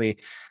definitely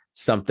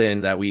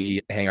something that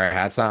we hang our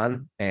hats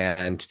on.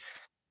 And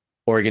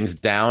Oregon's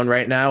down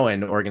right now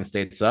and Oregon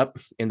State's up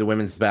in the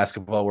women's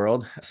basketball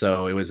world.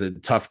 So it was a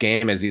tough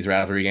game, as these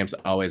rivalry games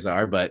always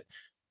are, but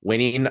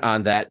winning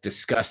on that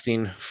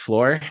disgusting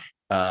floor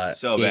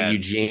in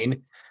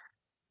Eugene,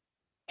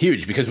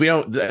 huge, because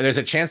there's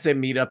a chance they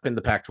meet up in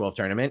the Pac-12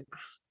 tournament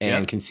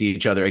and can see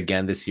each other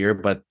again this year,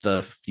 but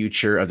the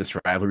future of this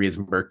rivalry is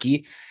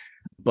murky.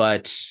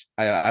 But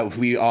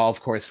we all,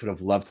 of course, would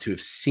have loved to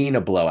have seen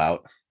a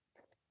blowout,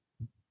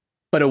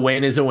 but a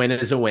win is a win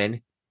is a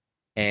win.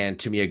 And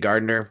Tamia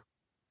Gardner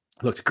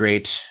looked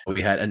great.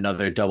 We had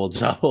another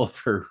double-double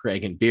for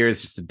Reagan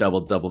Beers, just a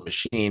double-double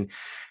machine.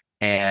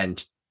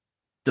 And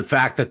the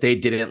fact that they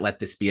didn't let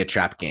this be a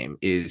trap game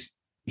is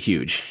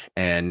huge.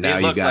 And now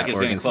you got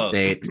Oregon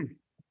State.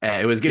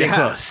 It was getting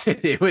close.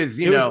 It was,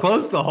 it was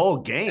close the whole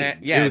game.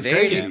 It was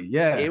crazy.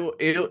 Yeah,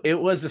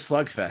 it was a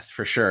slugfest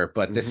for sure.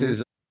 But this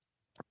is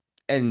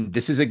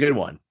a good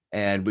one.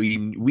 And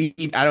we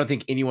I don't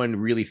think anyone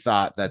really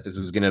thought that this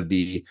was going to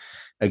be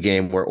a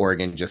game where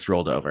Oregon just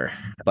rolled over.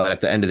 But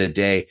at the end of the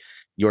day,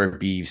 your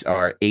Beavs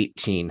are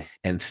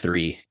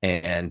 18-3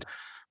 and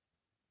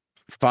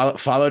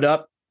followed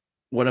up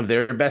one of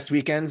their best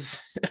weekends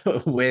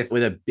with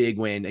a big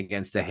win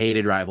against a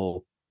hated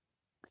rival.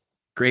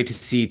 Great to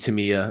see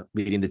Tamia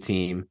leading the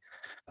team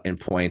in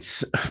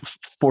points,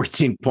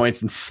 14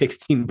 points and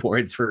 16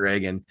 boards for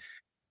Reagan.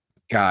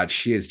 God,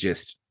 she is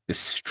just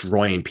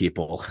destroying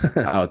people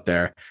out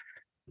there.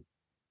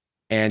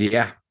 And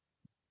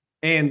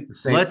and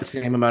the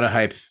same amount of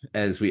hype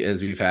as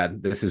we've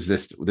had. This is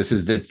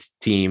the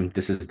team.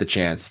 This is the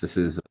chance. This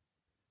is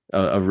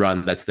a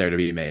run that's there to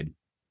be made.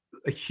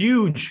 a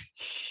huge,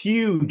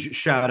 huge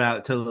shout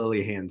out to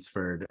Lily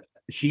Hansford.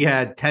 She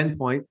had 10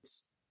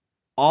 points,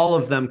 all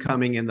of them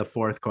coming in the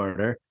fourth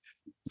quarter.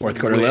 Fourth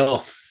quarter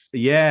Lil.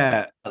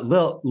 Yeah,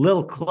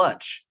 Lil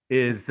Clutch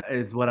is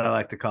what I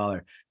like to call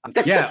her.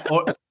 Yeah,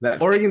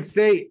 Oregon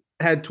State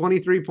had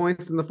 23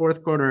 points in the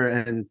fourth quarter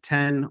and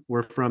 10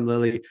 were from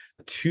Lily.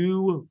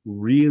 Two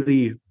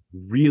really,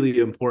 really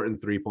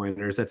important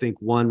three-pointers. I think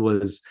one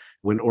was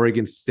when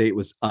Oregon State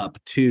was up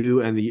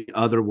 2, and the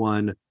other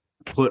one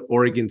put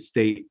Oregon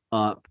State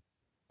up,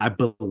 I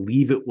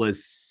believe it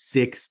was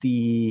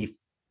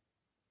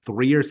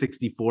 63 or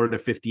 64 to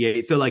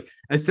 58. So like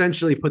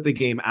essentially put the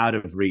game out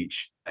of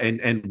reach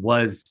and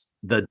was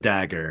the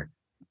dagger.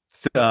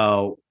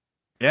 So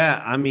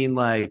yeah, I mean,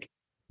 like,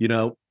 you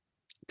know,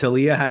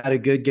 Taliese had a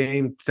good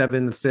game,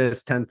 7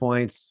 assists, 10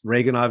 points.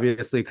 Reagan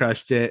obviously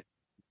crushed it.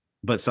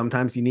 But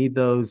sometimes you need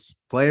those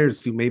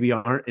players who maybe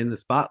aren't in the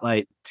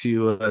spotlight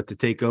to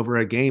take over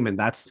a game, and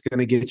that's going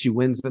to get you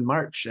wins in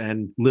March.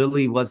 And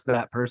Lily was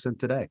that person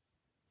today.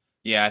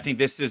 Yeah, I think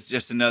this is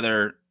just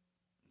another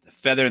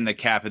feather in the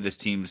cap of this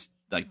team's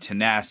like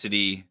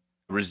tenacity,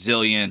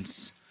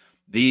 resilience.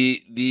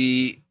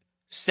 The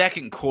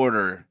second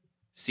quarter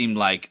seemed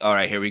like, all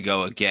right, here we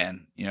go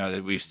again. You know,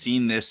 that we've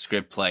seen this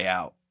script play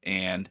out,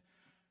 and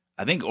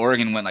I think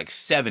Oregon went like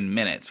 7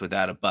 minutes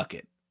without a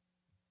bucket.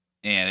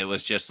 And it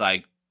was just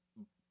like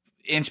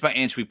inch by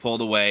inch we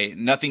pulled away.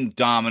 Nothing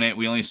dominant.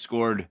 We only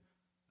scored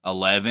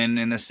 11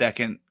 in the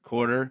second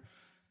quarter.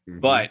 Mm-hmm.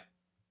 But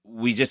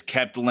we just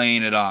kept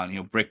laying it on, you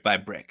know, brick by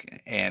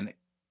brick. And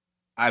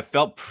I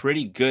felt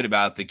pretty good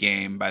about the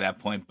game by that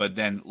point. But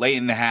then late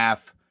in the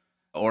half,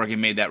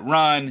 Oregon made that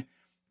run.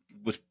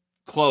 Was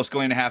close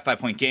going to half,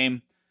 5-point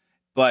game.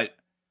 But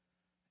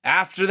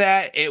after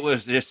that, it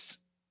was just,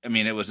 I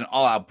mean, it was an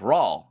all-out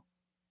brawl.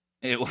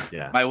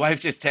 My wife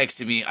just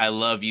texted me, "I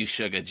love you,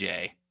 Sugar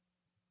J."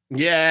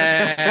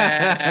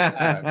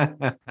 Yeah,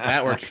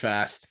 that worked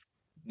fast.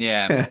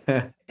 Yeah.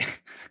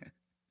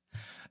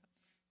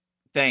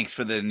 Thanks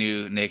for the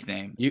new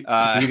nickname. You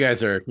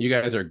guys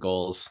are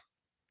goals.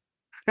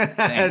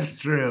 That's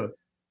true.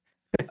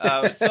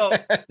 So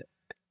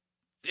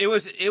it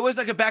was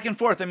like a back and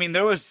forth. I mean,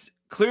 there was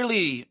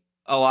clearly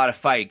a lot of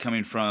fight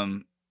coming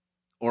from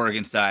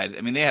Oregon side.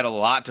 I mean, they had a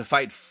lot to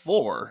fight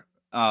for,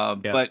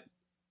 but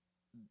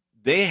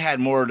they had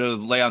more to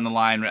lay on the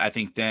line, I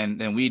think,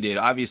 than we did.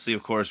 Obviously,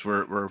 of course,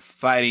 we're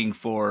fighting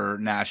for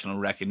national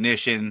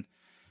recognition.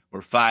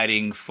 We're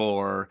fighting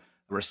for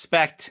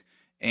respect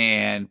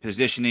and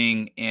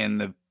positioning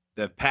in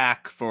the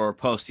pack for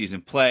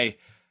postseason play.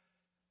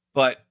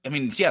 But, I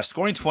mean, yeah,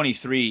 scoring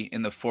 23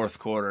 in the fourth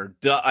quarter,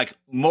 like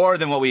more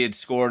than what we had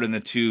scored in the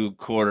 2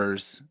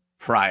 quarters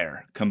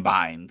prior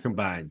combined.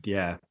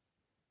 Yeah.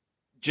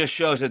 Just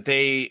shows that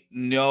they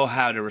know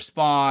how to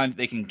respond.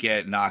 They can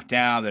get knocked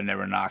down. They're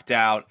never knocked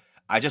out.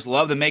 I just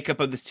love the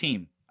makeup of this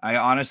team. I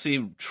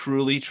honestly,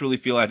 truly, truly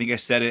feel, I think I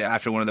said it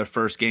after one of their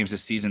first games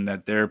this season,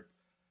 that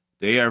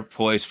they are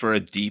poised for a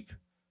deep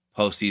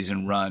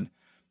postseason run,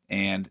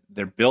 and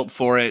they're built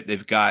for it.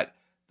 They've got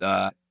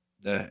the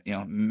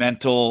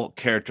mental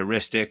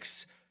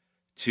characteristics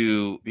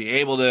to be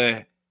able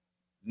to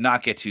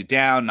not get too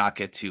down, not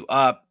get too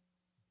up,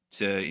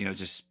 to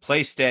just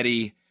play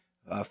steady.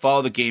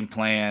 Follow the game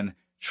plan,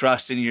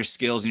 trust in your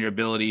skills and your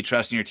ability,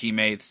 trust in your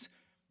teammates.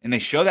 And they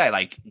show that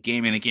like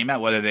game in and game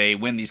out, whether they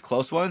win these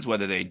close ones,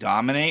 whether they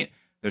dominate.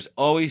 There's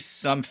always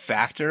some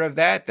factor of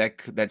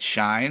that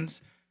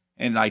shines.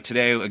 And like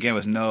today, again,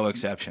 was no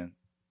exception.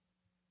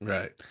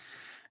 Right.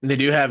 And they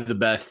do have the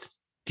best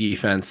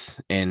defense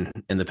in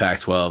the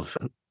Pac-12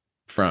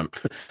 from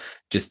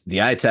just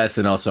the eye test,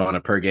 and also on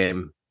a per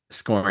game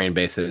scoring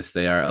basis.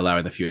 They are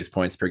allowing the fewest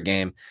points per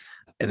game.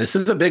 And this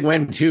is a big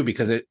win too,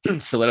 because it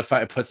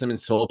puts them in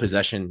sole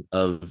possession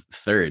of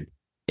third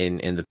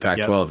in the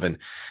Pac-12. Yep. And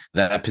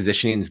that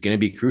positioning is going to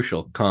be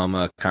crucial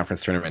come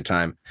conference tournament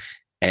time.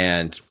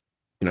 And,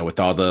 with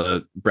all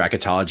the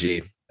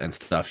bracketology and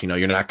stuff,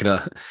 you're not going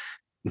to,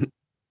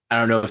 I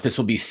don't know if this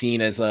will be seen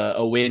as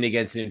a win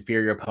against an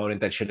inferior opponent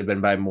that should have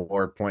been by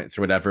more points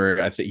or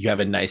whatever. I think you have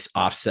a nice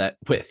offset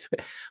with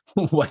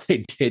what they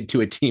did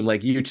to a team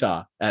like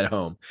Utah at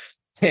home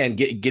and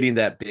getting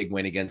that big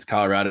win against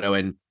Colorado,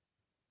 and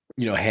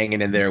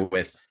hanging in there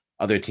with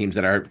other teams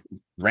that are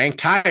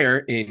ranked higher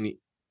in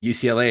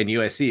UCLA and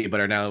USC,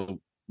 but are now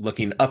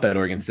looking up at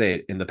Oregon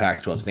State in the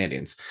Pac-12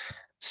 standings.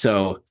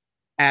 So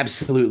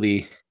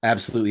absolutely,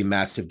 absolutely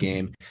massive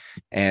game,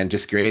 and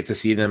just great to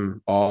see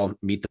them all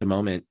meet the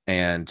moment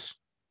and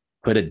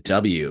put a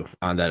W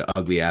on that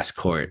ugly ass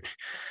court.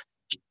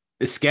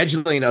 The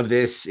scheduling of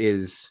this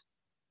it's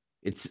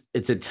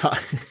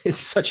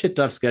such a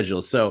tough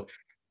schedule. So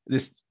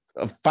this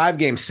a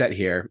 5-game set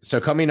here.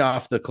 So coming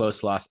off the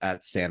close loss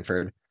at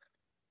Stanford,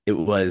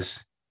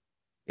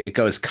 it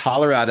goes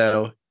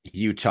Colorado,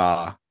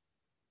 Utah,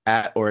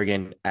 at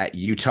Oregon, at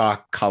Utah,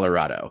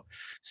 Colorado.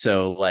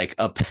 So like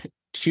up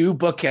 2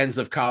 bookends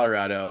of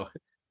Colorado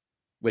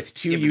with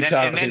 2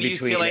 Utahs in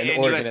between, UCLA and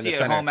and Oregon USC in the at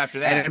center. home after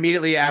that. And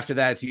immediately after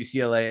that, it's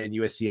UCLA and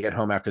USC at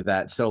home after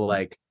that. So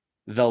like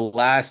the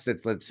last,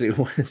 let's see,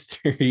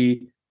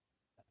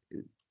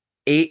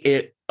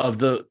 8 of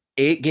the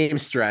 8-game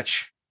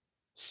stretch,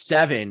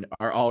 7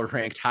 are all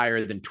ranked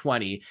higher than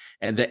 20,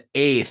 and the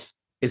 8th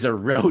is a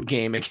road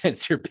game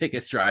against your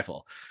biggest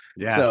rival.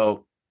 Yeah.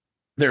 So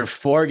there are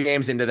 4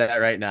 games into that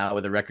right now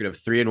with a record of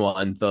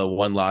 3-1. The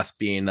one loss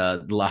being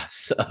a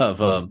loss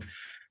of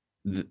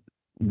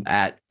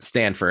at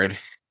Stanford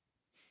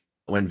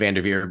when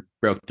Vanderveer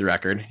broke the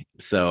record.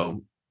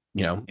 So,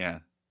 yeah.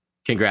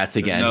 Congrats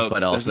again.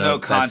 But also, there's no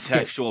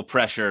contextual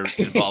pressure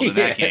involved in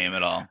that game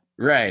at all.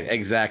 Right,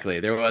 exactly.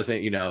 There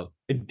wasn't,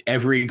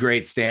 every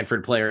great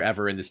Stanford player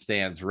ever in the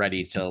stands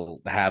ready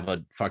to have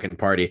a fucking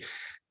party.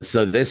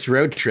 So this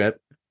road trip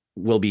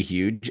will be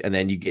huge. And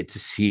then you get to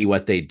see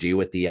what they do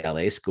with the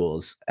LA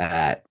schools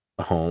at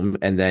home.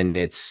 And then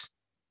it's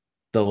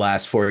the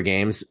last 4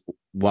 games.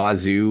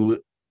 Wazoo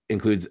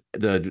includes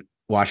the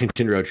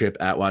Washington road trip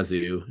at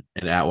Wazoo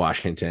and at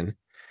Washington.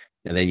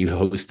 And then you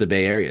host the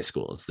Bay Area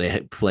schools.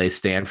 They play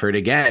Stanford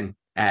again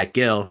at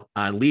Gill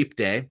on Leap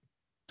Day,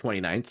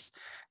 29th,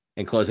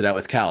 and close it out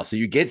with Cal. So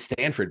you get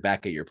Stanford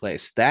back at your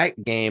place.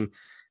 That game,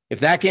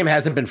 if that game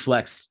hasn't been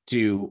flexed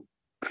to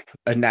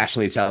a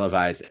nationally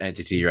televised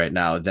entity right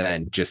now,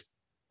 then just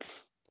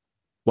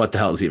what the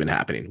hell is even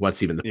happening?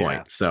 What's even the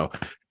point? So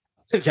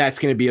that's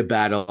going to be a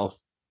battle.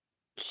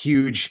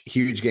 Huge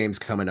games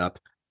coming up.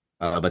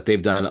 But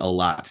they've done a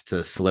lot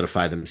to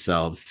solidify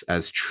themselves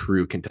as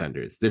true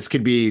contenders. This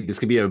could be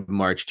a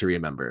march to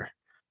remember.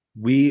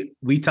 We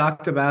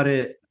talked about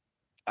it,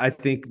 I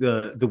think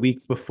the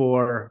week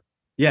before.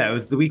 Yeah, it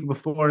was the week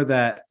before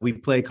that we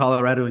played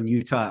Colorado and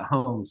Utah at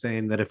home,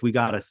 saying that if we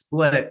got a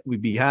split,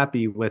 we'd be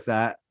happy with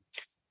that.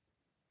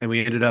 And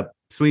we ended up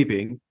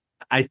sweeping.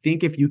 I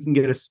think if you can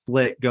get a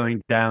split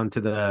going down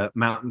to the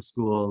mountain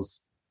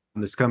schools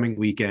this coming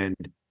weekend,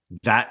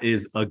 that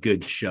is a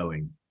good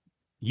showing.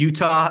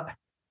 Utah,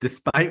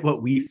 despite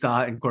what we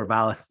saw in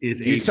Corvallis, is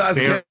Utah's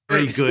a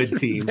very good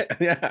team.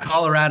 Yeah.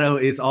 Colorado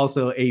is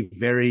also a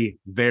very,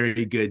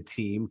 very good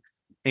team.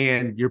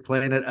 And you're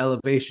playing at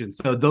elevation.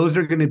 So those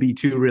are going to be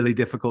 2 really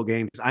difficult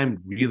games. I'm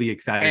really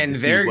excited to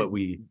see what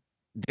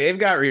they've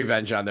got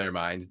revenge on their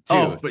mind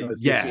too.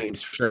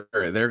 Teams, sure.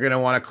 They're going to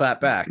want to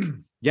clap back.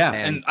 Yeah.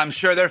 And I'm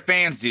sure their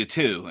fans do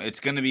too. It's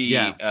going to be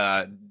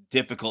a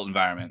difficult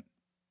environment.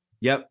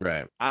 Yep.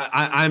 Right.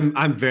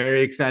 I'm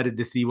very excited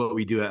to see what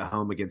we do at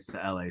home against the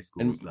LA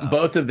schools. And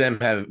both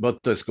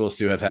those schools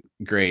too have had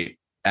great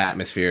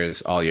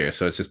atmospheres all year.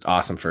 So it's just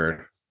awesome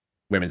for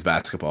women's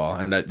basketball,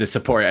 and the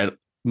support at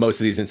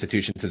most of these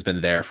institutions has been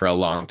there for a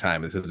long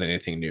time. This isn't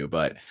anything new,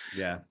 but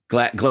yeah,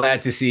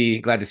 glad to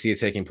see it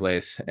taking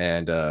place,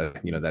 and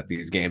that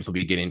these games will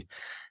be getting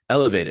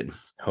elevated,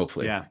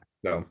 hopefully. Yeah.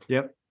 So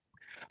yep.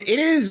 It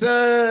is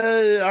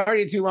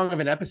already too long of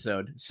an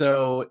episode,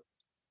 so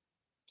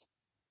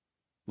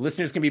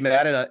listeners can be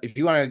mad at us. If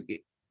you want to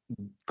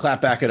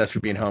clap back at us for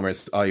being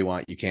homers all you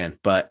want, you can,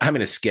 but I'm going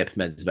to skip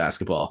men's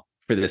basketball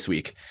for this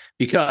week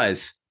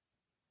because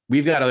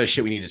we've got other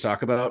shit we need to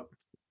talk about,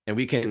 and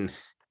we can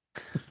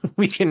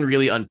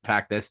really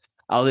unpack this.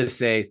 I'll just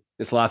say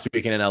this last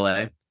weekend in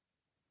LA,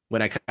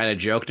 when I kind of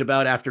joked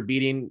about after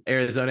beating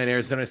Arizona and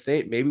Arizona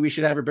State, maybe we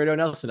should have Roberto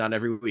Nelson on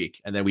every week.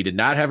 And then we did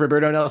not have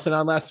Roberto Nelson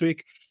on last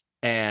week.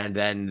 And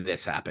then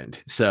this happened.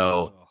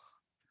 So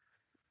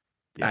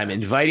I'm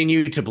inviting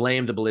you to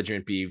blame the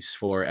belligerent Beavs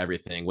for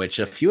everything, which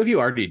a few of you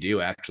already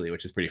do, actually,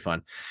 which is pretty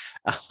fun.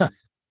 But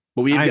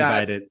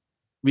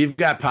we've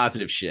got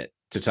positive shit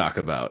to talk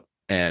about,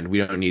 and we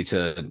don't need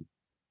to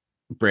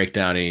break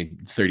down any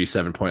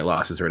 37-point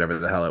losses or whatever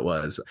the hell it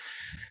was.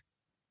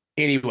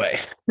 Anyway,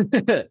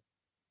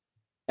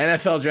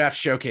 NFL Draft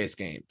Showcase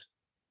games,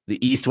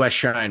 the East-West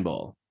Shrine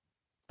Bowl,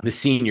 the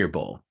Senior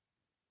Bowl.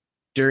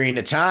 During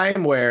a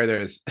time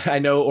where I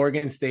know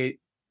Oregon State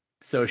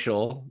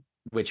Social,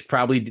 which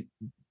probably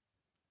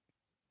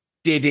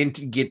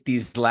didn't get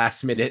these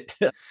last-minute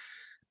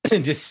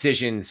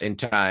decisions in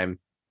time,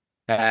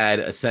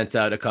 had sent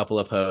out a couple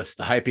of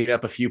posts hyping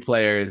up a few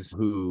players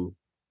who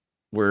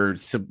were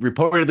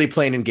reportedly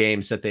playing in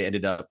games that they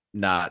ended up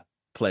not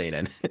playing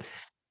in,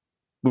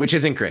 which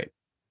isn't great.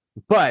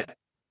 But,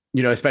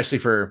 especially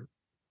for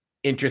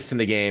interest in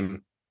the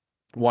game,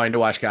 wanting to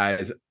watch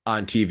guys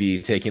on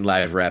TV taking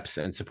live reps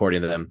and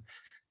supporting them,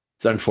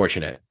 it's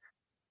unfortunate.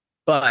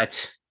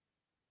 But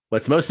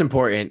what's most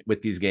important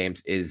with these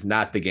games is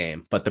not the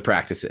game, but the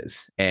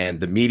practices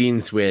and the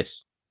meetings with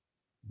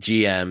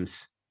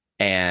GMs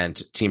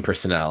and team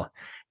personnel.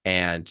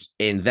 And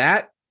in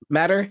that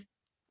matter,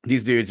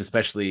 these dudes,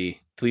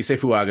 especially Taliese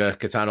Fuaga,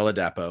 Katana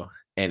Ladapo,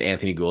 and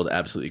Anthony Gould,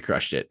 absolutely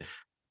crushed it.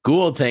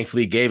 Gould,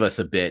 thankfully, gave us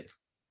a bit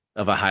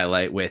of a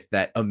highlight with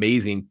that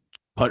amazing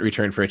punt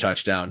return for a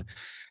touchdown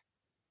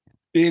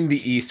in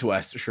the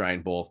East-West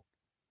Shrine Bowl.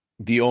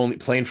 Was he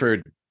playing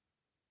for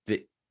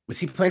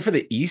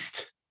the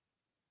East?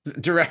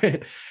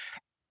 The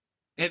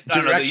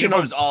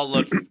uniforms all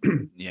look,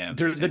 yeah.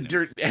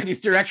 And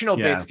these directional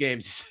base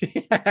games,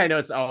 I know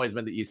it's always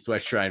been the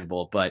East-West Shrine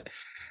Bowl, but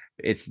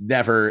it's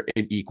never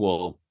an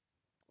equal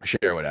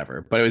Sure,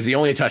 whatever. But it was the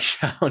only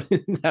touchdown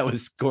that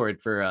was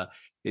scored for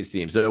his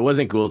team. So it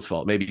wasn't Gould's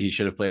fault. Maybe he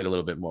should have played a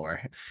little bit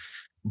more.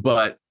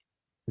 But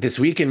this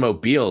week in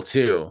Mobile,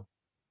 too,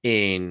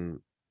 in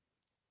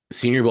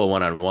Senior Bowl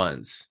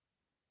one-on-ones,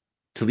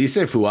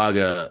 Taliese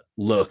Fuaga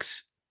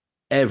looked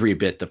every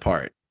bit the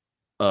part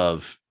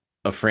of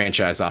a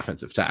franchise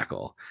offensive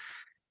tackle.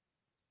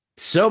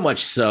 So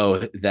much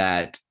so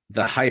that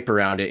the hype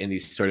around it in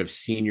these sort of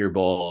Senior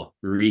Bowl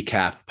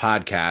recap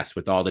podcasts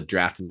with all the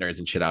draft nerds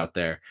and shit out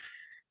there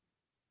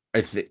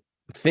are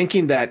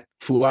thinking that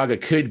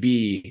Fuaga could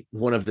be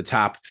one of the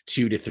top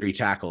 2 to 3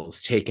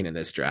 tackles taken in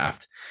this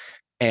draft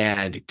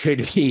and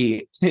could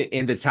be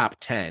in the top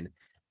 10.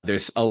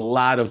 There's a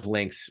lot of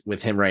links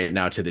with him right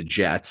now to the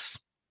Jets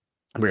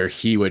where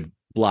he would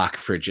block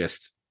for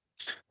just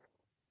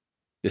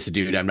this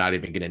dude I'm not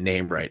even going to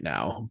name right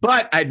now.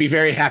 But I'd be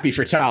very happy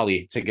for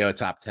Tali to go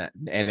top 10.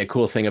 And the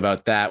cool thing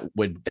about that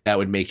would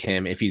make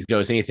him, if he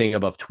goes anything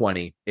above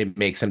 20, it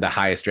makes him the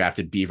highest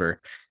drafted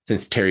Beaver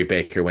since Terry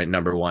Baker went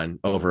number 1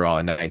 overall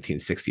in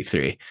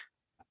 1963.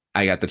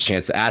 I got the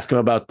chance to ask him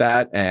about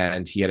that,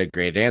 and he had a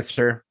great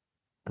answer.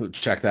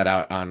 Check that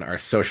out on our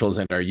socials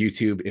and our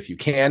YouTube if you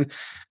can.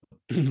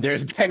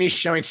 There's Benny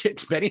showing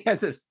it. Benny has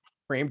this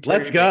framed.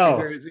 Let's go.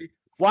 Jersey.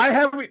 Why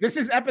have we? This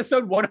is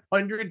episode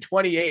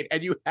 128,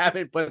 and you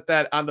haven't put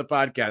that on the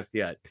podcast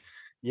yet.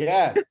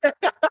 Yeah,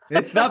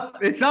 it's up.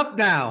 It's up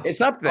now.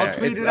 It's up there. I'll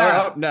tweet it's it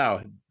out. Up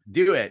now.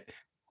 Do it.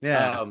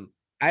 Yeah.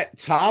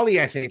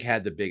 Tali, I think,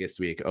 had the biggest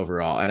week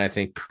overall, and I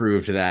think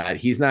proved that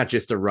he's not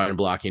just a run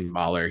blocking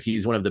mauler.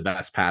 He's one of the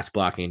best pass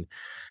blocking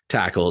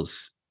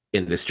tackles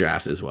in this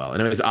draft as well.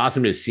 And it was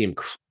awesome to see him.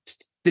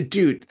 The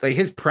dude, like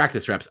his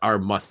practice reps are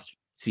must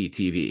see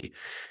TV,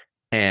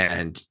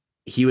 and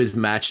he was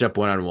matched up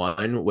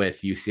one-on-one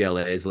with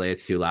UCLA's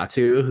Leiatu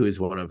Latu, who is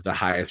one of the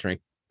highest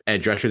ranked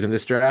edge rushers in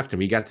this draft. And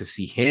we got to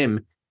see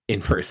him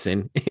in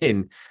person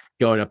in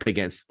going up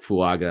against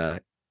Fuaga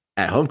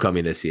at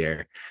homecoming this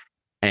year.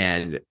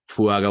 And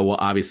Fuaga will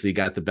obviously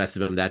got the best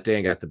of him that day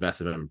and got the best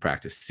of him in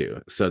practice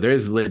too. So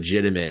there's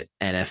legitimate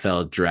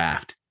NFL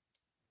draft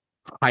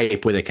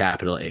hype with a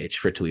capital H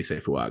for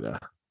Taliese Fuaga.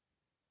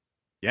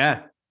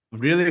 Yeah.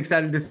 Really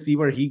excited to see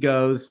where he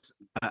goes.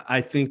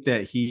 I think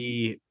that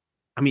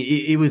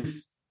it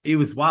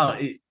was wild.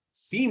 It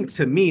seemed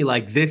to me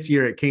like this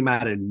year it came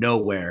out of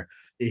nowhere,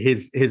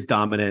 his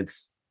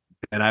dominance.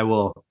 And I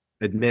will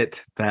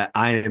admit that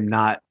I am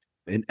not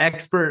an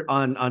expert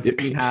on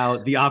seeing how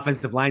the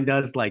offensive line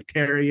does like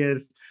Terry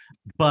is,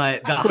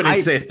 but the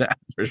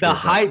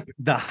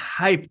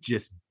hype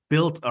just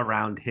built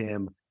around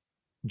him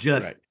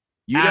just right.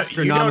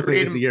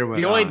 Astronomically as the year went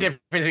on. The only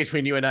difference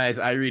between you and I is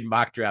I read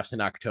mock drafts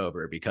in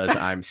October because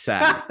I'm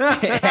sad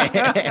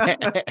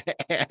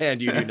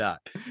and you do not.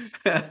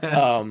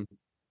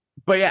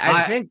 But yeah,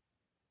 I think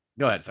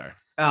go ahead. Sorry.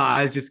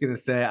 I was just going to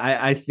say,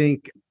 I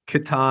think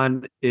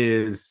Catan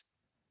is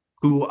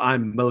who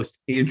I'm most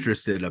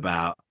interested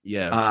about.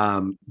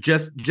 Yeah.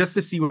 Just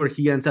to see where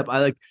he ends up.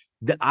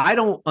 I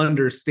don't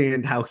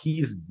understand how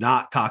he's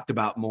not talked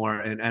about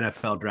more in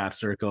NFL draft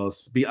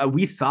circles.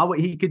 We saw what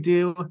he could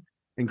do.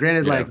 And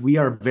granted, we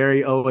are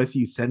very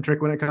OSU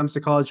centric when it comes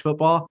to college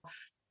football,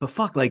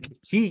 but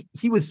he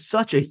was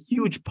such a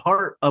huge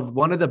part of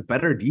one of the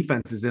better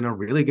defenses in a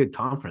really good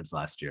conference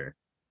last year.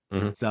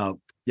 Mm-hmm. So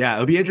yeah,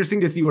 it'll be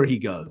interesting to see where he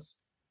goes.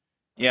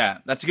 Yeah,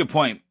 that's a good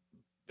point.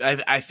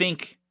 I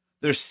think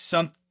there's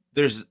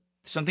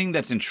something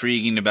that's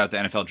intriguing about the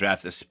NFL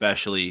draft,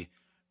 especially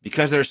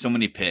because there's so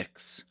many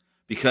picks,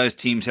 because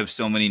teams have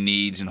so many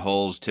needs and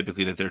holes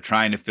typically that they're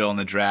trying to fill in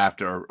the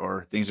draft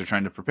or things they're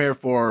trying to prepare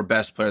for, or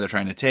best player they're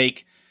trying to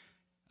take.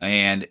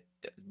 And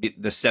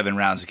the 7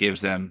 rounds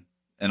gives them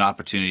an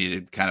opportunity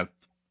to kind of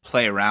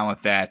play around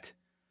with that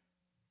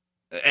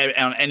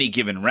on any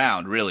given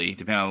round, really,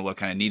 depending on what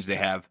kind of needs they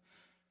have.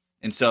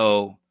 And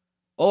so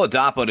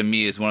Oladapo to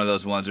me is one of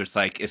those ones where it's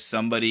like, is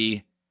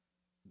somebody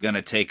going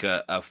to take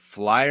a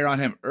flyer on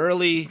him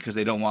early because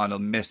they don't want to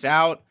miss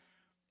out?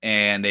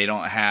 And they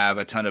don't have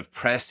a ton of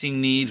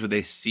pressing needs where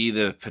they see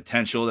the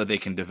potential that they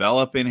can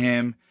develop in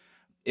him.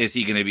 Is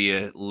he going to be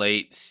a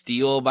late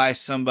steal by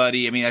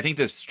somebody? I mean, I think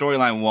the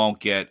storyline won't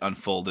get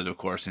unfolded, of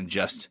course, in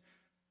just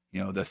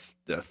the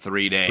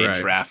 3-day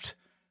draft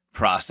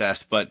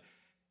process, but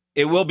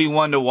it will be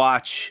one to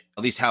watch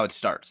at least how it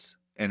starts,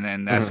 and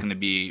then that's going to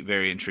be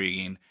very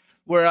intriguing.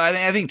 Where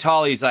I think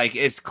Tali's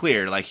it's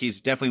clear, he's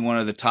definitely one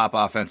of the top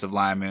offensive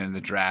linemen in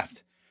the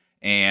draft,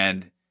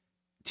 and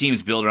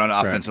teams build around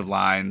offensive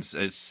lines.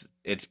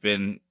 It's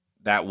been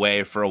that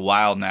way for a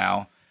while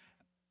now,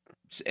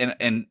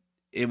 and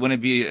it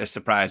wouldn't be a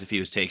surprise if he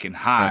was taken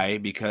high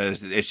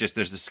because it's just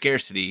there's the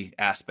scarcity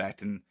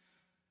aspect, and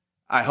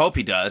I hope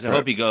he does. I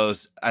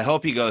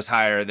hope he goes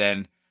higher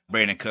than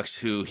Brandon Cooks,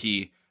 who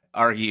he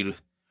argued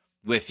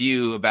with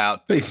you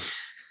about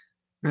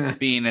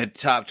being a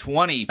top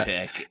 20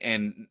 pick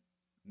and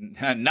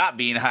not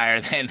being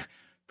higher than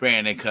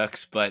Brandon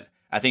Cooks, but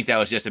I think that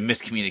was just a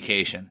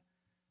miscommunication.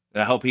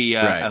 I hope he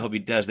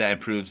does that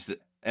and proves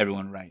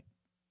everyone right.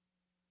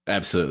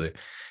 Absolutely.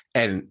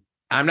 And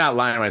I'm not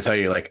lying when I tell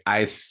you, like,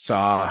 I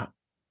saw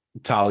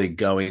Tolly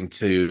going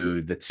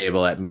to the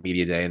table at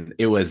media day, and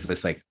it was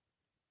this like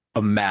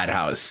a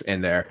madhouse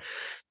in there.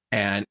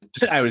 And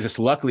I was just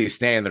luckily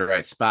staying in the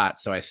right spot.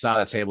 So I saw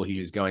the table he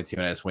was going to,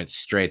 and I just went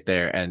straight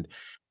there. And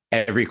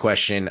every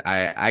question,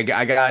 I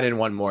got in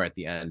one more at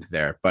the end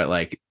there, but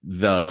like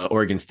the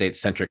Oregon State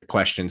centric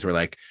questions were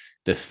like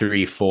the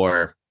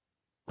first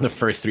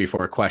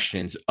 3-4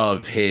 questions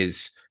of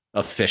his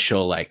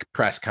official like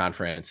press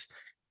conference.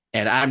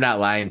 And I'm not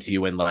lying to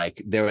you when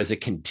like there was a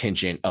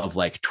contingent of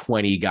like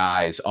 20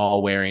 guys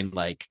all wearing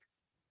like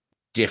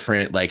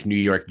different like New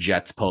York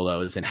Jets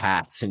polos and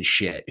hats and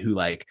shit, who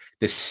like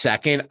the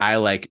second I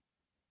like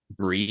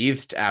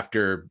breathed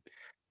after,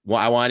 well,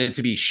 I wanted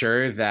to be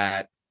sure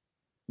that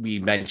we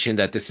mentioned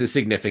that this is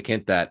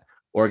significant, that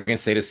Oregon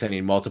State is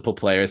sending multiple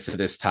players to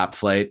this top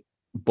flight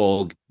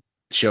bowl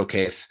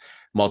showcase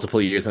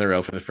multiple years in a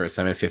row for the first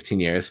time in 15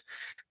 years.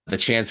 The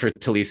chance for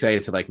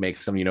Taliese to like make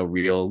some,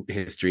 real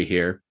history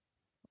here.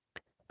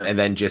 And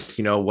then just,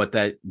 what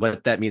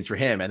that means for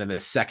him. And then the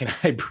second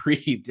I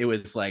breathed, it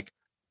was like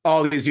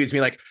all these dudes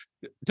being like,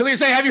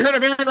 Taliese, have you heard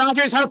of Aaron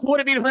Rodgers? How cool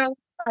would it be to play?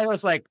 I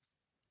was like,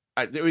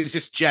 it was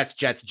just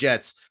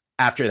Jets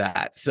after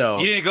that. So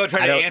you didn't go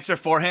try to answer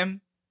for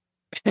him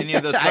any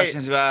of those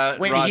questions about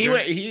when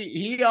Rodgers?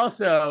 He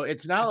also,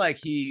 it's not like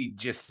he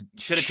just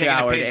should have taken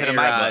a page out of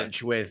my book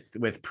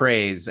with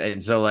praise.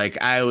 And so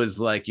like I was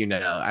like,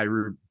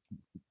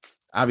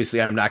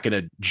 obviously I'm not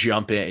going to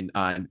jump in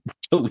on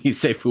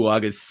Taliese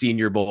Fuaga's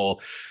Senior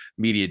Bowl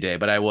media day,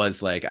 but I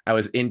was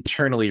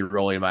internally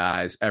rolling my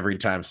eyes every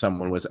time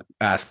someone was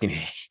ask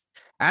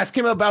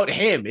him about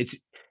him. It's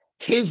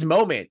his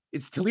moment.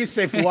 It's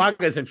Taliese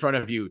Fuaga's in front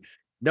of you.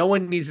 No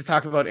one needs to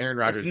talk about Aaron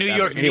Rodgers. It's New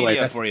York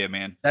media for you,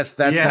 man. That's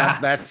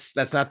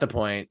not the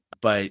point.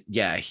 But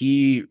yeah,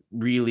 he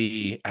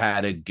really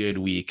had a good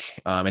week.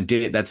 And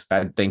did it.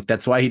 I think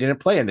that's why he didn't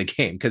play in the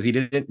game, because he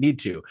didn't need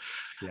to.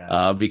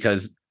 Yeah.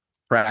 Because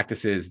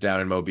practices down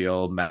in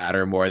Mobile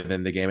matter more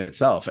than the game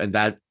itself. And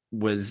that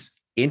was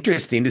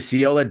interesting to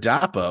see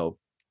Oladapo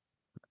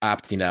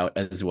opting out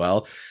as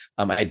well.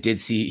 I did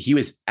see he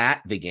was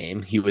at the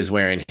game. He was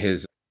wearing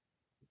his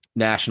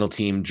national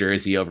team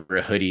jersey over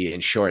a hoodie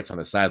and shorts on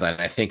the sideline.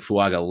 I think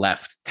Fuaga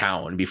left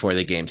town before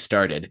the game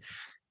started.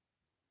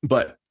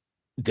 But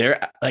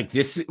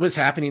this was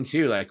happening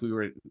too. Like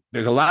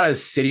there's a lot of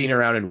sitting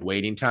around and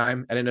waiting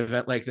time at an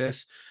event like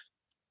this.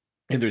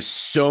 And there's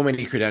so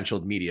many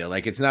credentialed media.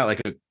 Like it's not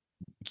like a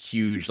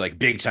huge, like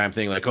big time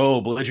thing. Like,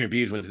 oh, belligerent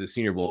Beavs went to the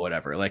Senior Bowl,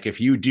 whatever. Like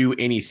if you do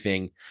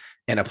anything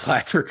and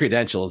apply for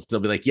credentials,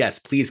 they'll be like, yes,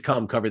 please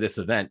come cover this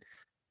event.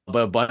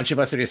 But a bunch of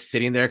us are just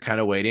sitting there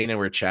kind of waiting and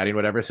we're chatting,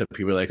 whatever. So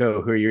people are like,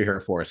 oh, who are you here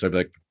for? So I'd be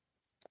like,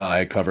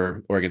 I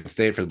cover Oregon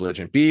State for the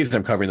belligerent Beavs.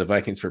 I'm covering the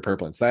Vikings for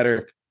Purple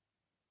Insider.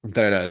 And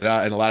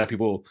a lot of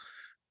people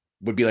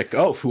would be like,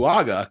 oh,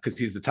 Fuaga, because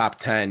he's the top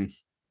 10,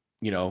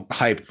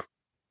 hype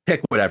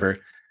pick, whatever.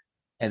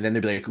 And then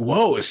they'd be like,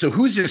 whoa, so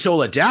who's this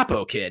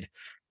Oladapo kid?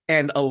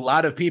 And a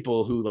lot of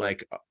people who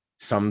like,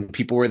 some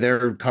people were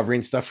there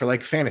covering stuff for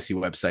like fantasy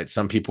websites.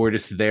 Some people were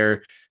just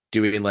there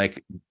doing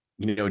like,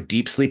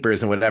 deep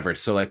sleepers and whatever.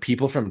 So like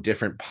people from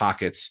different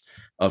pockets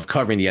of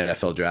covering the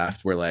NFL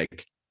draft were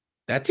like,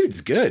 that dude's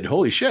good.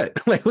 Holy shit.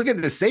 Like, look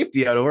at the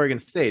safety out of Oregon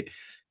State.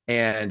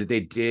 And they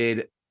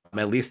did,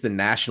 at least the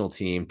national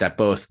team that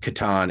both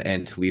Catan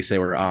and Taliese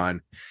were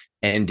on,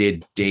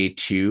 ended day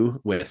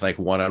 2 with like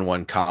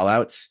one-on-one call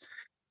outs.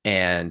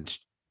 And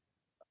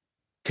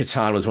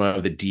Catan was one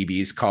of the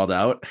DBs called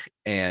out,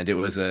 and it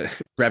was a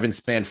Brevin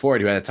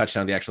Spanford who had a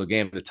touchdown in the actual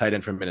game, the tight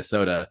end from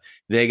Minnesota.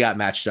 They got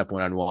matched up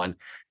one-on-one,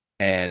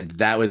 and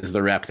that was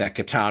the rep that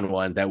Catan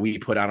won that we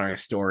put on our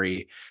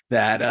story.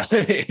 That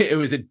it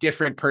was a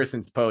different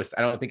person's post.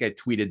 I don't think I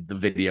tweeted the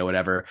video,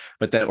 whatever,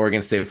 but that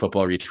Oregon State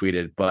football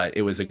retweeted. But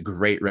it was a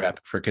great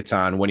rep for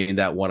Catan winning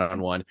that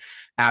one-on-one.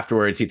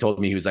 Afterwards, he told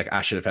me, he was like,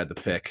 I should have had the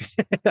pick.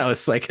 I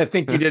was like, I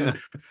think you did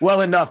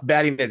well enough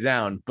batting it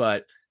down.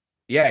 But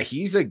yeah,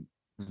 he's a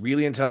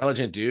really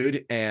intelligent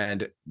dude,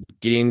 and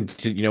getting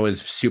to,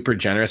 was super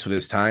generous with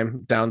his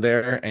time down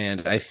there.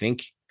 And I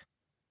think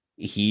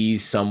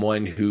he's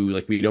someone who,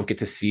 like, we don't get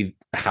to see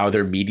how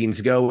their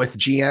meetings go with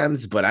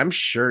GMs, but I'm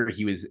sure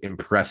he was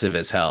impressive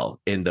as hell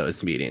in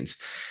those meetings.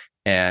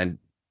 And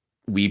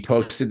we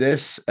posted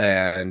this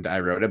and I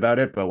wrote about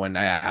it, but when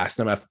I asked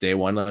him after day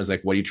 1, I was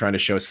like, what are you trying to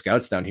show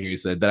scouts down here? He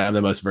said that I'm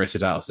the most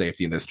versatile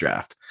safety in this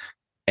draft.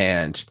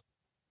 And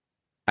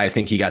I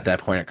think he got that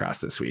point across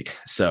this week.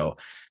 So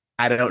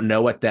I don't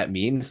know what that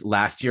means.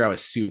 Last year, I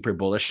was super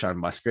bullish on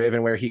Musgrave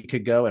and where he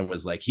could go, and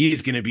was like,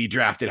 he's going to be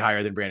drafted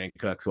higher than Brandon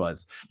Cooks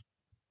was.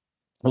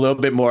 A little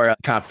bit more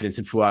confidence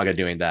in Fuaga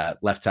doing that.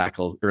 Left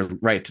tackle, or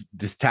right,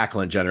 just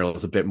tackle in general,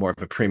 is a bit more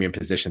of a premium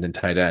position than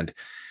tight end.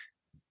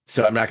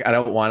 So I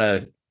don't want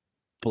to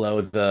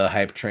blow the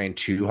hype train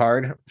too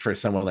hard for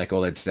someone like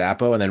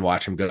Oladapo and then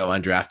watch him go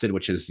undrafted,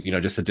 which is,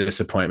 just a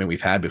disappointment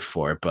we've had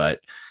before. But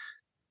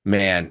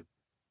man,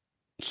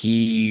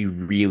 he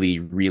really,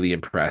 really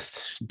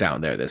impressed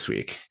down there this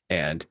week,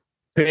 and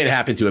couldn't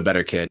happen to a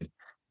better kid.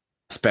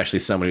 especially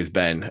someone who's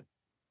been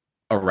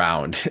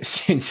around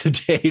since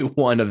day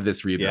one of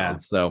this rebuild. Yeah.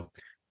 So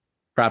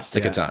props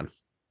to Catan.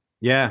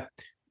 Yeah.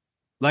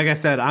 Like I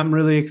said, I'm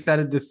really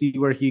excited to see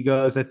where he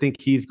goes. I think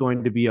he's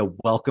going to be a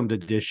welcomed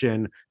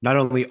addition, not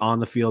only on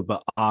the field,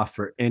 but off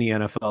for any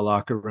NFL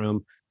locker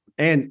room.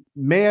 And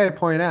may I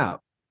point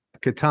out,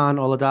 Catan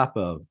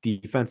Oladapo,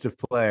 defensive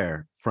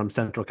player from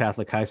Central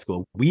Catholic High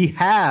School. We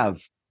have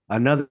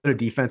another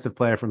defensive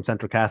player from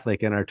Central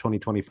Catholic in our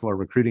 2024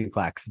 recruiting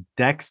class,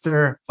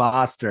 Dexter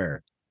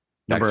Foster.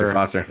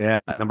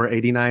 Number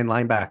 89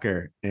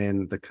 linebacker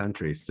in the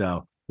country.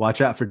 So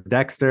watch out for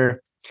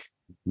Dexter.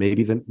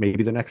 Maybe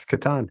the next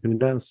Catan. Who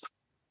knows?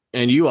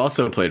 And you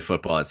also played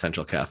football at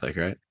Central Catholic,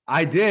 right?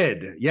 I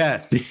did.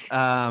 Yes.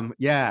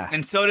 Yeah.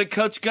 And so did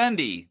Coach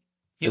Gundy.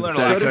 He learned a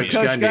So lot from did you.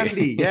 Coach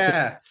Gundy.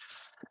 Yeah.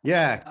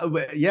 Yeah.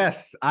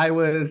 Yes. I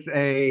was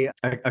a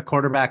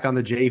quarterback on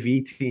the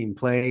JV team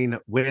playing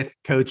with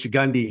Coach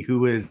Gundy, who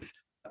was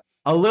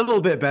a little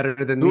bit better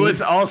than me. Who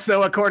was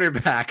also a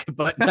quarterback,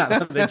 but not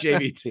on the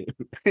JV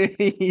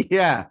team.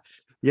 Yeah.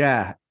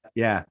 Yeah.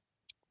 Yeah.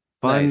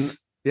 Fun. Nice.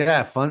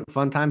 Yeah.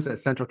 Fun times at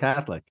Central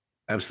Catholic.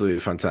 Absolutely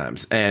fun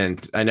times.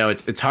 And I know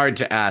it's hard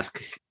to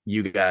ask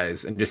you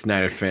guys and just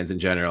Niner fans in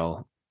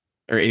general,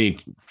 or any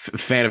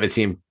fan of a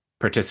team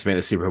participating in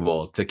the Super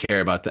Bowl, to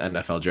care about the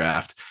NFL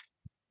draft.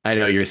 I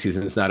know your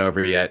season is not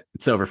over yet.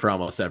 It's over for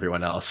almost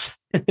everyone else.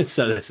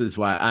 So this is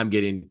why I'm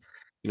getting,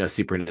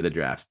 super into the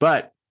draft.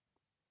 But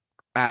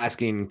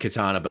asking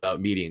Catan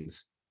about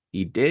meetings,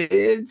 he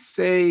did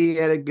say he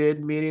had a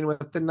good meeting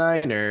with the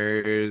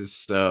Niners.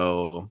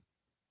 So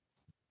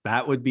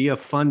that would be a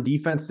fun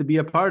defense to be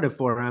a part of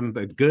for him.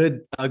 A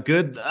good.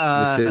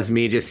 This is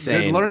me just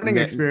saying, learning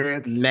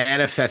experience.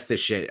 Manifest this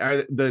shit.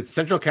 Are the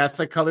Central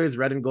Catholic colors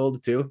red and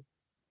gold too?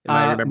 Am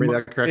I remembering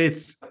that correct?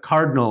 It's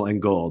cardinal and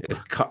gold.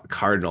 It's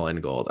cardinal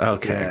and gold.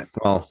 Okay. Yeah.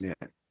 Well,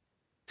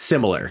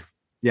 similar.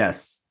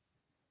 Yes.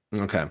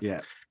 Okay.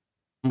 Yeah.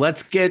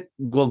 Let's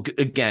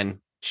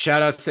again,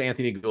 shout outs to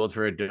Anthony Gould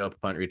for a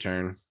dope punt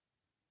return.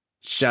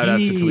 Shout out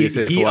to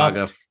Taliese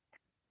Fuaga.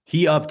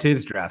 He upped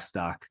his draft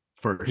stock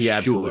for sure.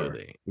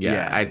 Absolutely.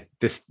 Yeah.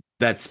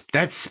 That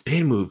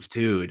spin move,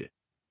 dude.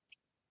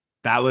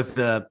 That was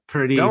a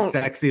pretty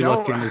sexy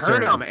looking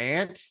return. Don't hurt him,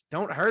 Ant.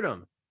 Don't hurt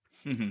him.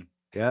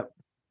 Yep.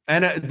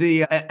 And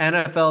the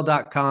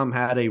NFL.com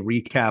had a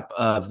recap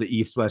of the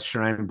East-West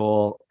Shrine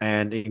Bowl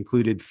and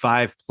included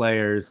six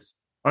players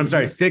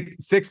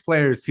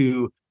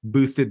who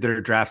boosted their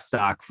draft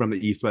stock from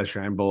the East-West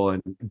Shrine Bowl,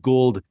 and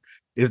Gould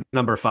is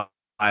number 5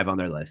 on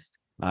their list.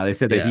 They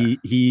said that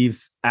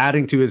he's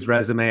adding to his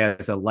resume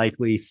as a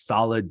likely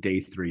solid day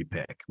 3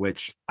 pick,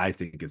 which I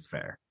think is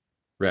fair.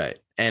 Right.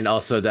 And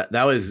also that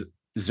was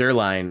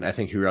Zerline, I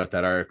think, who wrote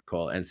that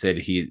article and said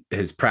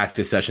his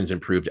practice sessions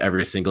improved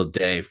every single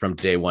day from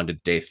day 1 to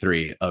day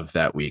 3 of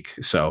that week.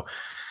 So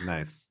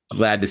nice.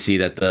 Glad to see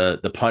that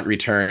the punt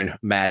return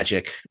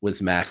magic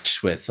was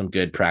matched with some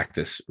good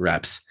practice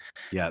reps.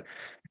 Yep.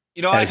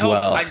 I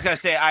just gotta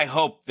say, I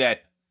hope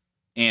that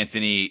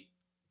Anthony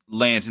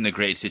lands in a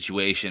great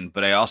situation,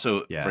 but I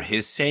also, for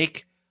his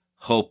sake,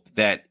 hope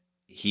that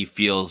he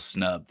feels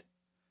snubbed,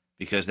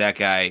 because that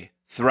guy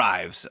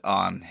thrives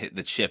on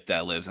the chip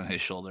that lives on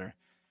his shoulder.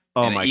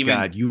 Oh, and my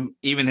God.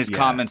 Even his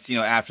comments,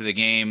 after the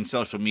game,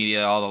 social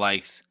media, all the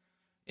likes,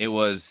 it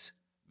was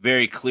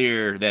very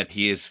clear that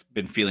he has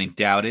been feeling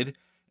doubted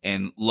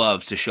and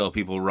loves to show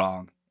people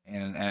wrong.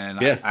 And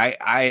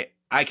I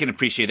can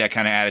appreciate that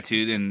kind of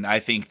attitude, and I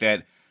think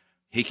that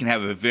he can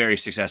have a very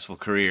successful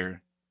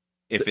career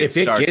if it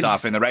starts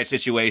off in the right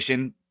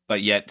situation,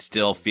 but yet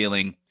still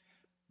feeling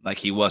like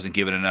he wasn't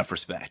given enough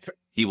respect.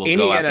 He will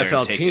go out there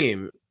and take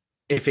team.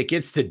 If it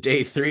gets to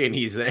day 3 and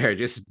he's there,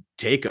 just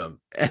take him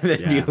and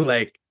then be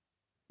like,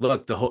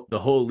 look, the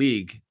whole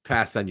league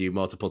passed on you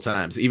multiple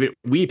times. Even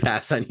we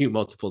passed on you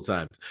multiple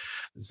times.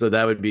 So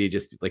that would be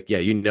just like,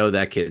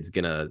 that kid's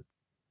going to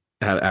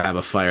have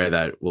a fire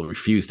that will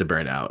refuse to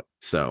burn out.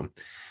 So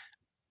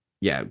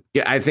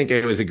I think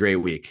it was a great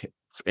week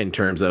in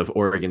terms of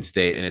Oregon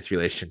State and its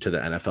relation to the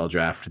NFL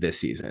draft this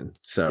season.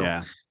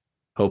 So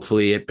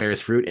hopefully it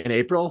bears fruit in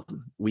April.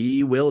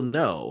 We will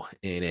know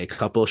in a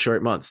couple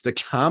short months. The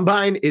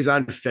combine is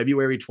on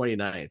February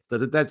 29th.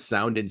 Doesn't that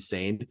sound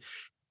insane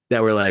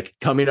that we're like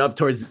coming up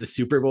towards the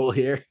Super Bowl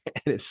here?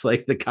 And it's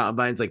like the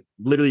combine's like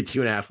literally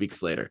 2.5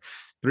 weeks later.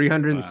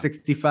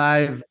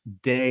 365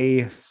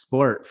 day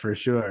sport for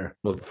sure.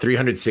 Well,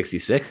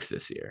 366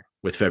 this year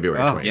with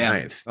February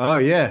 29th. Oh,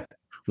 yeah.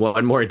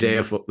 One more day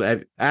of football.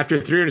 After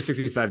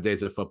 365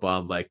 days of football,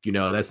 I'm like,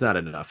 that's not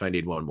enough. I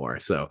need one more.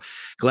 So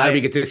glad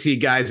we get to see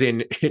guys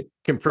in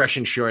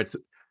compression shorts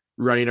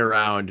running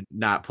around,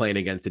 not playing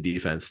against the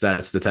defense.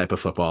 That's the type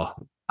of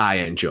football I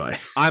enjoy.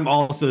 I'm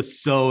also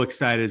so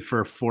excited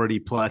for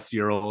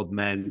 40-plus-year-old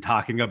men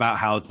talking about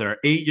how they're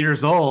 8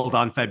 years old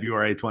on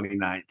February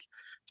 29th.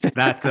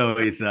 That's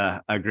always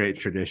a great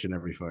tradition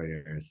every 4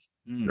 years.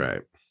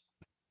 Right.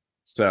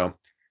 So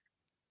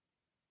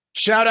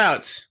shout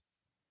outs.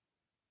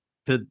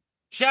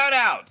 Shout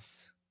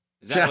outs.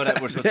 Is that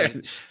what we're supposed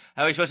to say?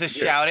 How are we supposed to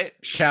shout it?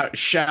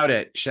 Shout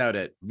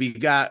it. We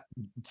got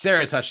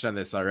Sarah touched on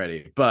this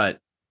already, but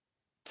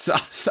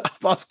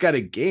softball's got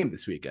a game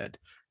this weekend.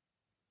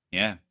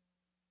 Yeah.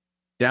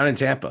 Down in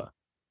Tampa.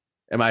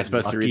 Am I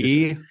supposed to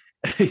read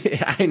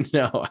this? I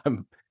know.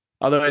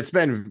 Although it's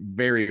been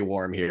very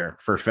warm here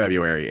for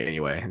February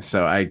anyway,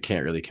 so I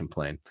can't really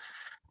complain.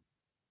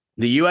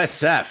 The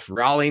USF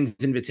Rawlings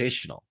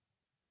Invitational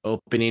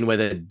opening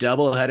with a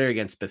doubleheader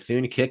against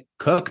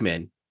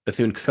Bethune-Cookman,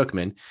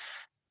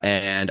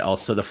 and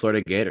also the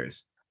Florida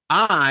Gators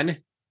on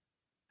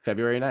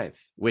February 9th,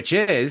 which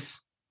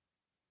is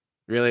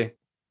really,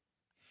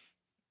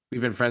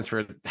 we've been friends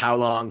for how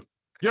long?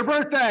 Your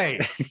birthday.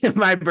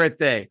 My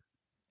birthday.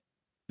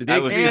 The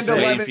big and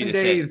 11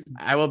 days.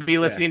 I will be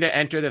listening to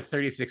Enter the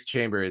 36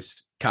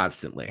 Chambers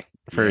constantly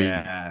for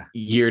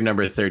year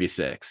number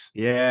 36.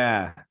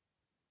 Yeah.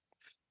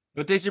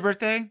 What day's your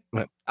birthday?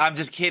 What? I'm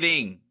just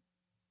kidding.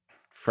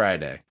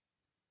 Friday.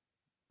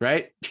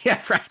 Right? Yeah,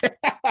 Friday.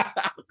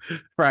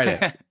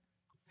 Friday.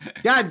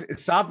 God,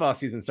 softball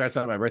season starts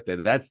on my birthday.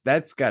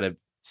 That's got to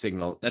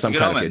signal some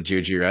kind of good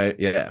juju, right?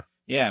 Yeah.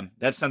 Yeah,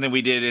 that's something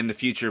we did in the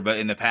future, but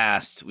in the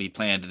past, we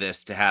planned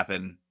this to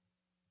happen.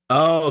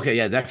 Oh, okay.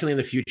 Yeah, definitely in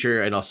the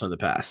future and also in the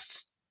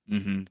past.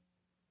 Mm-hmm.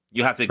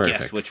 You have to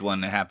guess which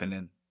one it happened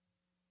in.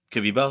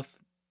 Could be both.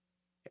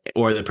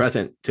 Or the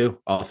present, too.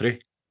 All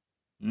three.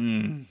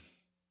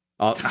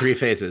 All three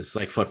phases,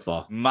 like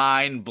football.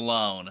 Mind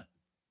blown.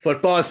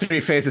 Football is three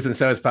phases, and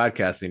so is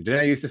podcasting.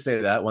 Didn't I used to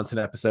say that once an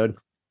episode?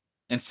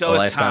 And so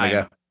is time.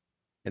 Ago?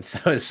 And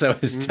so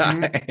is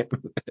time.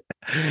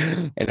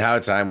 And how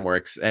time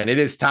works. And it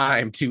is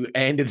time to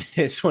end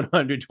this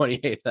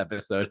 128th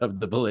episode of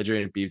the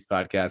Belligerent Beavs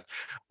podcast.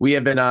 We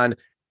have been on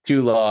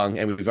too long,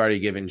 and we've already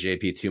given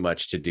JP too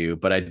much to do,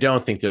 but I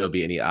don't think there'll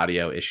be any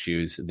audio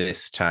issues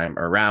this time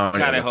around.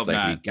 God, it looks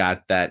like we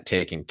got that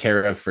taken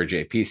care of for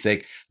JP's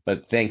sake.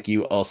 But thank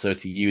you also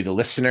to you, the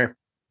listener,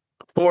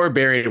 for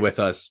bearing with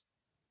us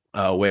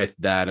with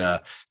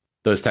that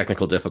those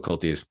technical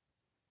difficulties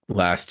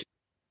last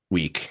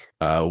week.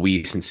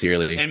 We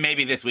sincerely and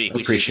maybe this week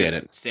appreciate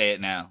it. Say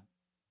it now.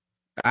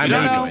 I'm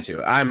not going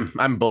to.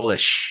 I'm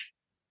bullish.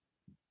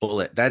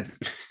 Bullet. That's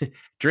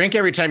drink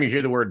every time you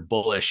hear the word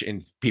bullish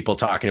and people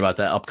talking about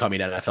the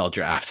upcoming NFL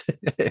draft.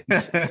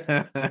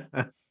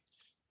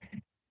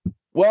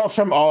 Well,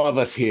 from all of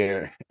us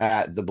here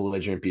at the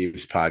Belligerent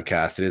Beavs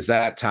podcast, it is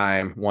that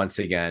time once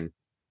again.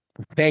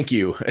 Thank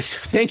you.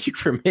 Thank you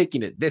for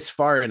making it this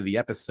far into the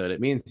episode. It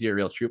means you're a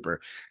real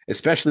trooper,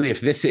 especially if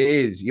this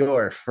is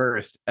your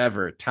first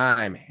ever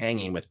time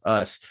hanging with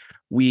us.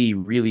 We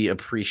really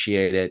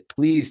appreciate it.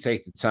 Please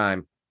take the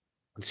time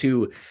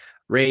to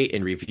rate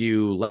and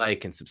review,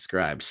 like, and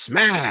subscribe.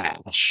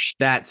 Smash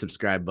that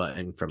subscribe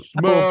button from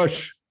Apple,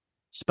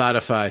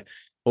 Spotify,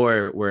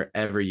 or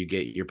wherever you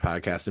get your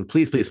podcast. And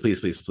please,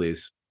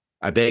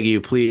 I beg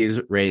you,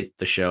 please rate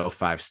the show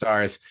 5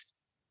 stars.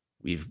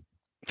 We've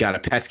got a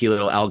pesky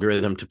little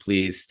algorithm to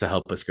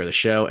help us grow the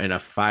show, and a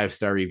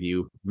 5-star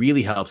review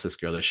really helps us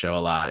grow the show a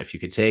lot. If you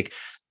could take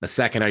a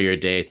second of your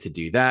day to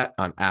do that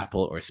on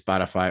Apple or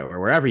Spotify or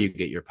wherever you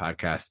get your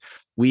podcast,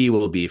 we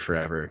will be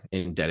forever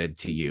indebted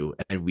to you,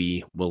 and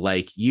we will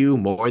like you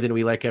more than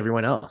we like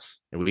everyone else.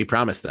 And we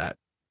promise that.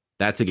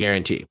 That's a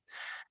guarantee.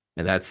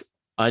 And that's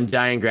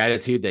undying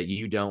gratitude that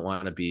you don't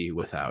want to be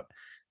without.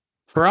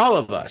 For all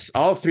of us,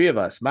 all 3 of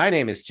us, my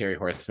name is Terry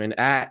Horseman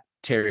at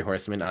Terry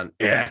Horseman on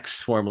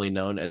X, formerly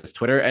known as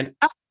Twitter, and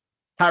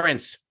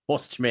Terrence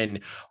Horseman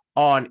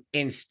on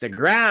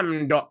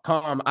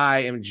Instagram.com. I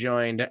am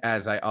joined,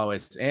 as I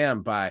always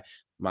am, by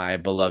my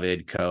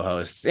beloved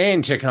co-hosts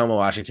in Tacoma,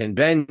 Washington,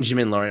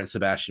 Benjamin Lawrence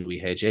Sebastian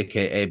Wehage,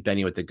 aka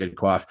Benny with the good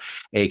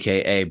quaff,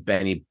 aka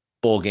Benny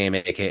Bull Game,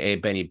 aka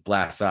Benny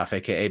Blast Off,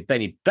 aka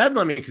Benny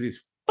Bedlam, because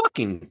he's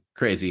fucking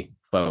crazy,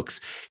 folks.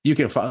 You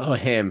can follow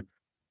him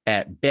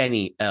at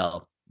Benny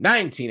L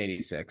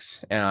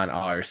 1986 on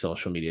our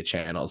social media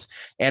channels.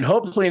 And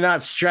hopefully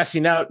not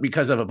stressing out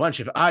because of a bunch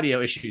of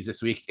audio issues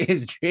this week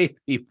is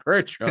JP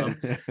Bertram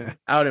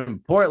out in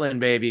Portland,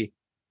 baby,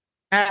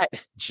 at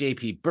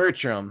JP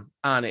Bertram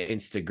on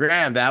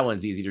Instagram. That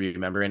one's easy to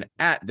remember. And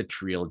at the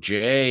Trial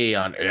J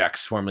on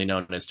X, formerly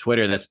known as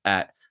Twitter. That's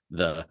at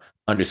the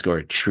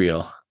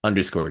 _Trial_J,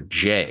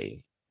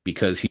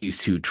 because he's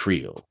too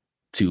trial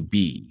to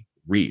be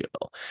real.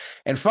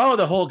 And follow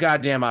the whole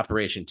goddamn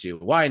operation too.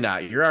 Why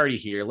not? You're already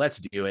here. Let's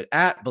do it.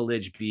 At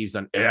Bellig Beavs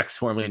on X,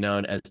 formerly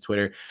known as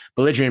Twitter.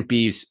 Belligerent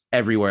Beavs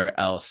everywhere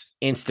else.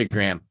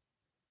 Instagram,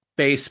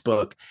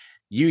 Facebook,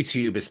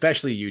 YouTube,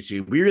 especially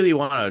YouTube. We really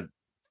want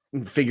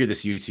to figure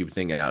this YouTube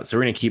thing out. So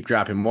we're going to keep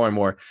dropping more and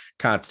more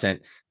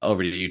content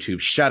over to YouTube.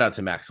 Shout out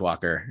to Max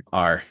Walker,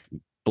 our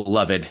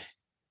beloved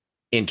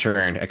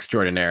intern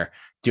extraordinaire,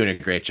 doing a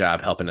great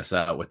job helping us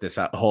out with this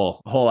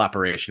whole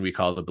operation we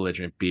call the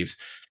Belligerent Beavs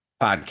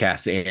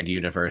podcast and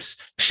universe.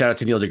 Shout out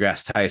to Neil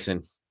deGrasse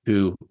Tyson,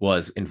 who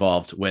was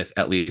involved with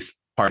at least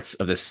parts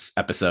of this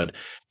episode.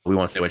 We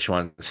won't say which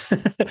ones.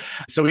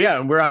 So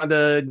yeah,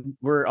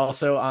 we're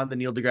also on the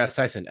Neil deGrasse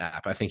Tyson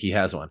app. I think he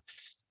has one.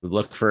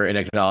 Look for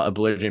a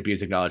belligerent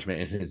Beavs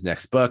acknowledgement in his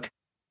next book.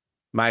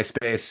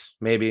 MySpace,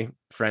 maybe.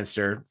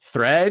 Friendster.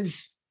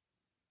 Threads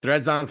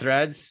on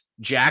Threads.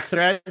 Jack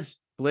Threads.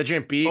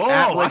 Belligerent Beavs.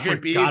 I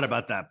forgot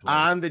about that place.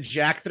 On the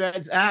Jack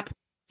Threads app.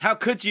 How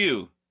could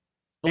you?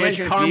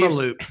 Belligerent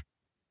Beavs.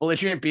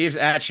 Belligerent Beavs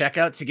at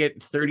checkout to get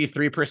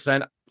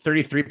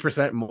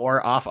 33%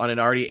 more off on an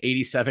already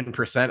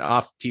 87%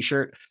 off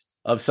t-shirt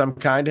of some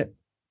kind.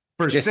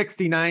 For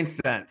 69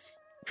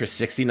 cents. For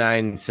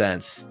 69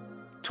 cents.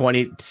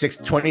 20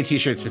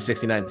 t-shirts for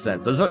 69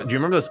 cents. Do you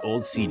remember those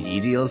old CD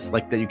deals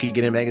like that you could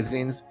get in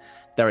magazines?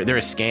 There were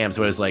scams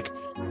where it was like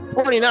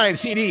 49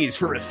 CDs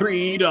for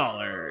 $3.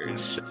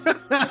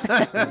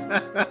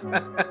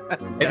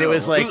 And it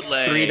was like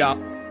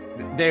 $3.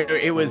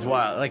 It was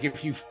wild. Like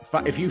if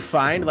you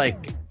find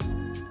like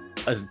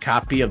a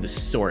copy of The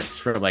Source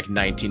from like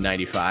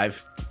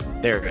 1995,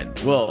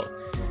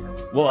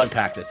 we'll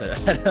unpack this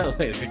at a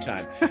later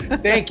time.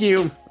 Thank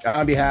you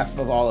on behalf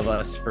of all of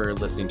us for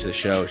listening to the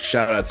show.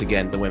 Shout outs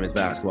again to the women's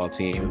basketball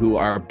team who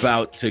are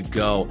about to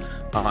go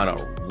on a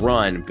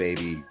run,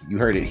 baby. You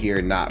heard it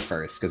here, not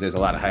first, because there's a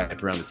lot of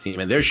hype around this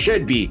team, and there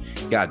should be.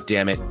 God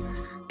damn it.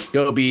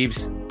 Go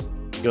Beavs.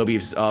 Go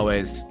Beavs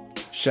always.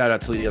 Shout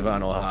out to Leah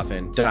Von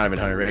Olhoffen, Donovan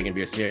Hunter, Reagan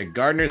Biersmere,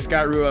 Gardner,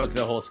 Scott Ruock,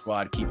 the whole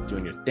squad. Keep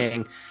doing your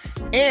thing.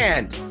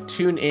 And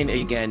tune in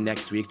again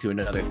next week to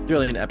another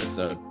thrilling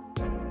episode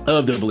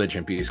of the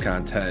Belligerent Beavs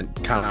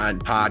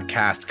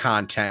podcast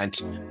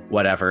content,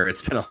 whatever.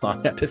 It's been a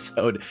long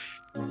episode.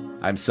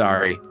 I'm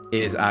sorry.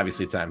 It is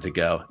obviously time to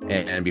go.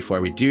 And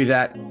before we do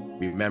that,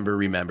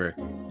 remember,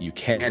 you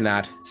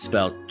cannot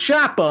spell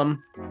chop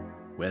 'em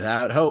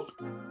without hope.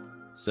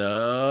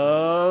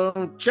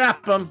 So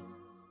chop 'em.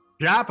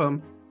 Chop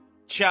 'em.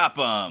 Chop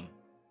 'em.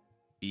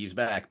 Beavs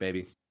back,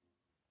 baby.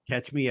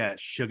 Catch me at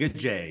Sugar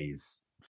J's.